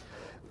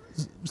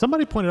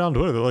 Somebody pointed out on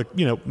Twitter that, like,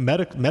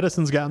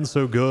 medicine's gotten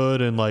so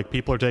good and, like,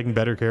 people are taking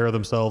better care of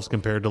themselves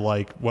compared to,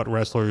 like, what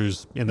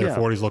wrestlers in their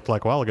 40s looked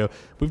like a while ago.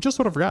 We've just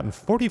sort of forgotten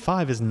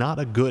 45 is not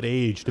a good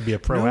age to be a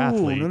pro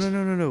athlete.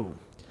 No.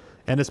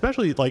 And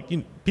especially, like,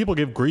 people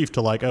give grief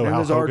to, like, And how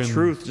there's Hogan...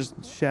 R-Truth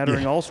just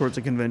shattering all sorts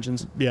of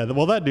conventions. Yeah,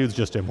 well, that dude's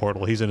just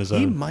immortal. He's in his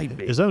own... might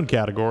be. His own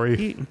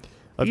category.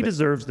 He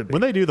deserves to be.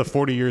 When they do the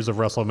 40 years of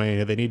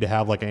WrestleMania, they need to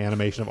have like an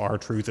animation of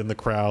R-Truth in the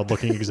crowd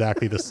looking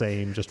exactly the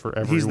same just for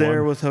everyone. He's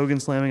there with Hogan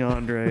slamming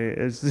Andre.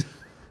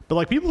 But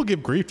like people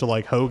give grief to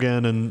like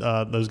Hogan and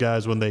those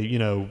guys when they,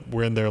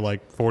 were in their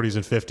like 40s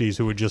and 50s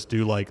who would just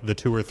do like the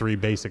 2 or 3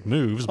 basic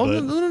moves. Oh,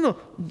 but no.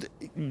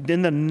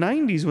 In the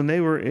 90s when they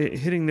were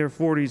hitting their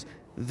 40s,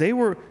 they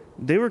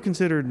were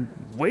considered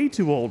way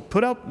too old,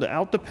 put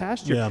out the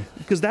pasture. Yeah.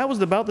 Because that was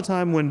about the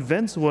time when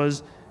Vince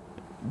was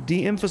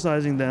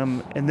de-emphasizing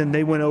them, and then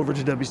they went over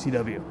to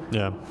WCW.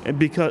 Yeah. And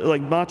because,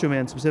 like, Macho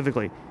Man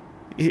specifically,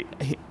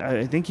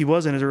 I think he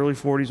was in his early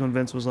 40s when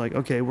Vince was like,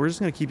 okay, we're just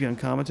going to keep you on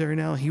commentary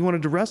now. He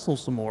wanted to wrestle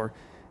some more.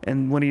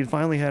 And when he had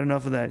finally had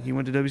enough of that, he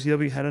went to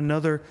WCW, had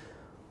another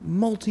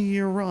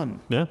multi-year run.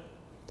 Yeah.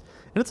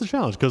 And it's a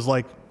challenge because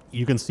like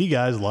you can see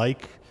guys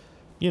like,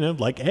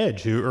 like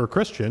Edge or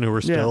Christian who are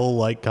still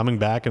like coming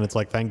back. And it's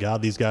like, thank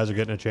God these guys are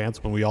getting a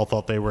chance when we all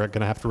thought they were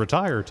going to have to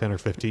retire 10 or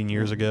 15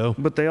 years ago.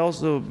 But they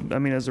also, I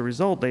mean, as a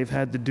result, they've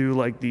had to do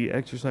like the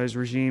exercise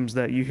regimes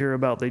that you hear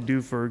about they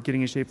do for getting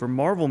in shape for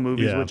Marvel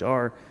movies, Yeah. which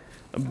are,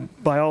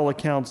 by all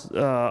accounts,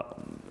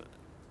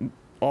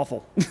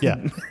 awful.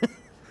 Yeah.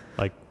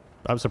 Like,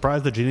 I'm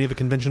surprised the Geneva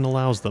Convention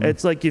allows them.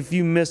 It's like if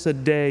you miss a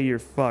day, you're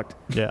fucked.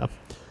 Yeah.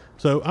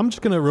 So I'm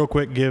just going to real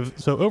quick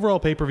so overall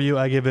pay-per-view,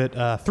 I give it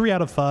 3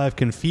 out of 5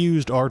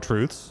 confused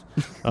R-Truths.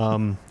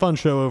 Fun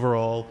show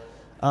overall.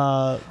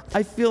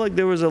 I feel like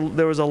there was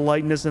a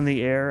lightness in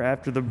the air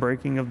after the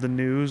breaking of the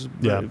news.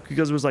 Yeah.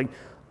 Because it was like,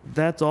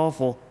 that's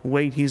awful.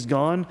 Wait, he's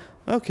gone?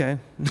 Okay.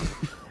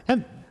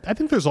 And I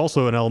think there's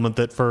also an element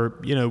that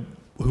for,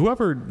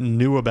 whoever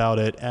knew about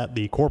it at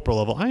the corporate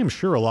level, I am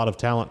sure a lot of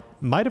talent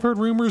might have heard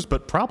rumors,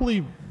 but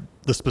probably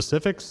the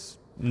specifics,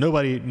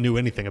 nobody knew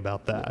anything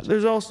about that.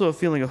 There's also a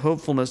feeling of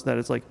hopefulness that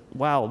it's like,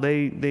 wow,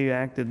 they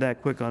acted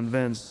that quick on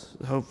Vince.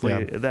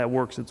 Hopefully that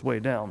works its way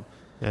down.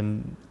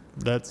 And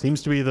that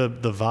seems to be the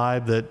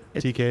vibe that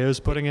TKO is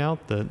putting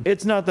out. That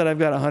It's not that I've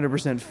got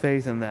 100%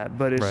 faith in that,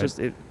 but it's Right.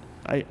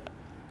 just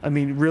I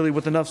mean, really,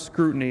 with enough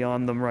scrutiny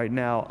on them right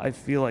now, I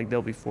feel like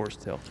they'll be forced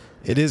to.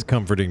 It is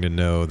comforting to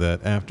know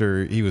that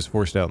after he was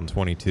forced out in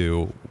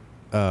 22,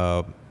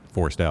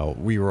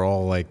 we were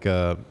all like,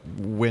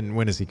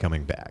 when is he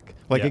coming back?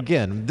 Like, Yeah.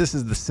 again, this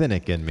is the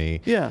cynic in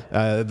me. Yeah.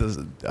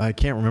 I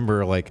can't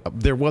remember, like,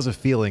 there was a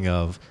feeling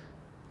of,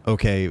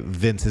 okay,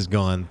 Vince is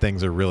gone,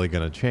 things are really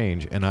going to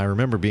change. And I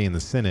remember being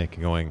the cynic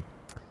going,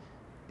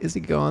 is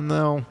he gone,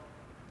 though?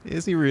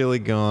 Is he really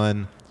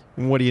gone?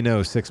 What do you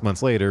know, 6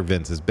 months later,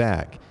 Vince is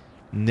back.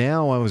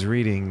 Now I was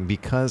reading,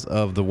 because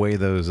of the way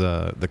those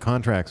the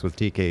contracts with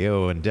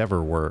TKO and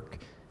Endeavor work,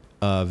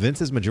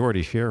 Vince's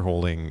majority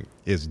shareholding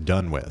is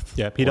done with.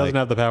 Yeah, he doesn't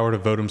have the power to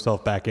vote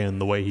himself back in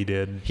the way he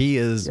did. He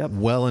is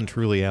well and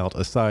truly out,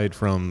 aside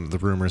from the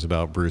rumors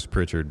about Bruce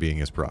Pritchard being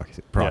his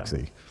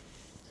proxy.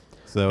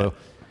 So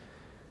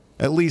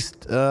at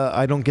least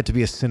I don't get to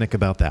be a cynic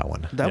about that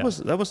one. That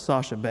was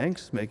Sasha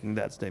Banks making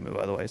that statement,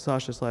 by the way.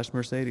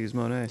 Sasha/Mercedes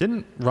Moné.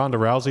 Didn't Ronda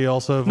Rousey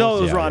also? No,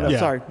 it was Yeah, Ronda. yeah.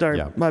 Sorry,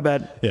 Yeah. my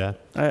bad. Yeah.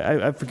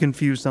 I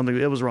confused something.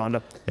 It was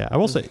Ronda. Yeah, I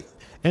will say,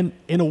 and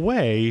in a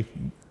way,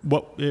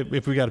 what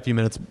if we got a few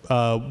minutes?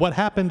 What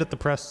happened at the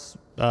press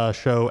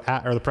show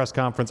or the press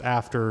conference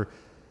after?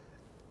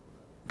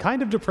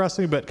 Kind of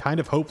depressing, but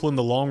kind of hopeful in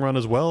the long run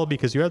as well,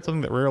 because you had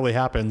something that rarely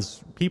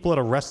happens. People at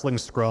a wrestling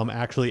scrum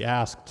actually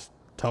asked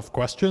tough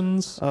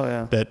questions. Oh,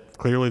 yeah. That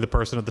clearly the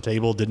person at the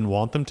table didn't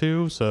want them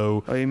to.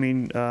 So Oh, you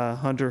mean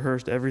Hunter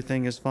Hearst?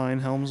 Everything is fine.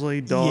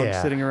 Helmsley, dog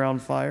Yeah. sitting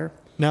around fire.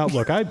 now,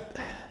 look,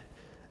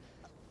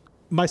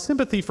 my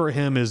sympathy for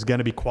him is going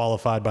to be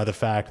qualified by the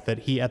fact that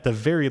he, at the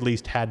very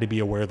least, had to be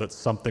aware that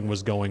something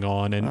was going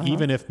on. And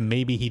even if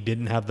maybe he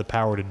didn't have the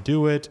power to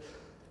do it,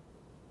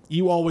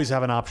 you always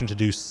have an option to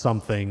do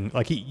something.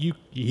 Like he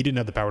didn't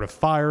have the power to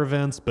fire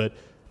Vince, but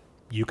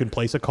you can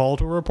place a call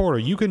to a reporter.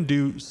 You can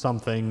do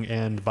something.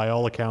 And by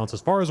all accounts,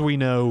 as far as we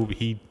know,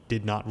 he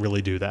did not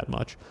really do that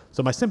much.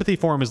 So my sympathy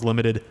for him is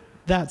limited.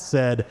 That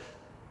said,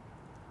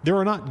 there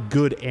are not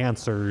good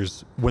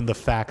answers when the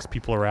facts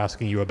people are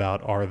asking you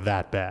about are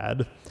that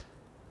bad.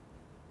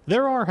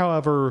 There are,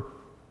 however,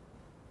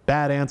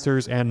 bad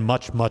answers and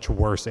much, much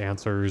worse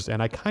answers,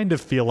 and I kind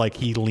of feel like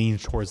he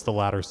leans towards the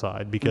latter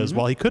side, because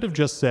while he could have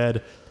just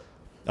said,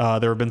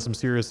 there have been some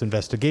serious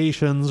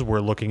investigations, we're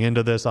looking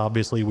into this,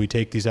 obviously we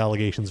take these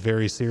allegations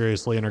very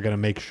seriously and are going to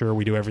make sure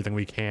we do everything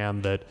we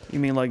can that... You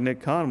mean like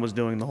Nick Khan was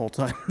doing the whole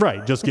time?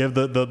 Right, just give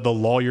the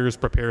lawyer's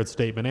prepared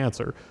statement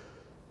answer.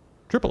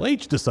 Triple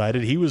H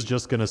decided he was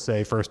just going to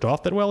say, first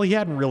off, that, well, he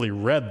hadn't really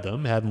read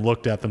them, hadn't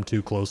looked at them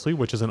too closely,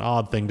 which is an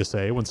odd thing to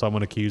say when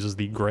someone accuses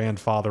the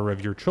grandfather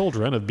of your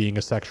children of being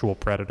a sexual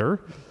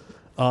predator.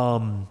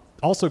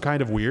 Also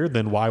kind of weird,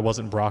 then why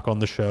wasn't Brock on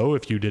the show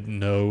if you didn't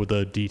know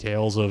the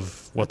details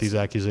of what these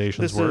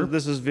accusations were?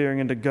 This is veering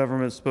into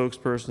government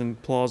spokesperson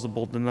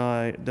plausible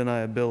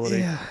deniability.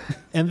 Yeah.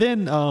 And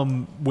then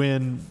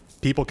when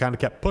people kind of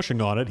kept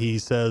pushing on it, he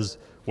says,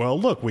 well,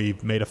 look,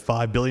 we've made a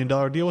 $5 billion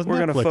deal with We're Netflix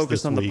gonna focus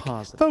this on the week.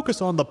 positives.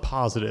 Focus on the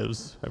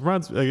positives.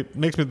 It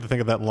makes me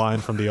think of that line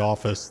from The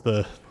Office,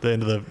 the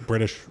end of the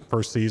British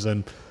first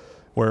season,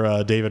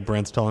 where David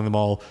Brent's telling them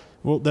all,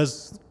 well,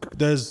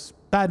 there's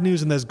bad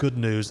news and there's good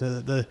news.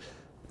 The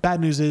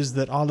bad news is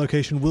that our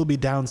location will be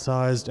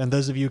downsized, and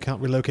those of you who can't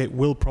relocate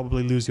will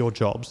probably lose your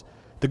jobs.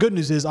 The good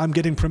news is I'm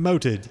getting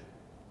promoted.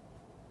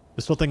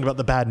 You're still thinking about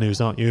the bad news,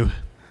 aren't you?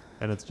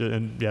 And it's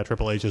just,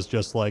 Triple H is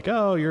just like,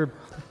 oh,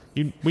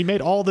 we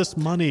made all this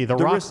money. The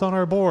Rock's on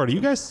our board. Are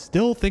you guys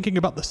still thinking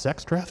about the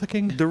sex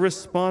trafficking? The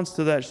response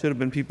to that should have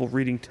been people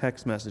reading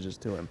text messages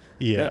to him.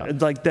 Yeah.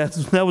 Like that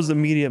was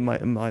immediate.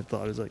 My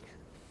thought is like,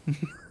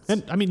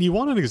 And I mean, you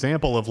want an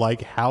example of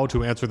like how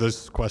to answer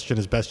this question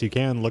as best you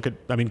can.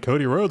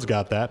 Cody Rhodes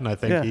got that, and I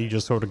think he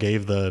just sort of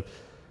gave he's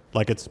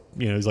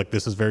like,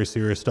 this is very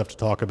serious stuff to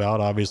talk about.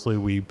 Obviously,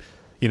 we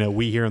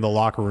here in the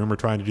locker room are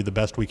trying to do the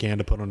best we can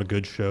to put on a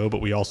good show, but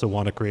we also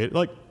want to create,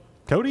 like,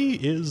 Cody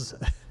is,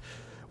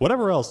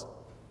 whatever else,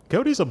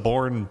 Cody's a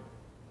born,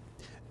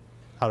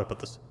 how to put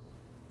this,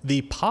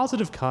 the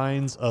positive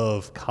kinds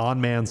of con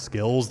man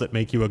skills that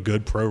make you a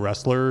good pro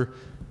wrestler.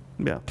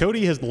 yeah.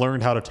 Cody has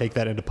learned how to take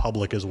that into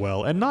public as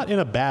well, and not in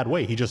a bad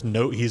way.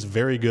 He's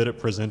very good at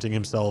presenting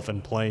himself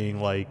and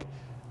playing like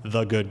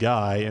the good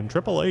guy. And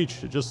Triple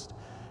H,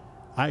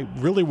 I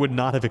really would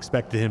not have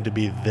expected him to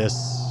be this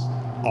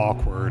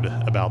awkward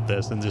about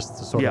this and just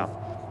sort of,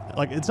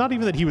 like, it's not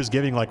even that he was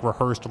giving like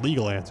rehearsed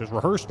legal answers.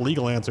 Rehearsed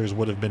legal answers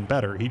would have been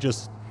better. He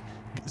just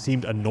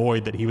seemed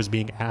annoyed that he was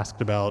being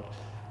asked about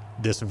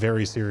this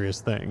very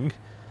serious thing.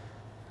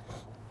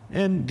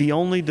 And the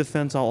only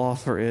defense I'll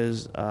offer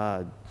is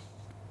the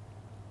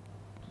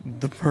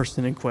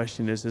person in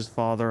question is his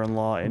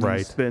father-in-law,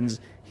 and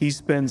he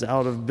spends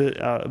out of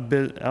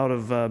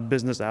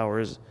business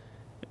hours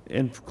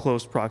in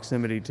close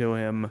proximity to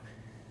him.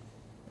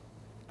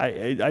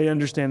 I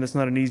understand that's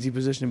not an easy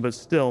position, but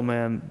still,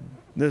 man,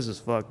 this is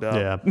fucked up.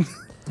 Yeah.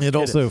 It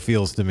also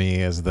feels to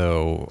me as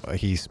though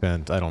he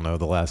spent, I don't know,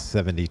 the last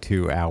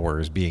 72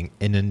 hours being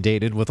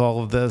inundated with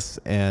all of this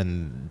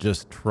and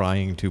just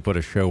trying to put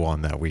a show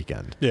on that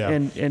weekend. Yeah.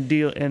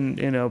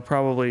 And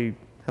probably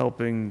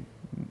helping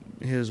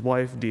his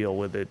wife deal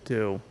with it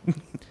too.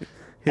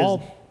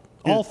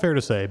 All fair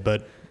to say,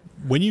 but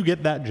when you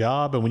get that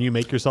job and when you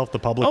make yourself the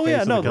public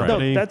face of the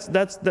company,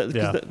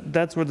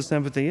 that's where the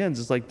sympathy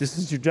ends. It's like, this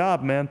is your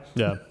job, man.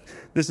 Yeah.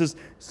 This is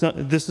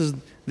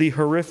the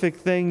horrific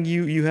thing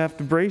you have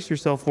to brace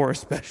yourself for,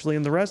 especially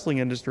in the wrestling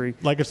industry.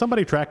 Like if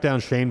somebody tracked down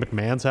Shane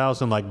McMahon's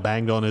house and like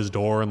banged on his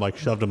door and like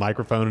shoved a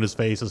microphone in his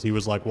face as he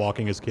was like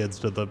walking his kids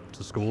to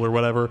school or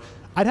whatever,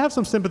 I'd have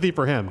some sympathy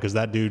for him because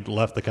that dude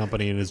left the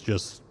company and is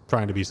just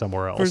trying to be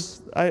somewhere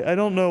else. I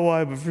don't know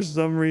why, but for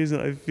some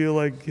reason I feel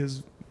like I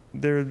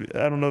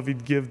don't know if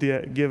he'd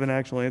give an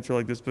actual answer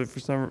like this, but for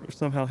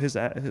somehow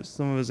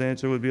some of his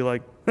answer would be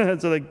like, so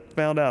they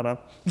found out, huh?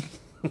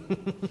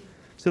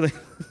 So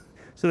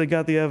they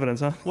got the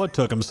evidence, huh? What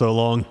took him so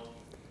long?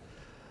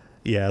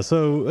 Yeah,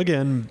 so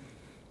again,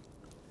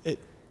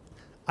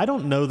 I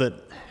don't know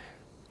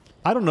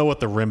what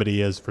the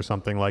remedy is for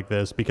something like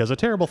this because a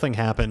terrible thing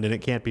happened and it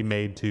can't be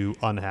made to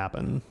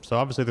unhappen. So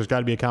obviously there's got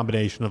to be a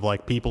combination of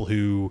like people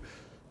who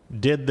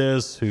did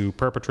this, who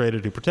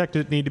perpetrated, who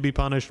protected it need to be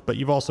punished, but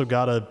you've also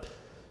got to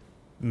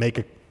make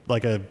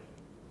a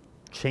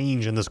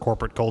change in this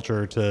corporate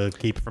culture to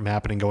keep it from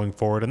happening going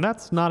forward, and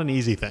that's not an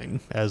easy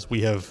thing, as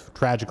we have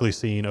tragically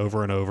seen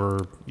over and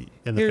over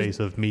in the face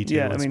of Me Too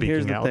and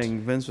speaking out. Here's the thing: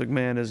 Vince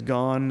McMahon is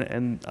gone,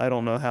 and I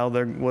don't know how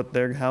they're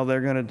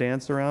going to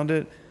dance around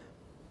it.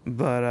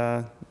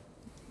 But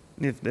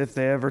if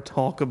they ever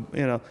talk,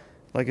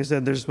 like I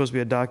said, there's supposed to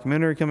be a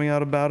documentary coming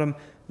out about him.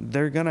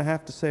 They're gonna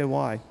have to say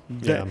why.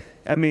 Yeah.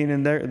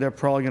 And they're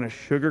probably gonna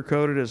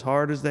sugarcoat it as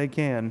hard as they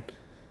can,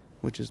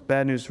 which is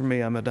bad news for me.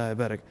 I'm a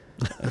diabetic.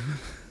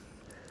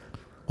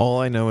 All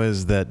I know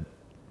is that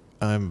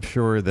I'm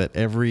sure that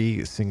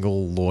every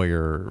single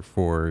lawyer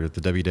for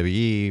the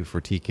WWE, for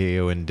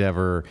TKO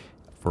Endeavor,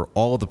 for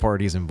all of the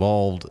parties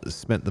involved,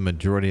 spent the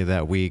majority of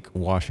that week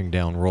washing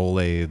down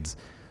Rolaids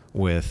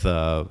with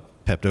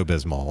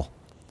Pepto-Bismol.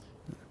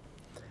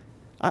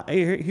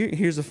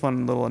 Here's a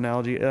fun little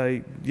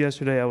analogy.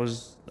 Yesterday I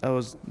was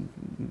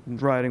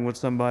riding with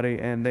somebody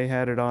and they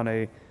had it on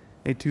a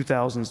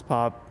 2000s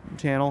pop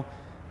channel,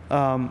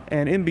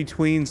 and in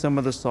between some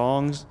of the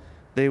songs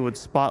they would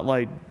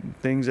spotlight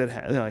things that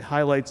had like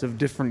highlights of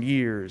different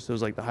years. So it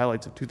was like the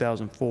highlights of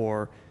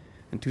 2004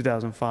 and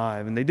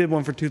 2005, and they did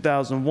one for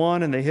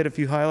 2001 and they hit a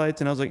few highlights,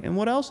 and I was like, and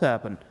what else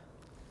happened?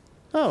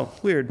 Oh,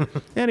 weird.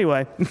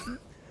 Anyway.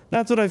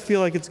 That's what I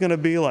feel like it's going to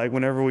be like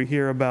whenever we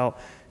hear about,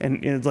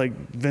 and it's like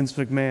Vince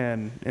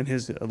McMahon and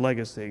his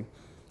legacy.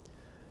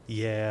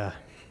 Yeah.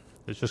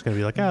 It's just going to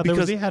be like, there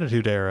was the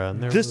Attitude Era.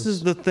 And this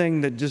is the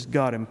thing that just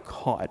got him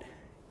caught.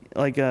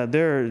 Like, I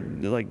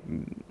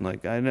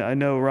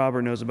know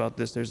Robert knows about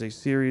this. There's a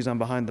series on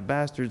Behind the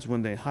Bastards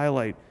when they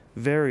highlight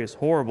various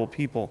horrible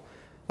people.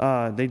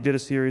 They did a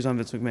series on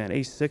Vince McMahon,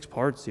 a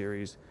 6-part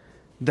series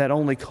that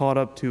only caught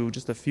up to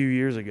just a few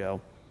years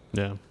ago.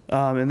 Yeah.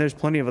 And there's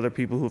plenty of other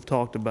people who have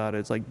talked about it.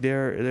 It's like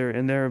there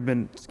have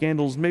been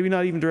scandals, maybe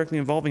not even directly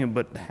involving him,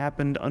 but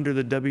happened under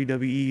the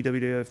WWE,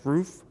 WWF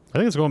roof. I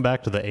think it's going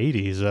back to the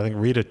 80s. I think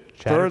Rita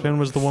Chatterton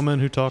was the woman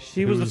who talked.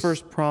 She was the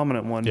first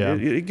prominent one. Yeah.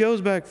 It goes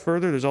back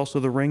further. There's also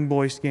the Ring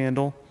Boy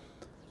scandal,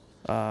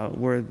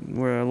 where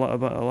a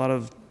lot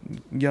of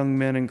young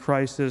men in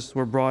crisis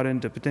were brought in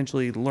to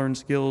potentially learn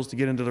skills to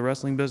get into the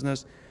wrestling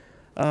business,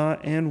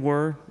 and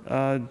were.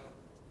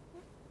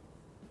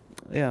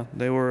 They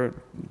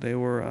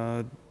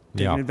were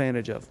taken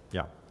advantage of.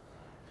 Yeah.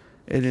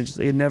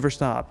 It never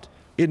stopped.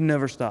 It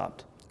never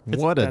stopped.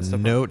 What a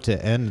note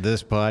to end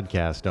this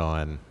podcast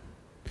on.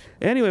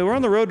 Anyway, we're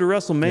on the road to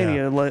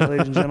WrestleMania,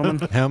 ladies and gentlemen.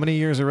 How many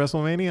years of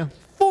WrestleMania?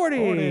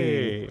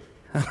 40.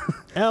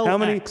 How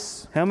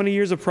many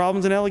years of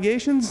problems and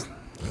allegations?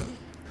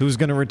 Who's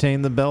going to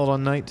retain the belt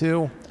on night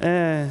 2?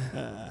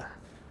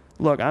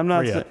 Look,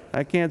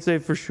 I can't say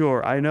for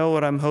sure. I know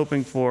what I'm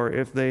hoping for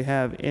if they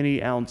have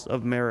any ounce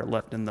of merit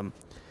left in them.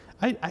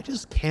 I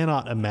just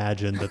cannot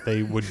imagine that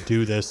they would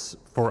do this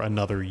for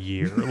another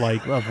year.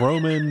 Like a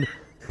Roman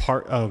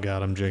oh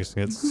God, I'm jinxing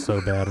it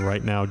so bad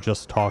right now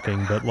just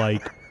talking, but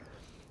like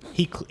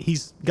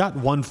he's got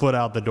one foot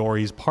out the door.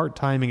 He's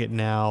part-timing it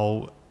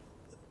now.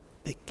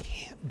 They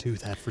can't do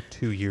that for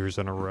 2 years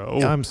in a row.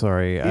 I'm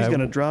sorry. He's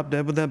going to drop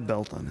dead with that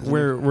belt on.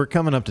 We're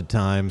coming up to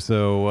time,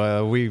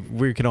 so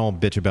we can all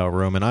bitch about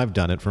Roman. I've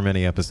done it for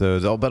many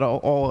episodes, but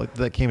all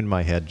that came into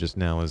my head just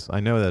now is I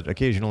know that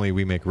occasionally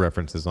we make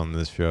references on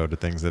this show to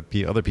things that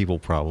other people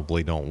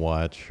probably don't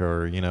watch,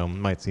 or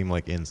might seem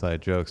like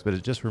inside jokes. But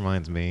it just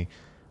reminds me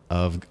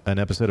of an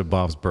episode of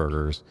Bob's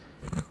Burgers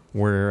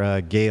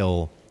where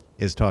Gail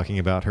is talking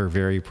about her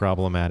very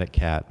problematic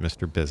cat,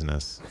 Mr.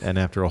 Business, and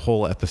after a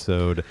whole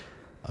episode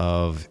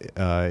of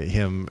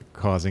him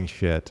causing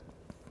shit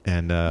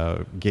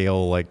and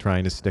Gail like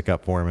trying to stick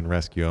up for him and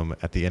rescue him,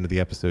 at the end of the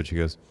episode she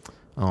goes,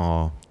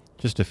 "Oh,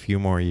 just a few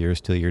more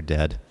years till you're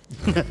dead."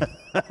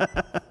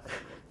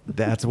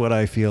 That's what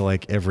I feel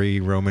like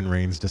every Roman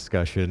Reigns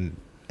discussion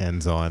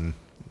ends on.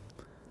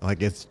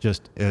 Like it's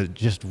just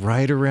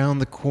right around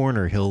the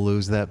corner he'll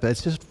lose that, but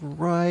it's just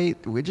right.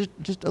 We're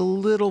just a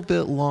little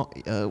bit long.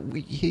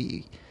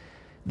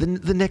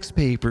 The next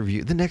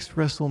pay-per-view, the next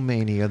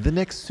WrestleMania, the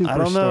next Superstar. I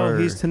don't know.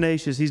 He's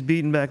tenacious. He's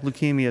beaten back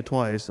leukemia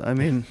twice. I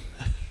mean.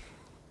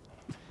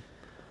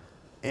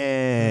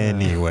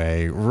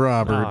 Anyway,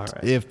 Robert, All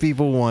right. if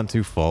people want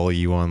to follow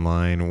you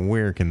online,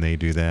 where can they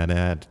do that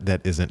at?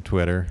 That isn't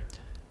Twitter.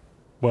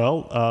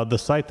 Well, the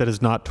site that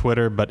is not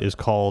Twitter but is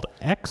called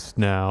X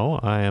now.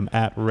 I am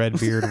at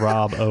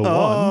RedbeardRob01.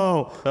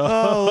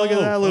 Oh, look at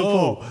that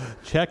loophole.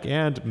 Check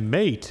and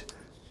mate.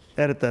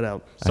 Edit that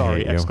out. I Sorry!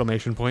 hate you.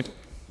 Exclamation point.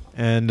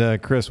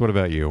 And Chris, what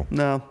about you?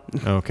 No.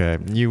 Okay,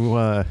 you.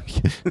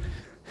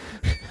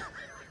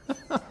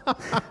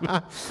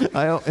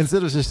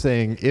 Instead of just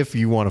saying if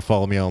you want to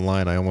follow me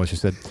online, I almost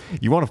just said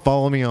you want to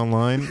follow me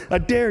online. I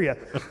dare you.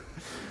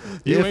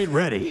 You ain't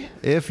ready.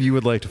 If you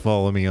would like to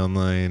follow me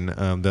online,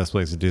 best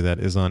place to do that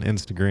is on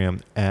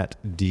Instagram at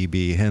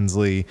DB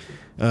Hensley.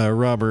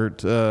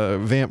 Robert,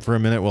 vamp for a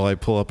minute while I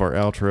pull up our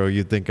outro.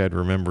 You'd think I'd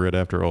remember it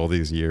after all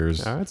these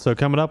years. All right, so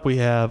coming up, we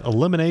have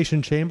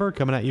Elimination Chamber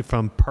coming at you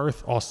from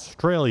Perth,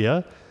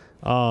 Australia,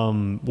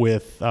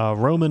 with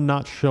Roman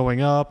not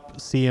showing up,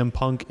 CM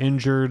Punk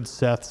injured,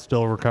 Seth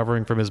still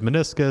recovering from his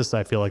meniscus.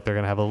 I feel like they're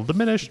going to have a little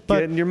diminished,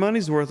 but Getting your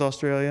money's worth,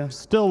 Australia.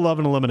 still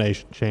loving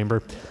Elimination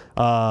Chamber.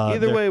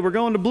 Either way, we're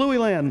going to Bluey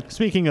Land.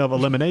 Speaking of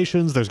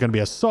eliminations, there's going to be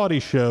a Saudi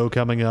show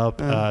coming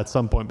up at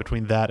some point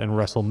between that and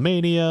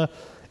WrestleMania.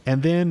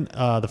 And then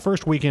the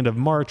first weekend of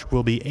March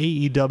will be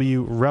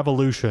AEW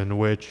Revolution,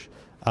 which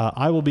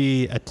I will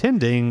be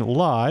attending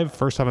live.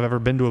 First time I've ever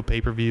been to a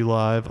pay-per-view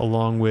live,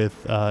 along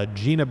with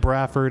Gina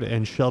Bradford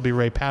and Shelby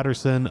Ray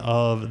Patterson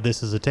of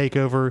This Is a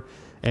Takeover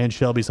and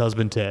Shelby's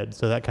husband, Ted.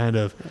 So that kind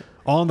of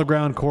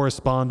on-the-ground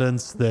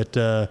correspondence that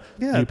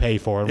you pay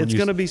for. It's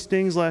going to be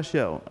Sting's last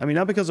show. I mean,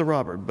 not because of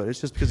Robert, but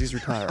it's just because he's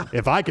retired.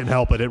 If I can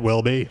help it, it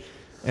will be.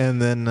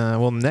 And then,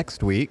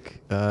 next week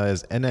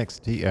is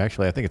NXT.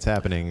 Actually, I think it's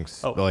happening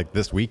like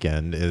this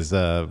weekend. Is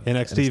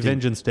NXT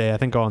Vengeance Day, I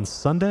think, on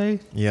Sunday.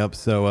 Yep.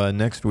 So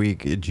next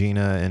week,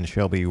 Gina and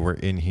Shelby were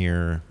in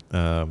here.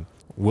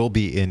 Will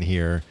be in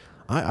here.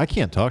 I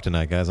can't talk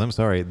tonight, guys. I'm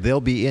sorry.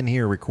 They'll be in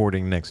here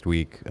recording next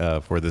week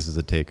for This Is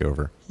a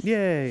Takeover.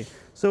 Yay.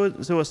 So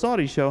a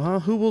Saudi show, huh?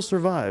 Who will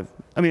survive?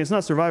 I mean, it's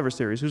not Survivor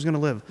Series. Who's going to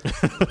live?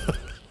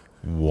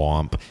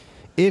 Womp.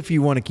 If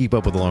you want to keep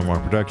up with Long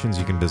Walk Productions,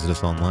 you can visit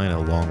us online at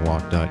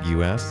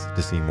longwalk.us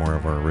to see more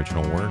of our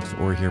original works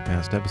or hear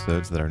past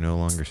episodes that are no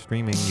longer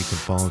streaming. You can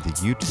follow the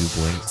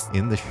YouTube links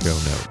in the show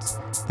notes.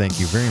 Thank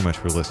you very much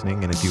for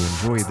listening, and if you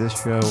enjoy this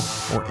show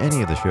or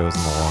any of the shows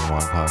in the Long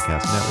Walk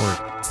Podcast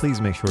Network, please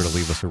make sure to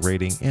leave us a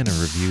rating and a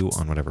review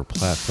on whatever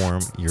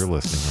platform you're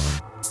listening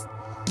on.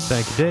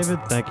 Thank you, David.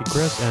 Thank you,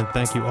 Chris. And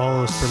thank you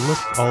all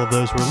of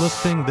those who are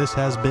listening. This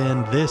has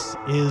been This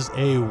Is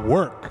a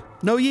Work.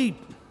 No yeet.